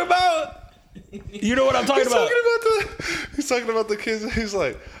what I'm talking about? You know what I'm talking about? He's talking about the kids. He's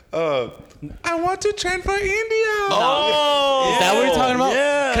like, I want to train for India. Oh, is that what you're talking about?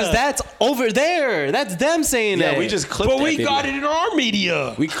 Yeah. Because that's over there. That's them saying that. Yeah, we just clipped But that we video. got it in our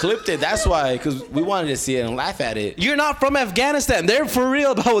media. We clipped it. That's why, because we wanted to see it and laugh at it. You're not from Afghanistan. They're for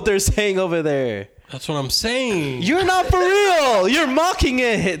real about what they're saying over there. That's what I'm saying. You're not for real. You're mocking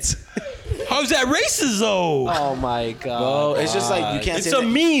it. How's that racist though? Oh my god. Bro, it's just like you can't It's say a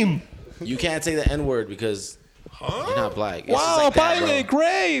meme. you can't say the N word because you're not black. It's just Wow, like that, pilot, bro.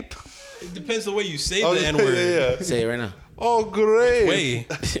 grape. It depends the way you say Oh, the N word. yeah. Say it right now. Oh, great. Way.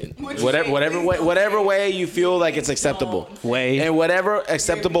 Whatever way you feel like it's acceptable. Way. In whatever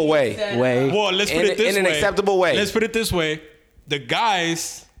acceptable way. Way. Well, let's put In- it this way. in an acceptable way. Let's put it this way. The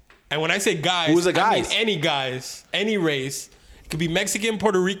guys, and when I say guys, Who's the I mean guys? any guys, any race. It could be Mexican,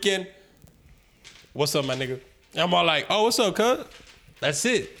 Puerto Rican. What's up, my nigga? And I'm all like, oh, what's up, cuz? That's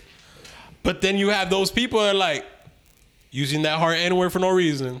it. But then you have those people that are like using that hard N word for no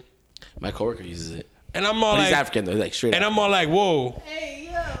reason. My coworker uses it. And I'm all But like, he's African though, like straight and up. I'm all like, whoa. Hey,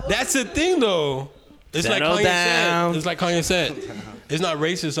 yo. That's the thing, though. It's like Settle Kanye down. said. It's like Kanye said. It's not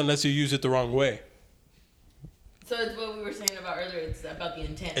racist unless you use it the wrong way. So it's what we were saying about earlier. It's about the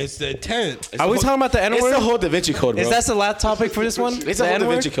intent. It's the intent. Are we talking about the N It's word? the whole Da Vinci Code, bro. Is that the last topic for this one? It's The a whole Da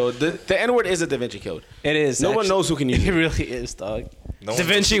N-word? Vinci Code. The N word is a Da Vinci Code. It is. No one actually. knows who can use It it. really is, dog. Da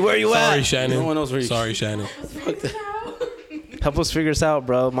Vinci, where you Sorry, at? Shannon. No one knows where you. Sorry, Shannon. Help us figure this out,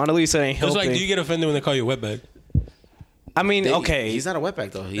 bro. Mona Lisa ain't It's helping. like, do you get offended when they call you a wetbag? I mean, okay. He's not a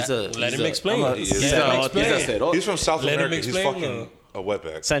wetback though. Let him explain. He's from South Let him America. He's explain, fucking a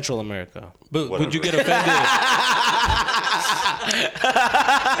wetback. Central America. But Whatever. would you get offended? If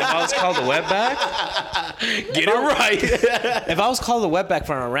I was called a wetback, Get it right. if I was called a wetback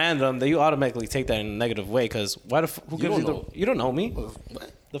for a random, then you automatically take that in a negative way. Because why the who gives you the? You don't know me.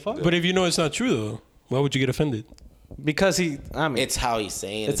 What? The fuck? But if you know it's not true though, why would you get offended? Because he, I mean, It's how he's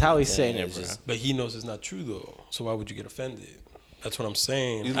saying it. It's how he's saying it, It's bro. just- But he knows it's not true though. So why would you get offended? That's what I'm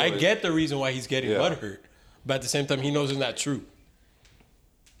saying. You know I it. get the reason why he's getting Yeah. butthurt, but at the same time, he knows it's not true.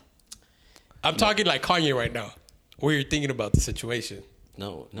 I'm talking like Kanye right now, where you're thinking about the situation.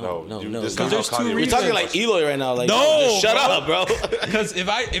 No. This is Because there's how two Kanye We're reasons. talking like Eloy right now. Like, No, just shut bro. up, bro. Because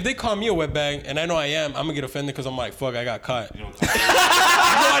if they call me a wetbag and I know I am, I'm gonna get offended because I'm like, fuck, I got caught.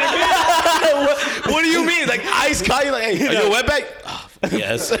 What do you mean? Like ice Kanye? Like, hey, are you a wetback? Oh,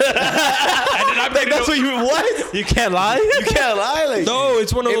 yes. And then I'm like, that's what you what? you can't lie. You can't lie. Like, No,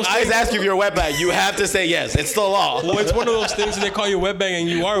 it's one of those if Ice things. asks you if you're a wetback, you have to say yes. It's the law. Well, it's one of those things that they call you a wetbag and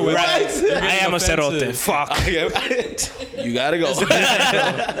you are a wetbag. Right. You're I getting am a offensive. cerote. Fuck. You gotta go.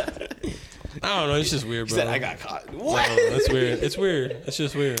 I don't know. It's just weird, bro. Said I got caught. What? No, that's weird. It's weird. It's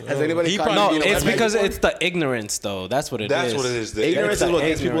just weird. Has anybody He caught probably- you No, being a it's wetback because before? it's the ignorance, though. That's what it is. That's what it is. The Ignorance is what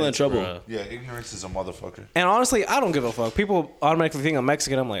gets people in Ignorance, trouble. bro. Yeah, ignorance is a motherfucker. And honestly, I don't give a fuck. People automatically think I'm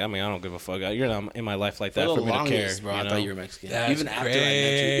Mexican. I'm like, I mean, I don't give a fuck. You're not in my life like that For for the me to care. longest, bro, I know? thought you were Mexican. That's Even after I met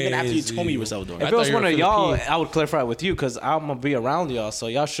you. Even after you told me you were Salvadoran. If I it was thought one you of were y'all, Filipino. I would clarify with you because I'm gonna be around y'all, so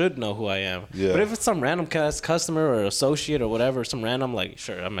y'all should know who I am. Yeah. But if it's some random customer or associate or whatever, some random, like,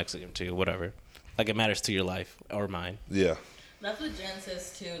 sure, I'm Mexican too, whatever. Like it matters to your life or mine. Yeah. That's what Jen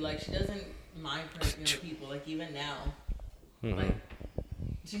says too. Like she doesn't mind personal people. Like even now, like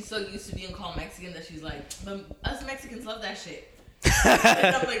she's so used to being called Mexican that she's like, but us Mexicans love that shit.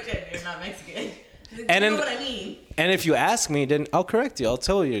 And I'm like, Jen, you're not Mexican. She's like, And you know then- what I mean? And if you ask me, then I'll correct you. I'll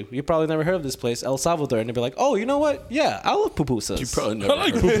tell you. You probably never heard of this place, El Salvador, and you'll be like, oh, you know what? Yeah, I love pupusas. You probably I never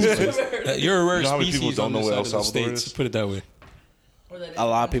like heard. pupusas. You're a rare You know how many species people don't on know this what side El of the Salvador states. is? Put it that way. Or that A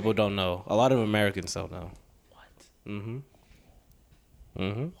lot of people don't know. A lot of Americans don't know.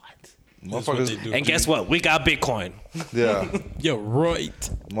 That's what Motherfuckers. they do. And guess what? We got Bitcoin. Yeah. You're right.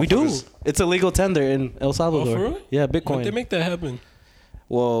 We do. Motherfuckers- It's a legal tender in El Salvador. Oh, for real? Yeah, Why'd Bitcoin. they make that happen?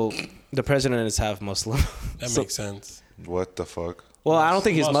 Well, the president is half Muslim. That So- makes sense. What the fuck? well, I don't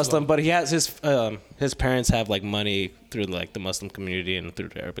think he's Muslim. Muslim, but he has his parents have like money through like the Muslim community and through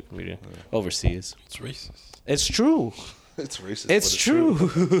the Arabic community overseas. It's racist. It's true. It's racist. It's but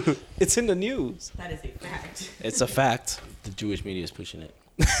true. It's in the news. That is a fact. It's a fact. The Jewish media is pushing it.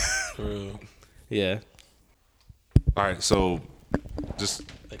 For real. Yeah. All right, so just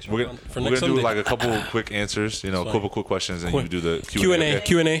we're gonna, For we're next gonna do Sunday. like a couple quick answers, you know, a couple quick questions, and you do the Q&A. okay?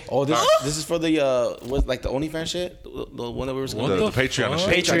 Q&A. Oh, this is for the what, like the OnlyFans shit, the one that we were What The talking Patreon and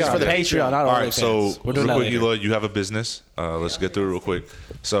fuck? shit. Patreon, for the Patreon, not All right, so OnlyFans. We're doing real that quick, later. Eloy, you have a business. Let's get through it real quick.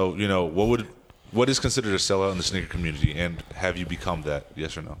 So, you know, what is considered a sellout in the sneaker community, and have you become that?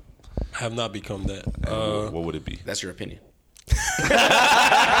 Yes or no? I have not become that. And what would it be? That's your opinion.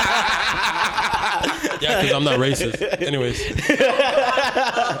 Yeah, because I'm not racist. Anyways.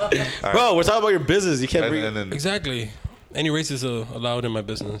 Bro, we're talking about your business. You can't bring And then Exactly. Any racists are allowed in my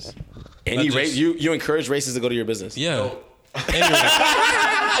business. any not race. just- You encourage races to go to your business. Yeah. Anyway,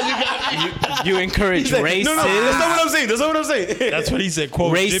 You encourage racists, No, that's not what I'm saying. That's not what I'm saying. that's what he said.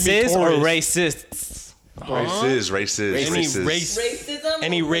 Quote, Jimmy racists or Torres. racists. racist. Any race. Racism.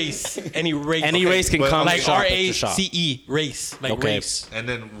 Any race. Any race. Any race can but come like to shop at the R-A-C-E. shop. Race. Like Okay. race. And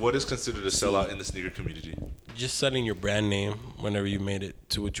then what is considered a sellout in the sneaker community? Just selling your brand name whenever you made it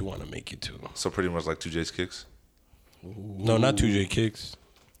to what you want to make it to. So pretty much like 2J's Kicks. No, not 2J Kicks.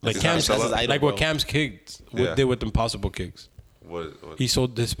 Like It's not Cam's, a sellout? idol, like what bro. Cam's Kicks Yeah. did with Impossible Kicks. What He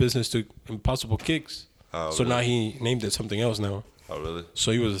sold this business to Impossible Kicks. Oh, So really? now he named it something else now. Oh, really?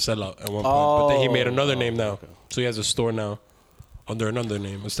 So he was a sellout at one point. But then he made another name now. So he has a store now under another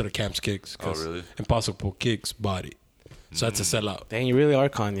name instead of Camp's Kicks. 'cause Oh, really? Impossible Kicks bought it. So that's a sellout. Dang, you really are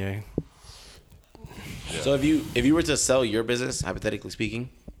Kanye. So if you were to sell your business, hypothetically speaking,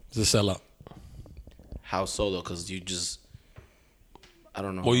 It's a sellout. how so though? Because you just, I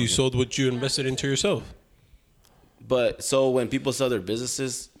don't know. Well, how you to- sold what you invested into yourself. But so when people sell their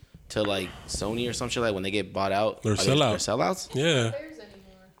businesses to like Sony or some shit, like when they get bought out, They're are they- sellouts. They're sellouts. Yeah.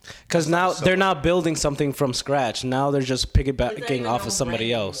 Because now they're not building something from scratch. Now they're just It's not piggybacking even off their of somebody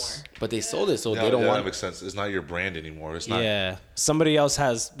brand else. anymore. But they sold it, so Yeah, they don't that want. makes sense. It's not your brand anymore. It's not Yeah, somebody else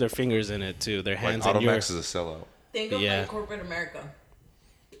has their fingers in it too. Their like hands in Automax yours. is a sellout. Think of Yeah. like corporate America.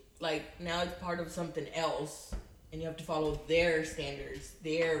 like now it's part of something else, and you have to follow their standards,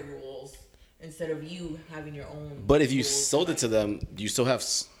 their rules, instead of you having your own. But if you rules. sold it to them, do you still have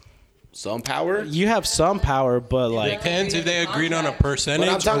some power? You have some power, but like Depends if they agreed on a percentage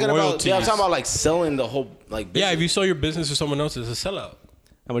But I'm talking or about. royalties. Yeah, I'm talking about like selling the whole like. Business. Yeah, if you sell your business to someone else, it's a sellout.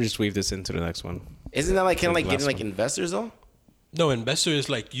 I'm gonna just weave this into the next one. Isn't that like kind of like Last getting like one. investors though? No, investor is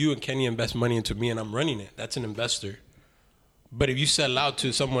like you and Kenny invest money into me and I'm running it. That's an investor. But if you sell out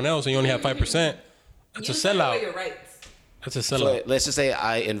to someone else and you only have 5%, that's You a sign away sellout. your rights. That's a So sellout. let's just say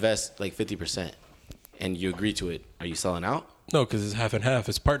I invest like 50%, and you agree to it. Are you selling out? No, because it's half and half.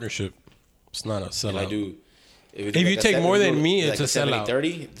 It's partnership. It's not a If sellout. I do, If you take more than me, it's a sellout.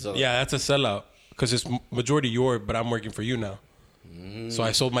 30. So Yeah, that's a sellout because it's majority yours, but I'm working for you now. So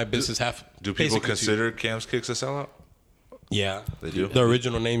I sold my business half. Do people basically to you. consider Cam's Kicks a sellout? Yeah. They do. The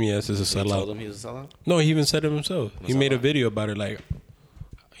original name, yes, is a you told sellout. him he was a sellout. No, he even said it himself. He made a sellout. video about it. Like,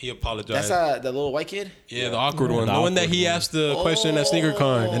 he apologized. That's the little white kid. Yeah, the awkward one. the The one that awkward he one. asked the question at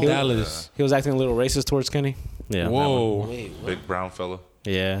SneakerCon in Dallas. He was acting a little racist towards Kenny. Yeah. that one. Whoa. Wait, what? Big brown fella.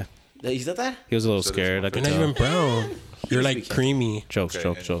 Yeah. He said that? He was a little So scared. I this could You're not tell. even brown. You're like creamy. Jokes, Okay,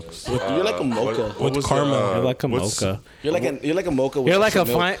 jokes, and- jokes. You're like a mocha. What was caramel. You're like a what's- mocha. You're like a mocha. With You're like a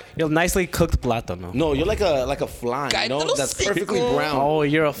milk. fine. You're nicely cooked plátano. No, you're like a flan. You know? That's perfectly brown. Oh,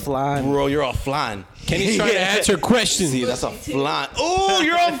 you're a flan. Bro, you're a flan. Kenny's trying to answer questions. See, that's a flan. Oh,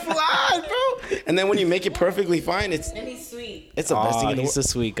 you're a flan, bro. And then when you make it perfectly fine, it's And he's sweet. the best thing in the He's world. a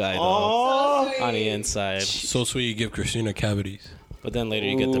sweet guy though. Oh, So sweet. On the inside, So sweet you give Christina cavities. but then later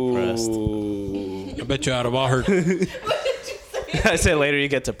you get depressed. Ooh. I bet you out of all her. I said later you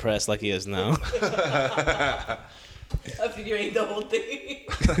get depressed like he is now. After you ate the whole thing.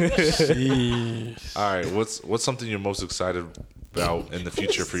 All right, what's something you're most excited about in the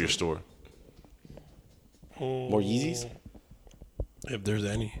future for your store? More Yeezys? If there's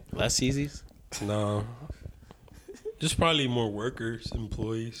any. Less Yeezys. No. Just probably more workers,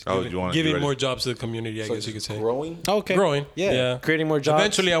 employees. Oh, Giving- you wanna- giving you ready? more jobs to the community, I guess you could say. Growing? Okay. Growing. Yeah. Yeah. Creating more jobs.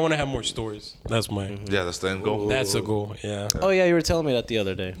 Eventually, I want to have more stores. That's my. Yeah, that's the end goal. That's the goal. Yeah. Oh yeah, you were telling me that the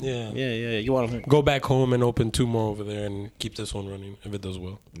other day. Yeah. Yeah. You want to? Go back home and open 2 more over there and keep this one running if it does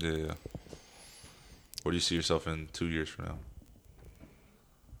well. Yeah. Where do you see yourself in 2 years from now?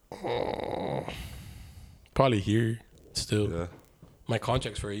 Probably here still. Yeah. My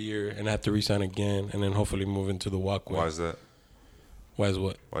contract's for a year and I have to resign again and then hopefully move into the walkway. Why is that? Why is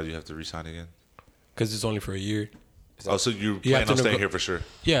what? Why do you have to resign again? Because it's only for a year. Oh, so you have plan to on staying nego- here for sure?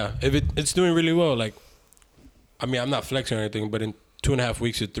 Yeah, if it's doing really well, like, I mean, I'm not flexing or anything, but in 2.5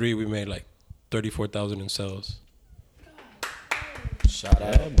 weeks to 3, we made like 34,000 in sales. Shout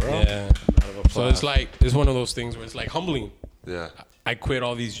out, bro. Yeah. So it's like it's one of those things where it's like humbling. Yeah. I quit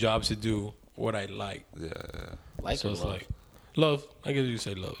all these jobs to do what I like. Yeah. Like So or it's love? like love. I guess you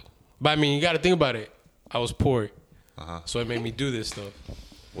say love, but I mean, you got to think about it. I was poor, so it made me do this stuff.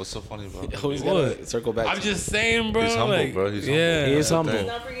 What's so funny about it? Always gotta circle back. I'm to just saying, bro. He's humble, like, bro. He's yeah. humble. He is humble. Dang.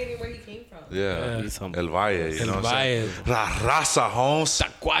 Not forgetting where he came from. Yeah. He's humble. El Valle, you know what I'm saying? Valle. La Raza, Holmes.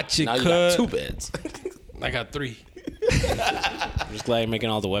 Tacuache now you cut. got 2 beds. I got 3. I'm just glad you're making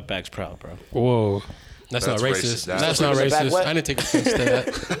all the wetbacks proud, bro. Whoa. That's not That's racist. racist. That's not Is it back racist. wet? I didn't take offense to that.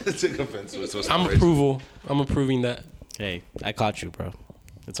 Take offense to it, so it's I'm not racist. approval. I'm approving that. Hey, I caught you, bro.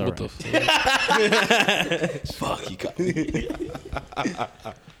 It's all What right. the Fuck, you got me.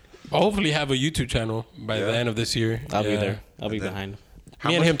 I'll hopefully have a YouTube channel by the end of this year. I'll be Yeah. there. I'll be And then- behind.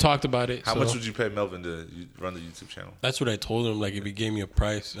 Me and him talked about it. How so much would you pay Melvin to run the YouTube channel? That's what I told him. Like if he gave me a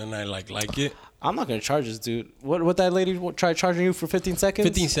price and I like it, I'm not gonna charge this dude. What that lady try charging you for 15 seconds?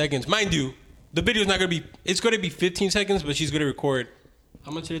 15 seconds. Mind you, the video's not gonna be. It's gonna be 15 seconds, but she's gonna record.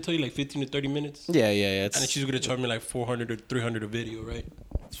 How much did I tell you? Like 15 to 30 minutes. Yeah. And then It's she's gonna charge me like 400 or 300 a video, right?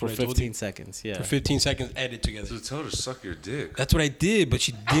 That's for what I told 15 you. seconds. Yeah. For 15 seconds, edit together. So tell her to suck your dick. That's what I did, but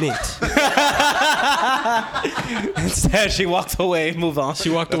she didn't. Instead, she walked away, moved on. She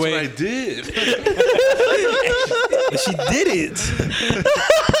walked That's away. what I did. But she did it.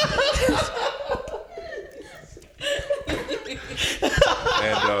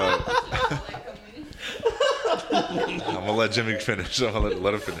 And I'm gonna let Jimmy finish. I'm gonna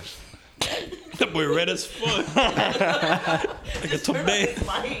let him finish. That boy red as fuck. Like a tomato.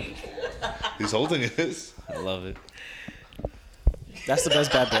 He's holding his. I love it. That's the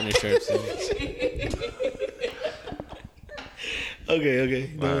best Bad Bunny shirt I've seen. Okay.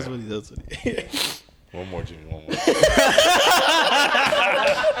 That was funny. That was funny. One more, Jimmy. One more.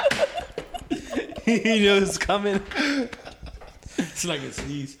 He knew it was coming. It's like a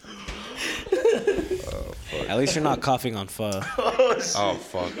sneeze. At least you're not coughing on pho. Oh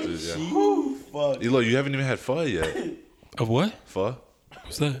fuck, dude. Yeah. Fuck. Eloy, you haven't even had pho yet. Of what? Pho?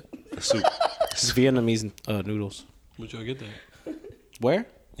 What's that? soup. It's Vietnamese noodles. Would y'all get that? Where?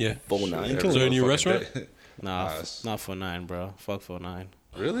 Yeah. 4-9. Is there a new restaurant? Nah, Nice. not for 9, bro. Fuck for 9.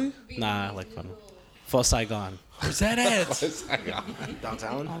 Really? Nah, I like fun. For Saigon. Where's that at?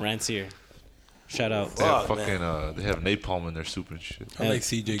 Downtown? Rancier. Shout out. They have Fuck, fucking they have napalm in their soup and shit. I like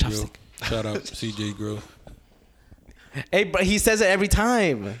CJ Grill. Shout out CJ Grill. Hey, but he says it every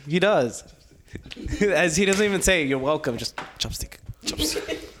time. He does. As he doesn't even say, "You're welcome." Just chopstick.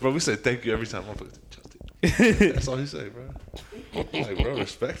 Bro, we say thank you every time. Motherfucker, chopstick. That's all he say, bro. Like, bro,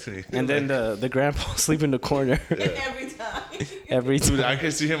 respect me. And then the grandpa sleep in the corner Every time. every Dude, time. I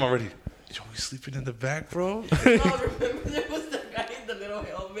can see him already. Yo, we sleeping in the back, bro. Oh, remember there was the guy in the little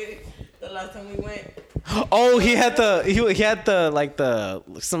helmet the last time we went. Oh, he had the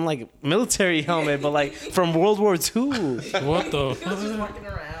some military helmet, but like from World War II. What the? He was just walking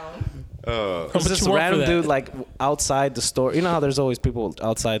around. It was this random dude like outside the store. You know how there's always people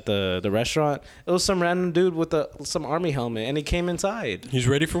outside the restaurant. It was some random dude with some army helmet, and he came inside. He's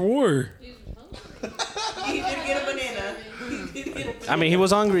ready for war. He did get a banana. I mean, he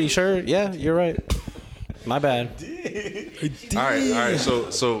was hungry. Sure, yeah, you're right. My bad. All right.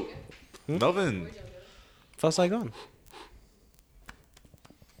 So Melvin, Felt Saigon.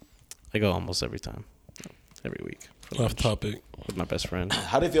 I go almost every time, every week. Off topic. With my best friend.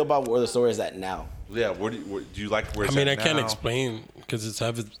 How do you feel about where the store is at now? yeah, where do you like where it's I mean, I at can't now? explain because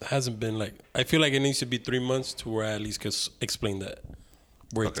it hasn't been like. I feel like it needs to be 3 months to where I at least could explain that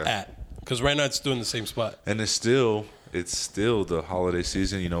where it's Okay. at. Because right now it's still in the same spot. And it's still the holiday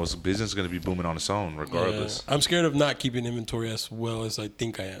season. You know, business is going to be booming on its own regardless. Yeah. I'm scared of not keeping inventory as well as I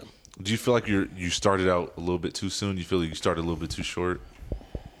think I am. Do you feel like you started out a little bit too soon? You feel like you started a little bit too short?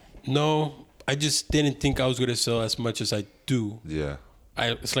 No, I just didn't think I was going to sell as much as I do. Yeah.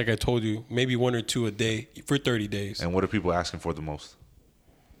 It's like I told you, maybe 1 or 2 a day for 30 days. And what are people asking for the most?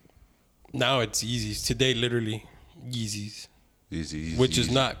 Now it's Yeezys. Today, literally, Yeezys. Easy. Which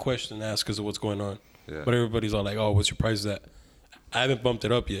is not question asked because of what's going on. Yeah. But everybody's all like, oh, what's your price at? I haven't bumped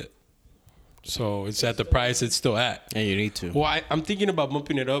it up yet. So it's at the price it's still at. And you need to. Well, I'm thinking about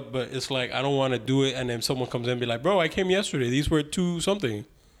bumping it up, but it's like I don't want to do it. And then someone comes in and be like, bro, I came yesterday. These were 2 something.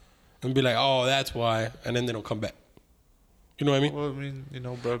 And be like, oh, that's why. And then they don't come back. You know what I mean? Well, I mean, you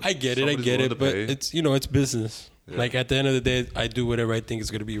know, bro. I get it. But it's, it's business. Yeah. Like at the end of the day, I do whatever I think is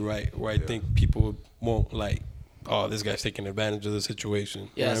going to be right. Where I think people won't like, oh, this guy's taking advantage of the situation.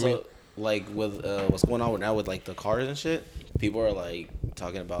 Yeah, you know so what I mean? like with what's going on now with like the cars and shit, people are like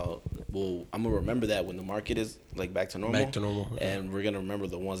talking about, well, I'm gonna remember that when the market is like back to normal. Back to normal, yeah. And we're gonna remember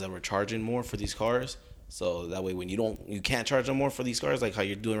the ones that were charging more for these cars. So that way, when you can't charge them more for these cars, like how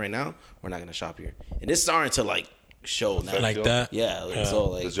you're doing right now, we're not gonna shop here. And it's starting to like show now. Like that? Yeah. So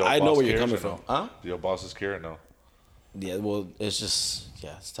like, Does your I know boss where you're care coming or from. no? Huh? Do your bosses care or no? Yeah. Well, it's just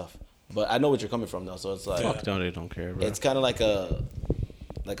it's tough. But I know what you're coming from though. So it's like Fuck no, they don't care, bro. it's kind of like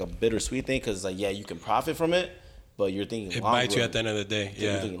a bittersweet thing because like you can profit from it, but you're thinking It long bites you run. at the end of the day.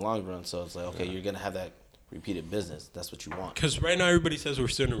 You're Yeah. thinking long run, so it's like okay, you're gonna have that repeated business. That's what you want. Because right now everybody says we're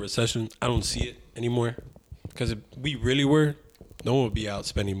still in a recession. I don't see it anymore. Because if we really were, no one would be out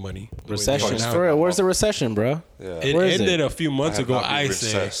spending money. the way they Recession. are now. For real, where's the recession, bro? Yeah. It Where is ended it? a few months have ago, not been I say.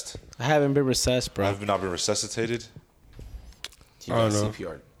 recessed. I haven't been recessed, bro. I've not been resuscitated. You I don't got know.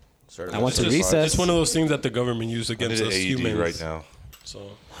 CPR. I went to It's just- recess. It's one of those things that the government uses I against need an us AED humans. right now.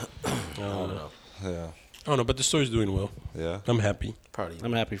 So, I don't know. Yeah. I don't know, but the store's doing well. Yeah. I'm happy. Proud of you.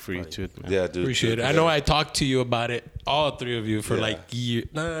 I'm happy for you too. Man. Yeah, dude. Appreciate it. I know I talked to you about it, all 3 of you, for Yeah. like years.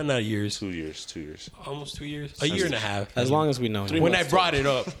 Nah, not years. 2 years. 2 years. Almost 2 years. A year and a half. As long as we know. you. When I brought it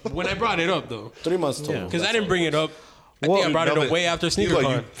up. though. 3 months total. Yeah. Because I didn't bring it up. I Well, think I brought it Melvin, up way after Eloy,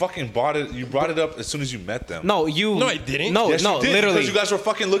 SneakerCon. you fucking bought it. You brought it up as soon as you met them. No, you. No, I didn't. No, Yes, no, you did, literally. because you guys were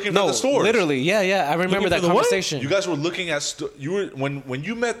fucking looking no, for the stores. literally. Yeah. I remember Looking that for the what? conversation. You guys were looking at you were when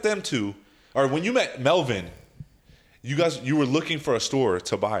you met them two, or when you met Melvin. You were looking for a store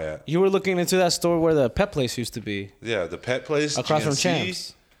to buy at. You were looking into that store where the pet place used to be. Yeah, the pet place Across from GNC,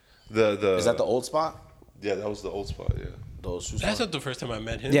 Champs. The Is that the old spot? Yeah, that was the old spot. Yeah. Those shoes. That's not the first time I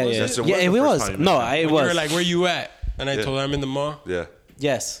met him. Yeah, was yeah. Yes, it Yeah, was it the first was. time you No, met it When was. you were like, where you at? And I Yeah. told her I'm in the mall. Yeah.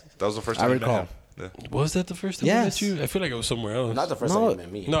 Yes. That was the first I time you met recall. him. Yeah. Was that the first time I Yes. met you? I feel like it was somewhere else. Not the first No. time you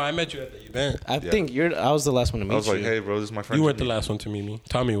met me. No, I met you at the event. I think I was the last one to meet I was like, you. hey, bro, this is my friend. You weren't the Jimmy. last one to meet me.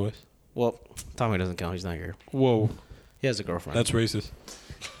 Tommy was. Well, Tommy doesn't count. He's not here. Whoa, He has a girlfriend. that's racist.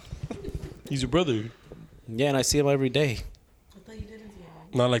 He's your brother. Yeah, and I see him every day. I thought you didn't see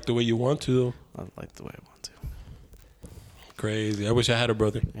him. Not like the way you want to, though. I like the way I want to. Crazy. I wish I had a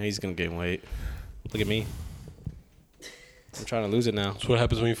brother. And he's gonna gain weight. Look at me. I'm trying to lose it now. That's what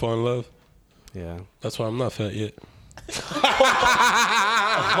happens when you fall in love. Yeah. That's why I'm not fat yet.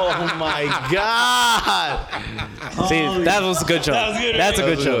 Oh my god! See, that was a good joke. That's a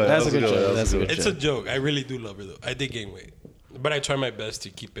good joke. That's a good joke. That's a good joke. It's a joke. I really do love her though. I did gain weight, but I try my best to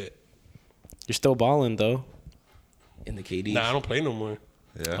keep it. You're still balling though. In the KD. Nah, I don't play no more.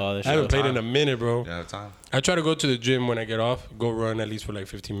 Yeah. Oh, I haven't played in a minute, bro. Yeah, time. I try to go to the gym when I get off. Go run at least for like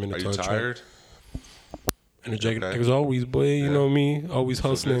 15 minutes. Are you tired? Energetic Okay. as always, boy. You know me. Always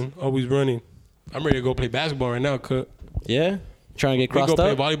hustling. Always running. I'm ready to go play basketball right now, cut. Yeah. Trying to get We crossed go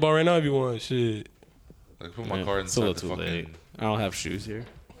up. play volleyball right now if you want. Shit. Like, put my card It's a inside little the too fucking. late. I don't have shoes here.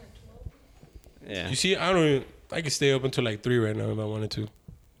 Yeah. You see, I can stay up until like 3 right now if I wanted to.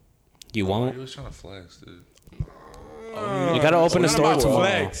 You won't? He was trying to flex, dude. You gotta open a It's store not about to tomorrow.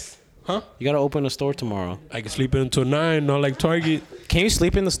 flex. Huh? You gotta open a store tomorrow. I can sleep in until 9, not like Target. Can you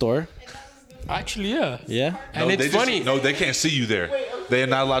sleep in the store? Actually, yeah. Yeah. And No, it's they funny. No, they can't see you there. They are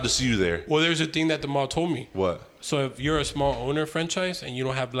not allowed to see you there. Well, there's a thing that the mall told me. What? So if you're a small owner franchise and you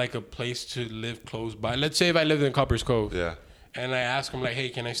don't have like a place to live close by, let's say if I lived in Copper's Cove, Yeah. and I ask them like, hey,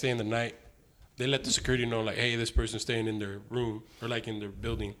 can I stay in the night? They let the security know like, hey, this person's staying in their room or like in their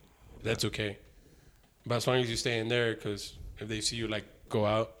building. That's okay. But as long as you stay in there, because if they see you like go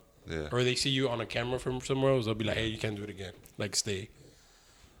out, Yeah. or they see you on a camera from somewhere else, they'll be like, hey, you can't do it again. Like, stay.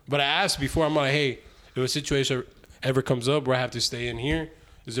 But I asked before, I'm like, hey, if a situation ever comes up where I have to stay in here,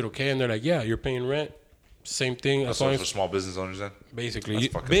 is it okay? And they're like, yeah, you're paying rent. Same thing. That's As long for as, small business owners then? basically.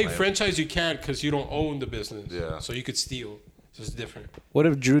 That's fucking Big lame. franchise, you can't because you don't own the business. Yeah. So you could steal. So it's different. What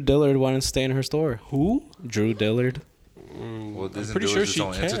if Drew Dillard wanted to stay in her store? Who? Drew Dillard. Well, I'm isn't pretty Dillard's sure its she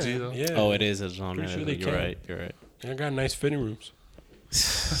own can. entity, though? Yeah. Oh, it is his own. Pretty sure they You're can. right. You're right. I got nice fitting rooms.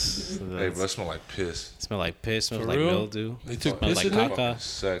 Hey, bro, that smell like piss. Smell like piss. Smells For like real? mildew. They took Smells piss like in there? caca.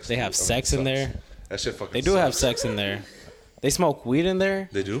 Sex. They have dude. sex in there. That shit fucking They do have sucks. sex in there. They smoke weed in there.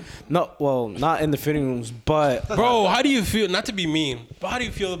 They do? No, well, not in the fitting rooms, but Bro, how do you feel? Not to be mean, but how do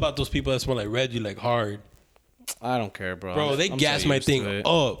you feel about those people that smell like Reggie, like hard? I don't care, bro. Bro, they I'm gas so my used to thing it.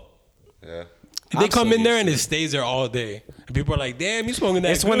 up. Yeah. They I'm come so in there used and to it stays there all day. And people are like, damn, you smoking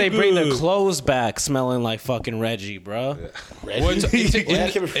that It's when they bring their good. clothes back smelling like fucking Reggie, bro. Well,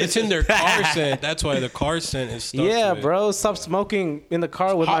 it's in their car scent. That's why the car scent is stuck Yeah, to it. bro. Stop smoking in the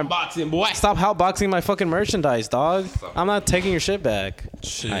car with my. Hotboxing, boy. Stop hotboxing my fucking merchandise, dog. I'm not taking your shit back.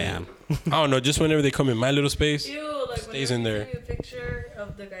 Shit. I am. I don't know. Just whenever they come in my little space. Ew, like Stays whenever in there. you see a picture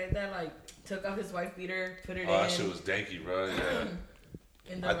of the guy that like took off his wife beater, put it Oh, in that shit was danky, bro. Yeah.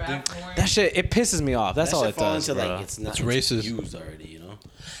 in the I wrap think- form. That shit, it pisses me off. That's That all shit it fall does, into, bro. like, it's not It's racist. used already, you know.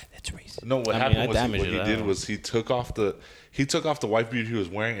 That's racist. No, what I mean, I happened was damaged what he it did out. was he took off the wife beater he was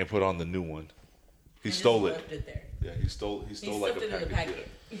wearing and put on the new one. He And just stole it. left it there. Yeah, he stole He like slipped a it in the package. packet.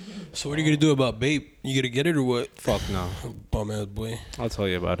 So what are you gonna do about Babe? You gonna get it or what? Fuck no. Bum ass boy. I'll tell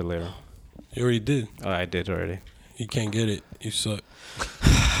you about it later. You already did. Oh, I did already. You can't get it. You suck.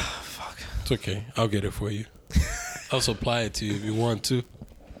 Fuck. It's okay. I'll get it for you. I'll supply it to you if you want to.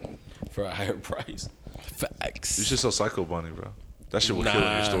 For a higher price. Facts. You should sell Psycho Bunny, bro. That shit will kill in your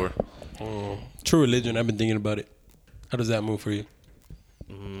Nah. store. True Religion. I've been thinking about it. How does that move for you?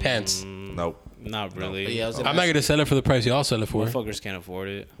 Pants. Nope. Not really. Yeah, I was I'm not gonna sell it for the price y'all sell it for. Motherfuckers can't afford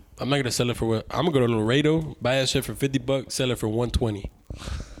it. I'm not gonna sell it for what? I'm gonna go to Laredo, buy that shit for $50, sell it for $120.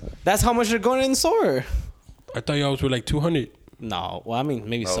 That's how much they're going in the store. I thought y'all was with like 200. No, well, I mean,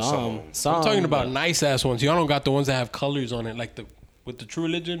 maybe some of some. them. Some. I'm talking about but- nice ass ones. Y'all don't got the ones that have colors on it, like the with the True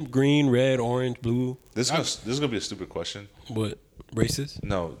Religion, green, red, orange, blue. This is gonna be a stupid question. What? Racist?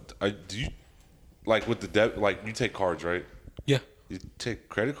 No, do you like with the debt? Like you take cards, right? Yeah. You take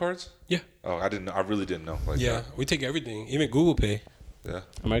credit cards? Yeah. Oh, I didn't. I really didn't know. Like Yeah. We take everything, even Google Pay, that. Yeah.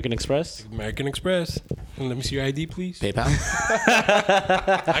 American Express. American Express. Let me see your ID, please. PayPal.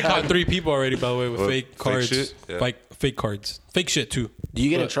 I caught 3 people already, by the way, with What? fake Fake cards. shit? Yeah. Like fake cards. Fake shit too. Do you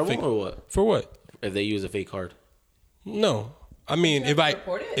get in But trouble fake- or what? For what? If they use a fake card? No. I mean, You have to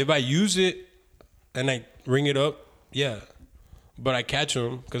report it? if I use it and I ring it up, yeah. But I catch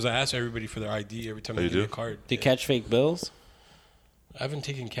them because I ask everybody for their ID every time Oh, they you give me a do? card. Do you Yeah. catch fake bills? I haven't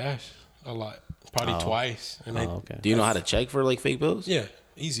taken cash a lot, probably twice. And I, Oh, okay. Do you know how to check for like fake bills? yeah,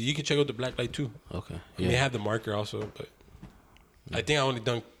 easy. You can check out the black light too. Okay. I mean, they have the marker also, but I think I only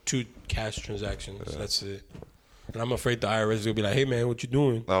done 2 cash transactions. That's it. And I'm afraid the IRS is gonna be like, "Hey man, what you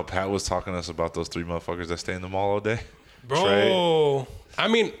doing, Oh, Pat was talking to us about those 3 motherfuckers that stay in the mall all day. bro?" Trey. I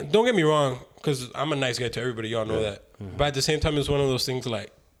mean, don't get me wrong, because I'm a nice guy to everybody. Y'all know that. But at the same time, it's one of those things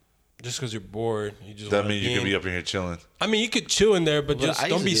like, just because you're bored, you just That wanna means you be can in. be up in here chilling. I mean, you could chill in there, but Well, just I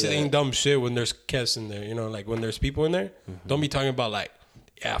don't be used to do saying that. dumb shit when there's guests in there. You know, like when there's people in there, don't be talking about like,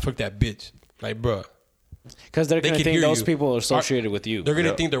 yeah, fuck that bitch. Like, bruh, Because they're They gonna can think hear those you. people are associated with you. they're gonna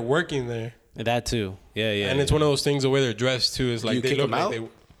Yep. think they're working there. That too. Yeah. And it's one of those things, the way they're dressed too, is like You they kick look them like out?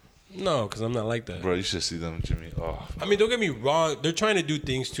 No, because I'm not like that. Bro, you should see them, Jimmy. Oh, I mean, don't get me wrong. They're trying to do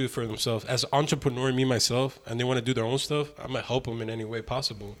things too for themselves. As an entrepreneur, me myself, and they want to do their own stuff, I'm gonna help them in any way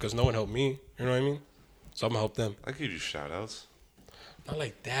possible because no one helped me. You know what I mean? So I'm gonna help them. I give you shout outs. Not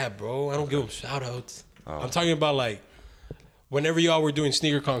like that, bro. I don't give them shout outs. I'm talking about like whenever y'all were doing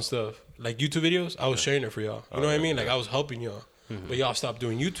SneakerCon stuff, like YouTube videos, I was sharing it for y'all. You know what I mean? Like I was helping y'all, but y'all stopped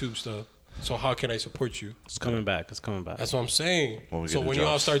doing YouTube stuff. So how can I support you? It's coming back. It's coming back. That's what I'm saying. When we get So the when y'all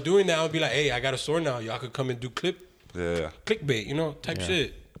drops. start doing that, I'll be like, hey, I got a store now. Y'all could come and do Yeah. clickbait, you know, type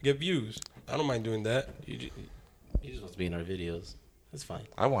shit. Get views. I don't mind doing that. You just supposed to be in our videos. It's fine.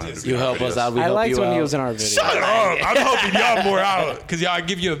 I wanted to be You on help us videos. out. We I help liked you when out. he was in our video. Shut up. I'm helping y'all more out because y'all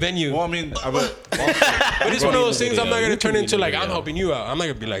give you a venue. Well, I mean, But it's one of those things I'm not going to turn into like, I'm helping you out. I'm not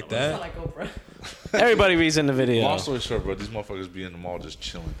going to be like Not that. like Oprah. Everybody reads in the video. long story short, bro, these motherfuckers be in the mall just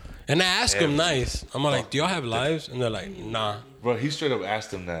chilling. And I ask them nice. I'm like, do y'all have lives? And they're like, nah. Bro, he straight up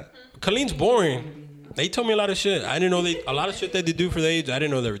asked him that. Colleen's boring. They told me a lot of shit. I didn't know a lot of shit that they do for the age. I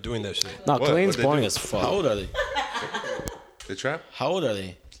didn't know they were doing that shit. No, What? Colleen's What'd they boring do? as fuck. How old are they? They trap? How old are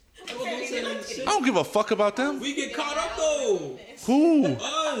they? I don't give a fuck about them. We get caught up though. Who?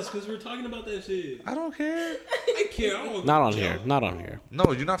 Us, because we're talking about that shit. I don't care. I care. I don't Not on here. Not on here.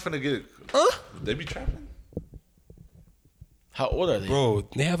 No, you're not finna get it. They be trapping. How old are they? Bro,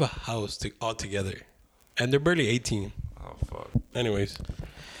 they have a house all together. And they're barely 18. Oh, fuck. Anyways.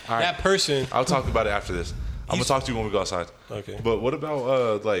 All right. That person. I'll talk about it after this. I'm gonna talk to you when we go outside. Okay. But what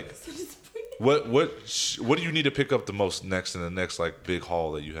about like, what do you need to pick up the most next in the next like big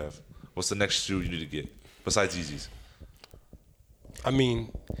haul that you have? What's the next shoe you need to get besides Yeezys? I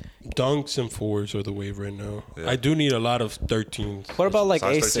mean, dunks and fours are the wave right now. Yeah. I do need a lot of 13s. What about like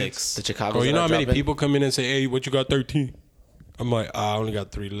Size A6? The Chicago. Bro, you know how many people come in and say, hey, what you got 13? I'm like, I only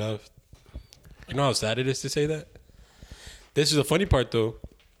got 3 left. You know how sad it is to say that? This is the funny part, though.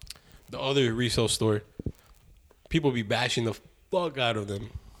 The other resale store, people be bashing the fuck out of them.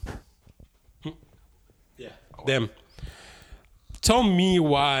 Yeah. Them. Tell me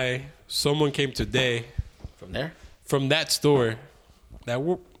why someone came today from there. from that store that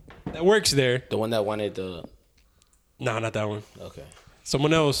works there. The one that wanted the. No, not that one. Okay.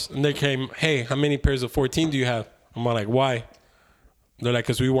 Someone else, and they came, hey, how many pairs of 14 do you have? I'm like, why? They're like,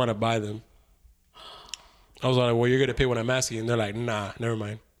 because we want to buy them. I was like, well, you're going to pay when I'm asking. And they're like, nah, never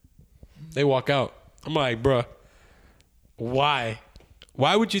mind. They walk out. I'm like, bruh, why?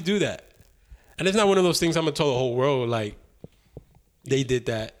 Why would you do that? And it's not one of those things I'm going to tell the whole world, like, they did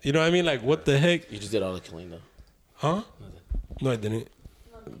that. You know what I mean? Like, what the heck? You just did all the killing though. Huh? No, I didn't.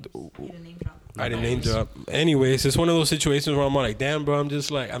 He didn't name drop. I didn't name drop. Anyways, it's one of those situations where I'm like, damn, bro, I'm just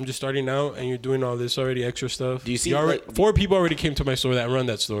starting out, and you're doing all this already extra stuff. Do you see, already, like- 4 people already came to my store that run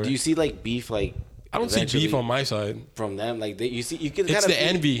that store. Do you see like beef like? I don't see eventually beef on my side. from them. Like you see, you can. It's kind of the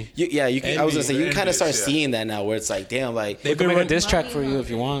envy. Yeah, you can. I was gonna say you can kind of start Envious, yeah. seeing that now, where it's like, damn, like They've Can been make a running, diss track for you if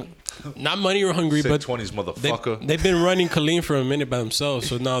you want. not money or hungry, Sick but 20s, they, motherfucker. they've been running Colleen for a minute by themselves,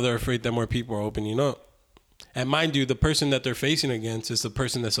 so now they're afraid that more people are opening up. And mind you, the person that they're facing against is the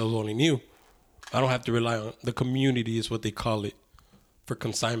person that sells only new. I don't have to rely on the community, is what they call it, for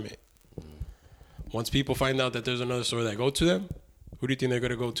consignment. Once people find out that there's another store that go to them, who do you think they're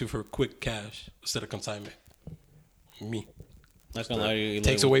gonna go to for quick cash instead of consignment? Me. Not gonna lie to you.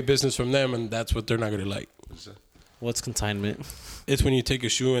 Takes away business from them, and that's what they're not gonna like. What's consignment? It's when you take a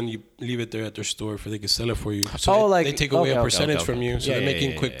shoe and you leave it there at their store for they can sell it for you. So Oh, they, like- they take away okay, a okay, percentage okay, from okay. you, so Yeah, they're yeah,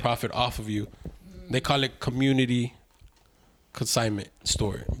 making yeah, quick yeah. profit off of you. They call it community consignment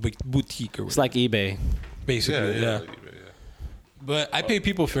store, boutique, or It's like eBay. basically, yeah. yeah. But I pay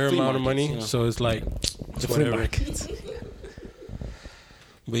people a fair amount of money, so it's like it's Flea whatever. market.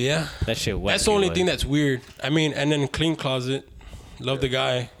 But yeah, That shit wet. that's the only Eloy. thing that's weird. I mean, and then clean closet. Love the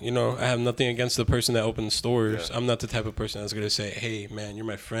guy. You know, I have nothing against the person that opened stores. Yeah. I'm not the type of person that's gonna say, "Hey, man, you're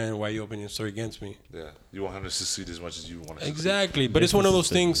my friend. Why are you opening a store against me?" Yeah, you want him to succeed as much as you want to Exactly. But it's one of those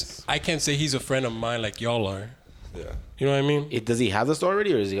things. I can't say he's a friend of mine like y'all are. succeed. Yeah. You know what I mean? does he have the store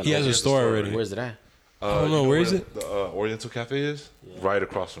already, or is he? Gonna He has open a it? store already. Where's it at? I don't know, you where is it? The Oriental Cafe is right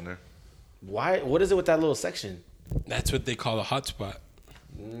across from there. Why? What is it with that little section? That's what they call a hot spot.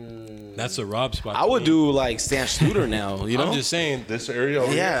 That's a rob spot. I to would me. do like Stan Schluter now. You know? I'm just saying. This area,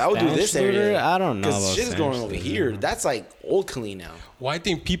 over yeah, I would do Stan this Schluter? area. I don't know Because about shit is Stan going over Schluter. here. That's like old clean now. Well, I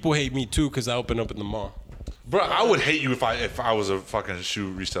think people hate me too because I open up in the mall. bro. I would hate you if I was a fucking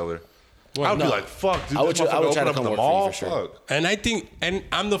shoe reseller. What? I would No. be like, fuck, dude. I would this try- I would motherfucker try to open come up in the work for you mall. for sure. Fuck. And I think, and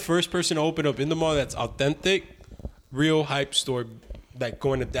I'm the first person to open up in the mall that's authentic, real hype store like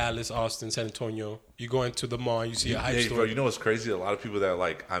going to Dallas, Austin, San Antonio. You go into the mall, you see a hype store. Bro, you know what's crazy? A lot of people that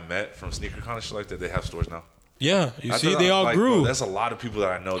like I met from SneakerCon and shit like that, they have stores now. Yeah, they all grew. Bro, that's a lot of people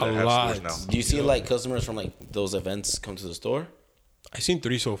that I know that have stores now. Do you see like customers from like those events come to the store? I've seen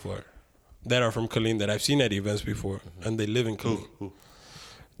 3 so far that are from Killeen that I've seen at events before, and they live in Killeen. Who?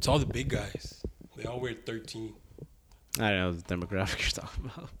 It's all the big guys. They all wear 13. I don't know the demographic you're talking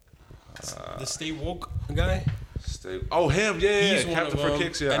about. The Stay Woke guy. Oh, him, yeah, He's one Captain of for them.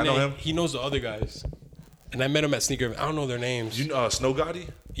 Kicks, yeah, And I know then him. He knows the other guys, and I met him at sneaker. I don't know their names. You know Snow Gotti?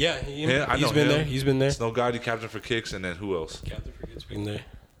 Yeah, I know he's been him. there. He's been there. Snow Gotti, Captain for Kicks, and then who else? Captain Forget's been there.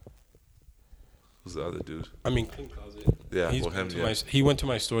 Who's the other dude? I mean, Clean Closet. Yeah, He's well, him, been to yeah. he went to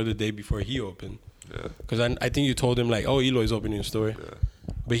my store the day before he opened. Yeah, Because I think you told him like, oh, Eloy's opening a store, yeah,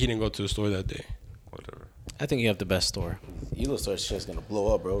 but he didn't go to the store that day. whatever. I think you have the best store. Elo store's just gonna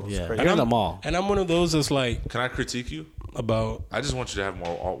blow up, bro. It's Yeah, crazy. you're in the mall. And I'm one of those that's like Can I critique you? about. I just want you to have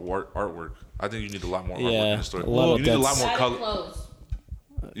more artwork. I think you need a lot more artwork Yeah, in the store. a lot You of need a lot that's- more Add color. clothes.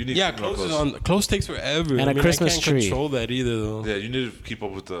 You need Yeah, more clothes takes forever. And a I Christmas can't tree. control that either, though. Yeah, you need to keep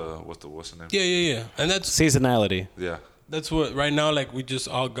up with what's the name? Yeah. And Seasonality. Yeah. that's what right now. Like we just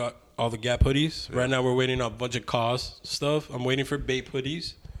all got all the Gap hoodies. Yeah. Right now we're waiting on a bunch of COS stuff. I'm waiting for Bape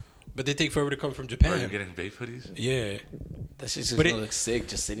hoodies, but they take forever to come from Japan. Are you getting vape hoodies? Yeah, That shit's just But gonna it- look sick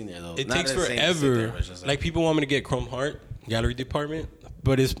just sitting there though. it Not takes that it's saying to sit forever. there, but it's just Like people want me to get Chrome Heart gallery department,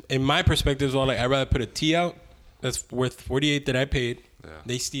 but it's in my perspective as well. Like I'd rather put a T out that's worth $48 that I paid. Yeah.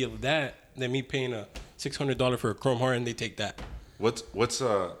 They steal that than me paying a $600 for a Chrome Heart and they take that. What's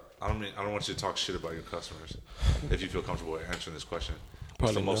I don't want you to talk shit about your customers. If you feel comfortable answering this question, what's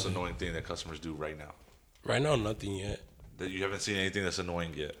Probably the most nothing. annoying thing that customers do right now? Right now, nothing yet. That you haven't seen anything that's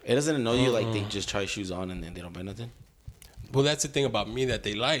annoying yet. It doesn't annoy you like they just try shoes on and then they don't buy nothing. Well, that's the thing about me that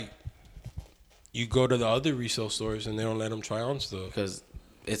they like. You go to the other resale stores and they don't let them try on stuff. Because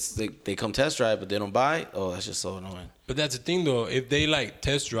they come test drive but they don't buy. Oh, that's just so annoying. But that's the thing though. If they like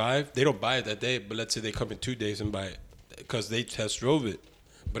test drive, they don't buy it that day. But let's say they come in 2 days and buy it because they test drove it.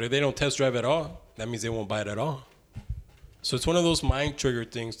 But if they don't test drive at all, that means they won't buy it at all. So it's one of those mind trigger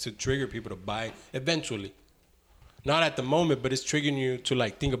things to trigger people to buy eventually. Not at the moment, but it's triggering you to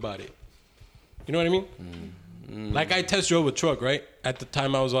like think about it. You know what I mean? Like I test drove a truck, right? At the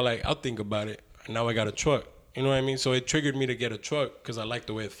time I was all like, I'll think about it. And now I got a truck. You know what I mean? So it triggered me to get a truck because I liked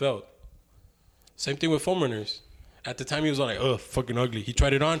the way it felt. Same thing with foam runners. At the time he was all like, ugh, fucking ugly. He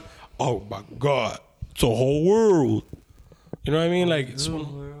tried it on. Oh my God. It's a whole world. You know what I mean? Like it's one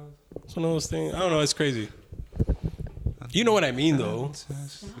of those things. I don't know, it's crazy. You know what I mean though.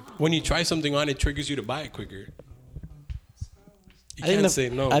 When you try something on, it triggers you to buy it quicker. You can't say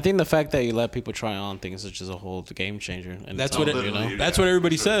no. I think the fact that you let people try on things is just a whole game changer. And That's it's what all, it, you know. That's what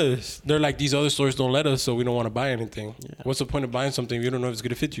everybody says. They're like, these other stores don't let us, so we don't want to buy anything. Yeah. What's the point of buying something if you don't know if it's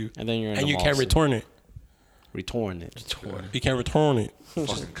gonna fit you? And then you're in and the you mall, can't so- return it. Return it. You can't return it.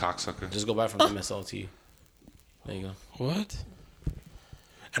 Fucking cocksucker. Just go buy from MSLT. There you go. What?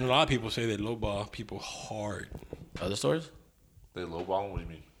 And a lot of people say they lowball people hard. Other stores? They lowball 'em? What do you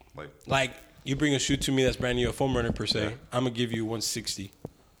mean? Like you bring a shoe to me that's brand new, a foam runner per se. Yeah. I'm gonna give you 160.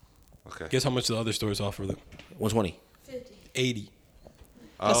 Okay. Guess how much the other stores offer them? 120. 50. 80.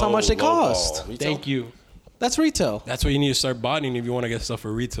 That's how much they lowball. cost. Thank you. That's retail. That's what you need to start buying if you want to get stuff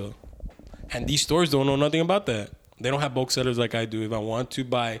for retail. And these stores don't know nothing about that. They don't have bulk sellers like I do. If I want to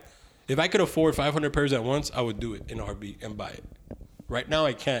buy, if I could afford 500 pairs at once, I would do it in a heartbeat and buy it. Right now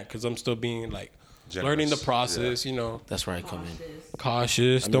I can't because I'm still being like Generous. learning the process, you know, That's where I come in.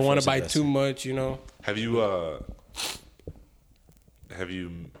 cautious. I'm Don't your want to first buy investor. too much, you know. Have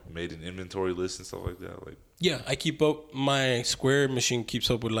you made an inventory list and stuff like that? Like, Yeah, I keep up. My Square machine keeps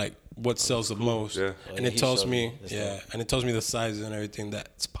up with like what sells the most, Yeah. Oh, and yeah, it he tells showed me, me this yeah, and it tells me the sizes and everything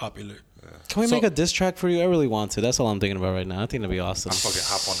that's popular. Can we So- make a diss track for you? I really want to. That's all I'm thinking about right now. I think that'd be awesome. I'm fucking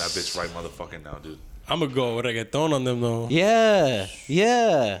hop on that bitch right motherfucking now, dude. I'm gonna go when I get thrown on them though. Yeah,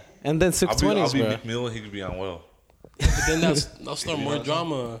 yeah. And then I'll 620s, be bro. McMill and he could be on Well. But then they'll start more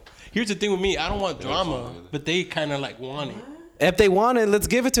drama. Here's the thing with me, I don't want drama, but they kind of like want it. If they want it, let's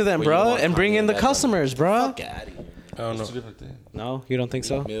give it to them, Wait, you bro, want and bring Kanye in the and Bad Bunny? customers, bro. Fuck out of here. I don't know, It's a different thing. No, you don't think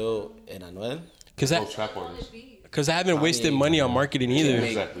so? Mil and Anuel? Trap artists. cause I haven't wasted money on marketing either.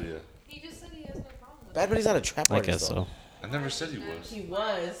 Exactly, yeah. He just said he has no problem with Bad Bunny's not a trap I artist. guess though. so. I never said he was. He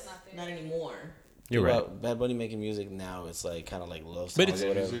was, not anymore. You're right. About Bad Bunny making music now, it's like kind of like love songs But it's or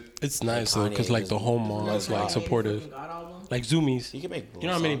whatever. it's nice though, Kanye cause like the just home loves mom's like God. supportive, God album. like Zoomies. You can make You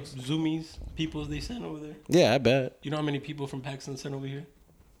know how many songs. Zoomies people they send over there? Yeah, I bet. You know how many people from Pakistan sent over here?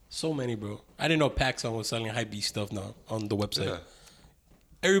 So many, bro. I didn't know Pakistan was selling hype beast stuff now on the website. Yeah.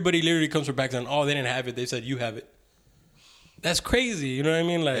 Everybody literally comes from Pakistan. Oh, they didn't have it. They said you have it. That's crazy. You know what I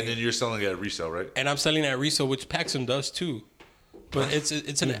mean? Like, and then you're selling it at resale, right? And I'm selling at resale, which Paxson does too. But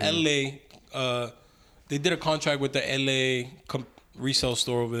it's an LA. They did a contract with the LA resale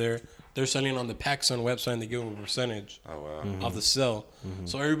store over there. They're selling on the Paxson website and they give them a percentage of the sale.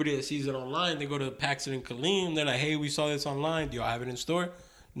 So everybody that sees it online, they go to Paxson and Kaleem. They're like, hey, we saw this online. Do y'all have it in store?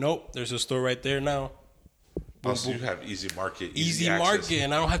 Nope. There's a store right there now. Boom, so you have easy market. Easy market.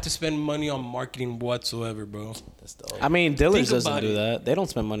 And I don't have to spend money on marketing whatsoever, bro. That's dope. I mean, Dillard's doesn't do that. They don't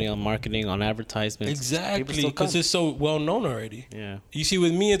spend money on marketing, on advertisements. Exactly. Because it's so well known already. Yeah. You see,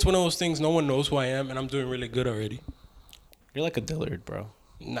 with me, it's one of those things no one knows who I am, and I'm doing really good already. You're like a Dillard, bro.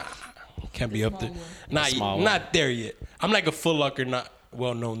 Nah. Can't be up there. Not there yet. I'm like a Foot Locker, not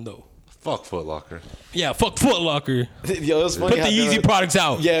well known though. Fuck Foot Locker. Yeah, fuck Foot Locker. Yo, it was funny. Put the Yeezy products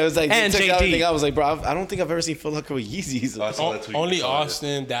out. Yeah, it was like and JD. I was like, bro, I don't think I've ever seen Foot Locker with Yeezys. Only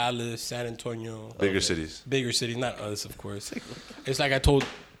Austin, Dallas, San Antonio. Bigger cities. Bigger cities, not us, of course. It's like I told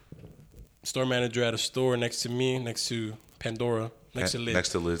store manager at a store next to me, next to Pandora, next to Lids. Next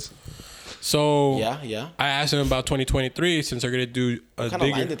to Lids. So yeah. I asked them about 2023 since they're gonna do a what kind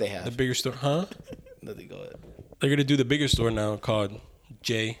bigger, of line did they have? the bigger store, huh? Nothing. Go ahead. They're gonna do the bigger store now called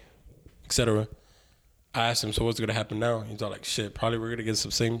J, etc. I asked him, so what's gonna happen now? He's all like, shit, probably we're gonna get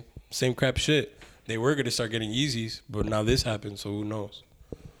some same crap shit. They were gonna start getting Yeezys, but now this happened, so who knows?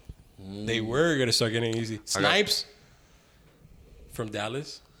 They were gonna start getting Yeezy. Snipes from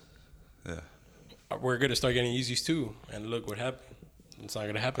Dallas. Yeah. We're gonna start getting Yeezys too, and look what happened. It's not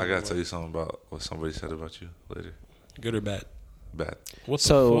gonna happen. I gotta tell you something about what somebody said about you later. Good or bad? Bad. What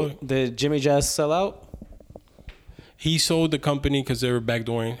So the fuck? did Jimmy Jazz sell out? He sold the company because they were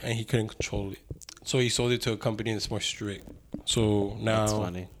backdooring and he couldn't control it. So he sold it to a company that's more strict. So now, That's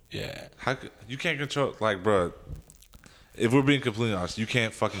funny. Yeah. You can't control, like, bro. If we're being completely honest, you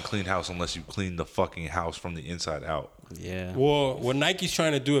can't fucking clean house unless you clean the fucking house from the inside out. Yeah. Well, what Nike's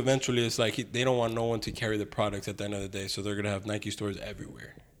trying to do eventually is like they don't want no one to carry the products at the end of the day, so they're gonna have Nike stores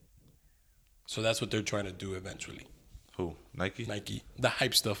everywhere. So that's what they're trying to do eventually. Who? Nike? Nike, the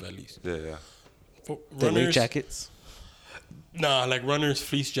hype stuff at least. Yeah. For The elite jackets. Nah, like runners,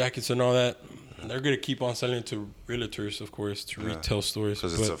 fleece jackets, and all that. They're gonna keep on selling it to realtors, of course, to retail stores.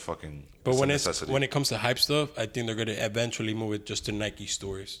 Because it's a fucking. But when necessity. when it comes to hype stuff, I think they're gonna eventually move it just to Nike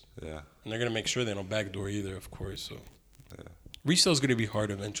stores. Yeah. And they're gonna make sure they don't backdoor either, of course. So resale's gonna be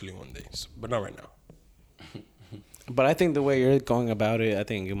hard eventually one day, but not right now. But I think the way you're going about it, I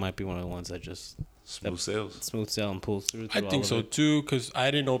think you might be one of the ones that just smooth sales. Smooth sale and pulls through. I think so too, because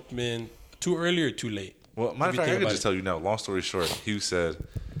I didn't open too early or too late. Well, matter of fact, I can just tell you now. Long story short, he said.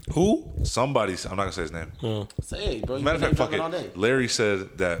 Who? Somebody. I'm not gonna say his name. Say, bro. Matter of fact, fuck it. Larry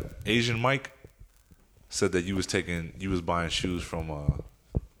said that Asian Mike said that you was buying shoes from a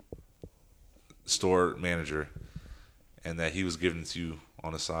store manager, and that he was giving it to you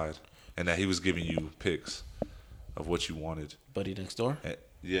on the side, and that he was giving you pics of what you wanted. Buddy next door.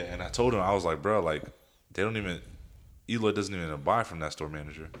 Yeah, and I told him, I was like, bro, like they don't even. Eloy doesn't even buy from that store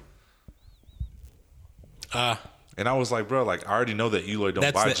manager. And I was like, bro, like I already know that Eloy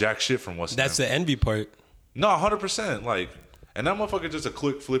don't buy jack shit from what's. That's the envy part. No, 100%. Like, and that motherfucker just a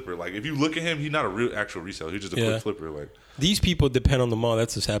click flipper. Like, if you look at him, he's not a real actual reseller. He's just a quick flipper. Like, these people depend on the mall.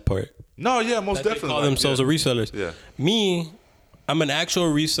 That's the sad part. No, yeah, most definitely. They call themselves a resellers. Yeah. Me, I'm an actual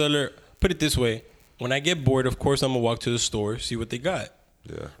reseller. Put it this way: when I get bored, of course, I'm gonna walk to the store, see what they got.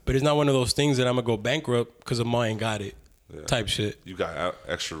 Yeah. But it's not one of those things that I'm gonna go bankrupt because the mall ain't got it. Yeah. Type shit. You got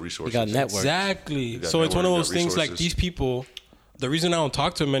extra resources. You got network. Exactly. So it's one of those things like these people, the reason I don't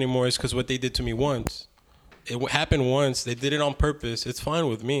talk to them anymore is because what they did to me once. It happened once. They did it on purpose. It's fine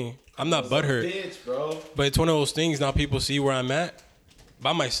with me. I'm not butthurt. Bitch, bro. But it's one of those things now people see where I'm at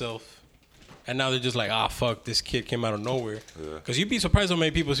by myself. And now they're just like, fuck, this kid came out of nowhere. Because you'd be surprised how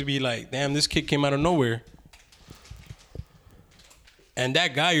many people should be like, damn, this kid came out of nowhere. And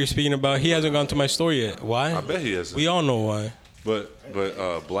that guy you're speaking about, he hasn't gone to my store yet. Why? I bet he hasn't. We all know why.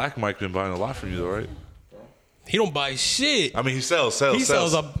 But Black Mike been buying a lot from you though, right? He don't buy shit. I mean, he sells. He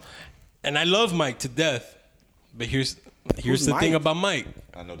sells up. And I love Mike to death. But here's the thing about Mike.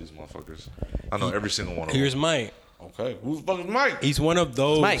 I know these motherfuckers. I know every single one of them. Here's Mike. Okay. Who the fuck is Mike? He's one of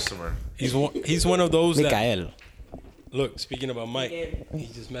those. Mike. He's one of those Mikael. Look, speaking about Mike, he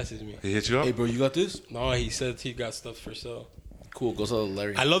just messaged me. He hit you up? Hey, bro, you got this? No, he said he got stuff for sale. Cool. Go sell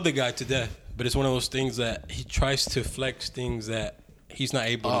Larry. I love the guy to death, but it's one of those things that he tries to flex things that he's not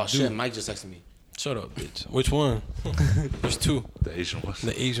able to do. Oh, shit. Mike just texted me. Shut up, bitch. Which one? There's two. The Asian one.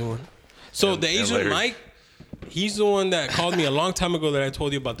 The Asian one. So the Asian Mike, he's the one that called me a long time ago that I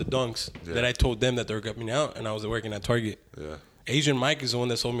told you about the dunks. Yeah. That I told them that they were coming out, and I was working at Target. Yeah. Asian Mike is the one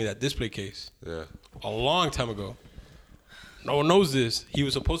that sold me that display case. Yeah. A long time ago. No one knows this. He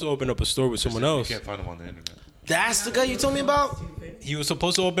was supposed to open up a store with someone else. You can't find him on the internet. That's the guy you told me about? He was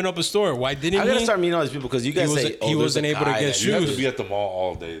supposed to open up a store. Why didn't he? I gotta start meeting all these people because you guys say he wasn't able to get You have to shoes. be at the mall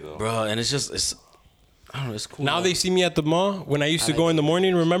all day though, bro. And it's I don't know. It's cool. Now they see me at the mall when I used to go in the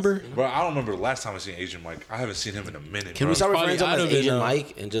morning. Remember? bro. I don't remember the last time I seen Asian Mike. I haven't seen him in a minute. Can bro. we start referring to him Probably as out of it Asian now.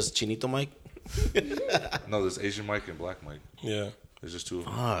 Mike and just Chinito Mike? No, there's Asian Mike and Black Mike. Yeah. There's just two of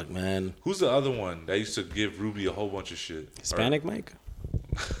them. Fuck, man. Who's the other one that used to give Ruby a whole bunch of shit? Hispanic Mike?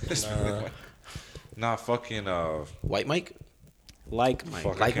 Hispanic Mike. Nah, fucking White Mike? Like Mike.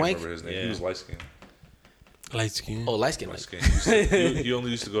 fuck, I Like can't Mike? remember his name. Yeah. he was light skinned. Light skin. Oh, light skin Light Mike. skinned. He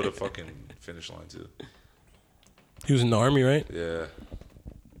only used to go to fucking finish line too. He was in the army, right? Yeah.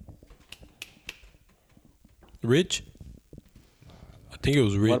 Rich. I think it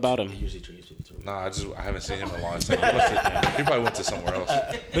was Rich. What about him? Nah, I haven't seen him in a long time. He probably went to somewhere else.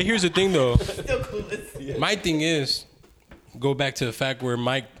 But here's the thing, though. My thing is, go back to the fact where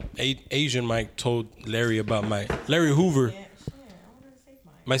Asian Mike told Larry about Larry Hoover,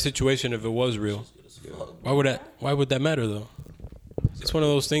 my situation if it was real. Why would that matter though? It's one of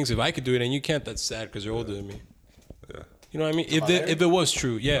those things. If I could do it and you can't, that's sad because you're older than me. Yeah. You know what I mean? If it was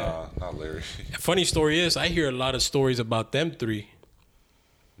true, yeah. Not Larry. Funny story is, I hear a lot of stories about them three.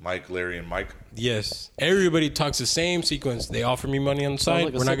 Mike, Larry, and Mike. Yes. Everybody talks the same sequence. They offer me money on the side.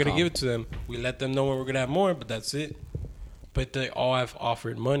 like a We're not going to sitcom. give it to them. We let them know when we're going to have more, but that's it. But they all have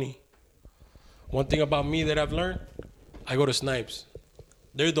offered money. One thing about me that I've learned, I go to Snipes.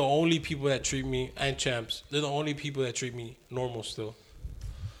 They're the only people that treat me, and Champs, they're the only people that treat me normal still.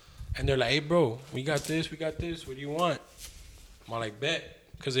 And they're like, hey, bro, we got this. What do you want? I'm like, bet.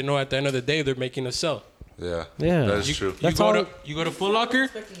 Because they know at the end of the day, they're making a sell. Yeah. Yeah. That is true. That's You go to Foot Locker.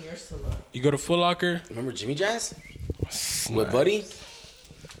 Expecting yours to look. You go to Foot Locker. Remember Jimmy Jazz? With Buddy?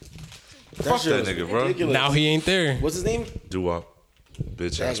 Fuck shit that was nigga, bro. ridiculous. Now he ain't there. What's his name? Doo-wop.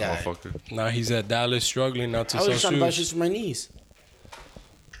 Bitch That ass guy. motherfucker. Now he's at Dallas struggling now to I sell was trying to buy shoes. shoes for my niece.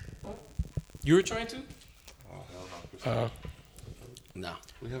 You were trying to? Oh, hell no. No.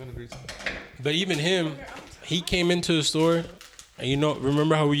 We haven't agreed to that. But even him, he came into the store, and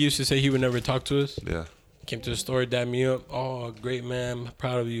remember how we used to say he would never talk to us? Yeah. Came to the store, dapped me up. Oh, great man,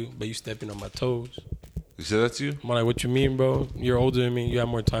 proud of you, but you stepping on my toes. You said that to you? I'm like, what you mean, bro? You're older than me. You have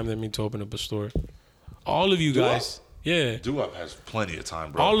more time than me to open up a store. All of you guys, yeah. Doo-wop has plenty of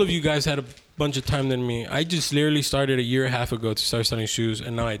time, bro. All of you guys had a bunch of time than me. I just literally started a year and a half ago to start selling shoes,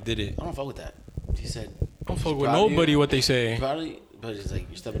 and now I did it. I don't fuck with that. He said, I don't fuck with proud of nobody you. what they say. probably, but it's like,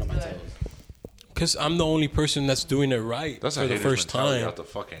 you're stepping on my toes. Because I'm the only person that's doing it right That's for a the hater's first mentality time. out the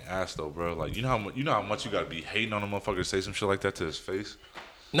fucking ass, though, bro. Like, you know how much you gotta be hating on a motherfucker to say some shit like that to his face?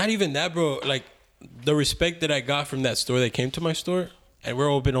 Not even that, bro. Like, the respect that I got from that store that came to my store, and we're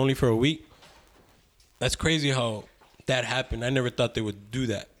open only for a week. That's crazy how that happened. I never thought they would do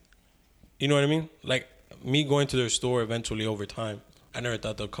that. You know what I mean? Like, me going to their store eventually over time, I never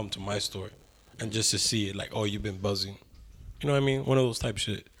thought they'll come to my store and just to see it, like, oh, you've been buzzing. You know what I mean? One of those type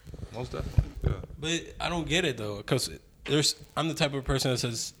shit. Most definitely. Yeah. But I don't get it, though, because I'm the type of person that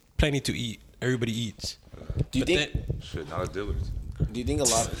says plenty to eat. Everybody eats. Do you But think? Shit, not at Dillard's. Do you think a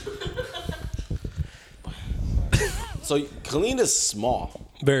lot? So Colleen is small,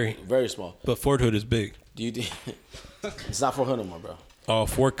 Very. very small. But Fort Hood is big. Do you think it's not 400 no more, bro? Oh,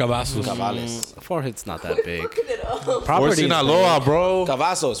 Fort Cavazos. Cavales. Forehead's not that big. Or Property. Sinaloa, bro.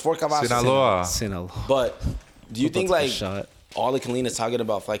 Cavazos, Fort Cavazos. Sinaloa. Sinaloa. But do you think That's a like shot. all of Colleen is talking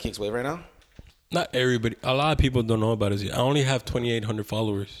about Fly Kicks Wave right now? Not everybody. A lot of people don't know about it yet. I only have 2,800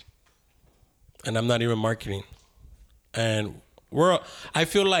 followers, and I'm not even marketing. And I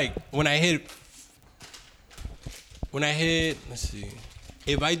feel like when I hit, let's see,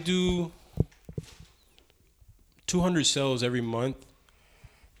 if I do 200 sales every month,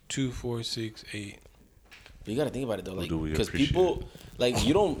 2, 4, 6, 8. But you gotta think about it though, like do we because appreciate people like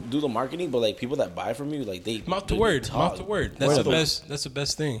you don't do the marketing, but like people that buy from you, like they Mouth to they word, talk. mouth to word. That's the best. That's the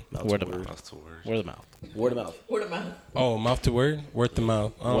best thing. Word of mouth. That's the word. Word of mouth. Word of mouth. Word of mouth. Oh, mouth to word, word to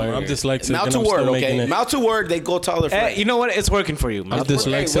mouth. I'm dyslexic. Mouth and to I'm word, still making okay. it. Mouth to word, they go tell their friends. Hey, you know what? It's working for you. I'm Mouth to word.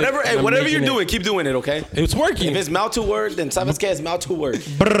 dyslexic. whatever, and I'm whatever you're making doing, keep doing it, okay? It's working. If it's mouth to word, then sabes que es mouth to word.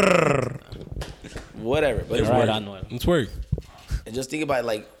 Whatever, but it's Right, working. Anuel. It's work. And just think about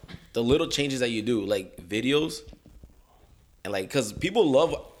like the little changes that you do, like videos, and like because people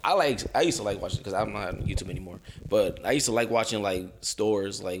love. I used to like watching because I'm not on YouTube anymore, but I used to like watching like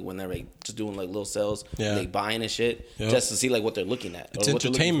stores like when they're like just doing like little sales, Yeah. like buying and shit, Yep. just to see like what they're looking at. It's or what they're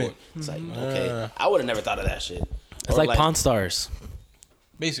looking entertainment. for. It's like okay, I would have never thought of that shit. It's like Pawn Stars.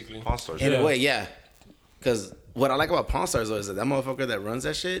 Basically. Pawn Stars. In Yeah. a way, yeah. Because what I like about Pawn Stars though is that motherfucker that runs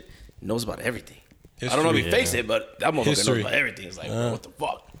that shit knows about everything. I don't know if he fakes it, but that motherfucker knows about everything. It's like, bro, what the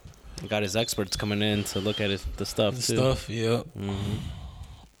fuck? He got his experts coming in to look at the stuff, too. Stuff, yeah. Mm-hmm.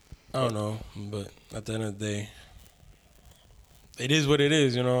 I don't know, but at the end of the day, it is what it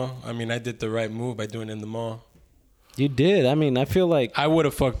is, you know? I mean, I did the right move by doing it in the mall. You did. I mean, I feel like... I would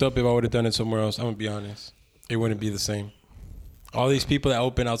have fucked up if I would have done it somewhere else. I'm going to be honest. It wouldn't be the same. All these people that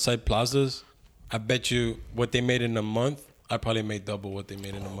open outside plazas, I bet you what they made in a month, I probably made double what they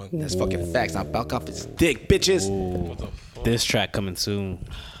made in a month. That's fucking facts. Now back off his dick, bitches. This track coming soon.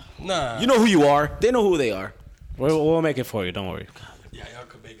 Nah. You know who you are. They know who they are. We'll make it for you. Don't worry. Yeah, y'all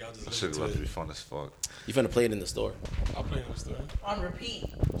could make out. That shit's about to be fun as fuck. You finna play it in the store. I'll play it in the store. On repeat.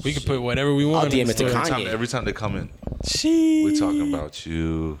 We can put whatever we want. I'll DM it to Kanye. Every time they come in, we talking about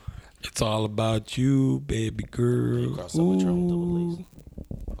you. It's all about you, baby girl. Ooh.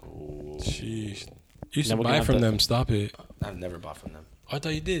 Sheesh. You used to buy from them. Stop it. I've never bought from them. I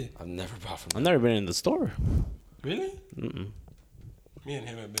thought you did. I've never bought from them. I've never been in the store. Really? Mm-mm. Me and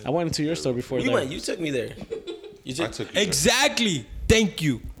him have been. I went into your store before. You took me there. I took you exactly. Thank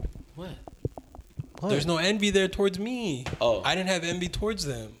you. What? There's no envy there towards me. Oh. I didn't have envy towards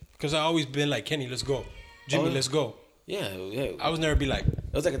them. Because I always been like, Kenny, let's go. Jimmy, let's go. Yeah. I was never be like,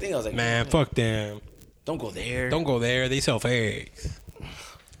 It was like a thing. I was like, man, fuck them. don't go there. Don't go there. They sell eggs.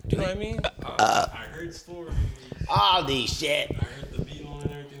 You know what I mean? I heard stories. All these shit. I heard the beat on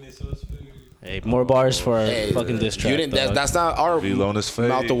and everything. They sell us food. Hey, more bars for our fucking diss track. That's not our V-Lone is fake.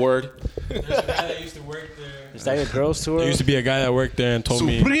 mouth the word. There's a guy that used to work there. Is that your girls tour? There used to be a guy that worked there and told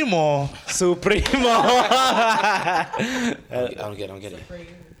me. Supremo. I don't get it.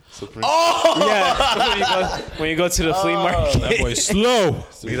 Supremo. Oh! Yeah. When you go to the flea market. That boy slow.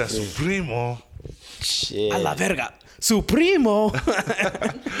 Mira, Supremo. Shit. A la verga. Supremo.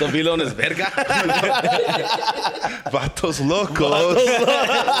 The vilón es verga. Vatos locos.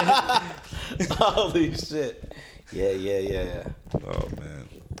 Holy shit. Yeah. Oh, man.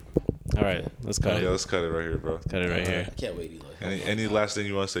 All right, let's cut it. Yeah, let's cut it right here, bro. Cut it right here. I can't wait, Eloy. Any last thing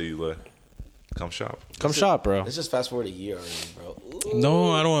you want to say, Eloy? Come shop. Come shop, bro. Let's just fast forward a year already, bro. Ooh.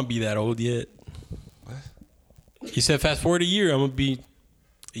 No, I don't want to be that old yet. What? He said fast forward a year, I'm going to be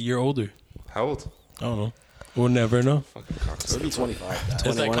a year older. How old? I don't know. We'll never know. Fucking cocksucker. It'll be 25.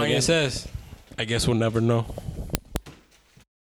 It's like Kanye says, I guess we'll never know.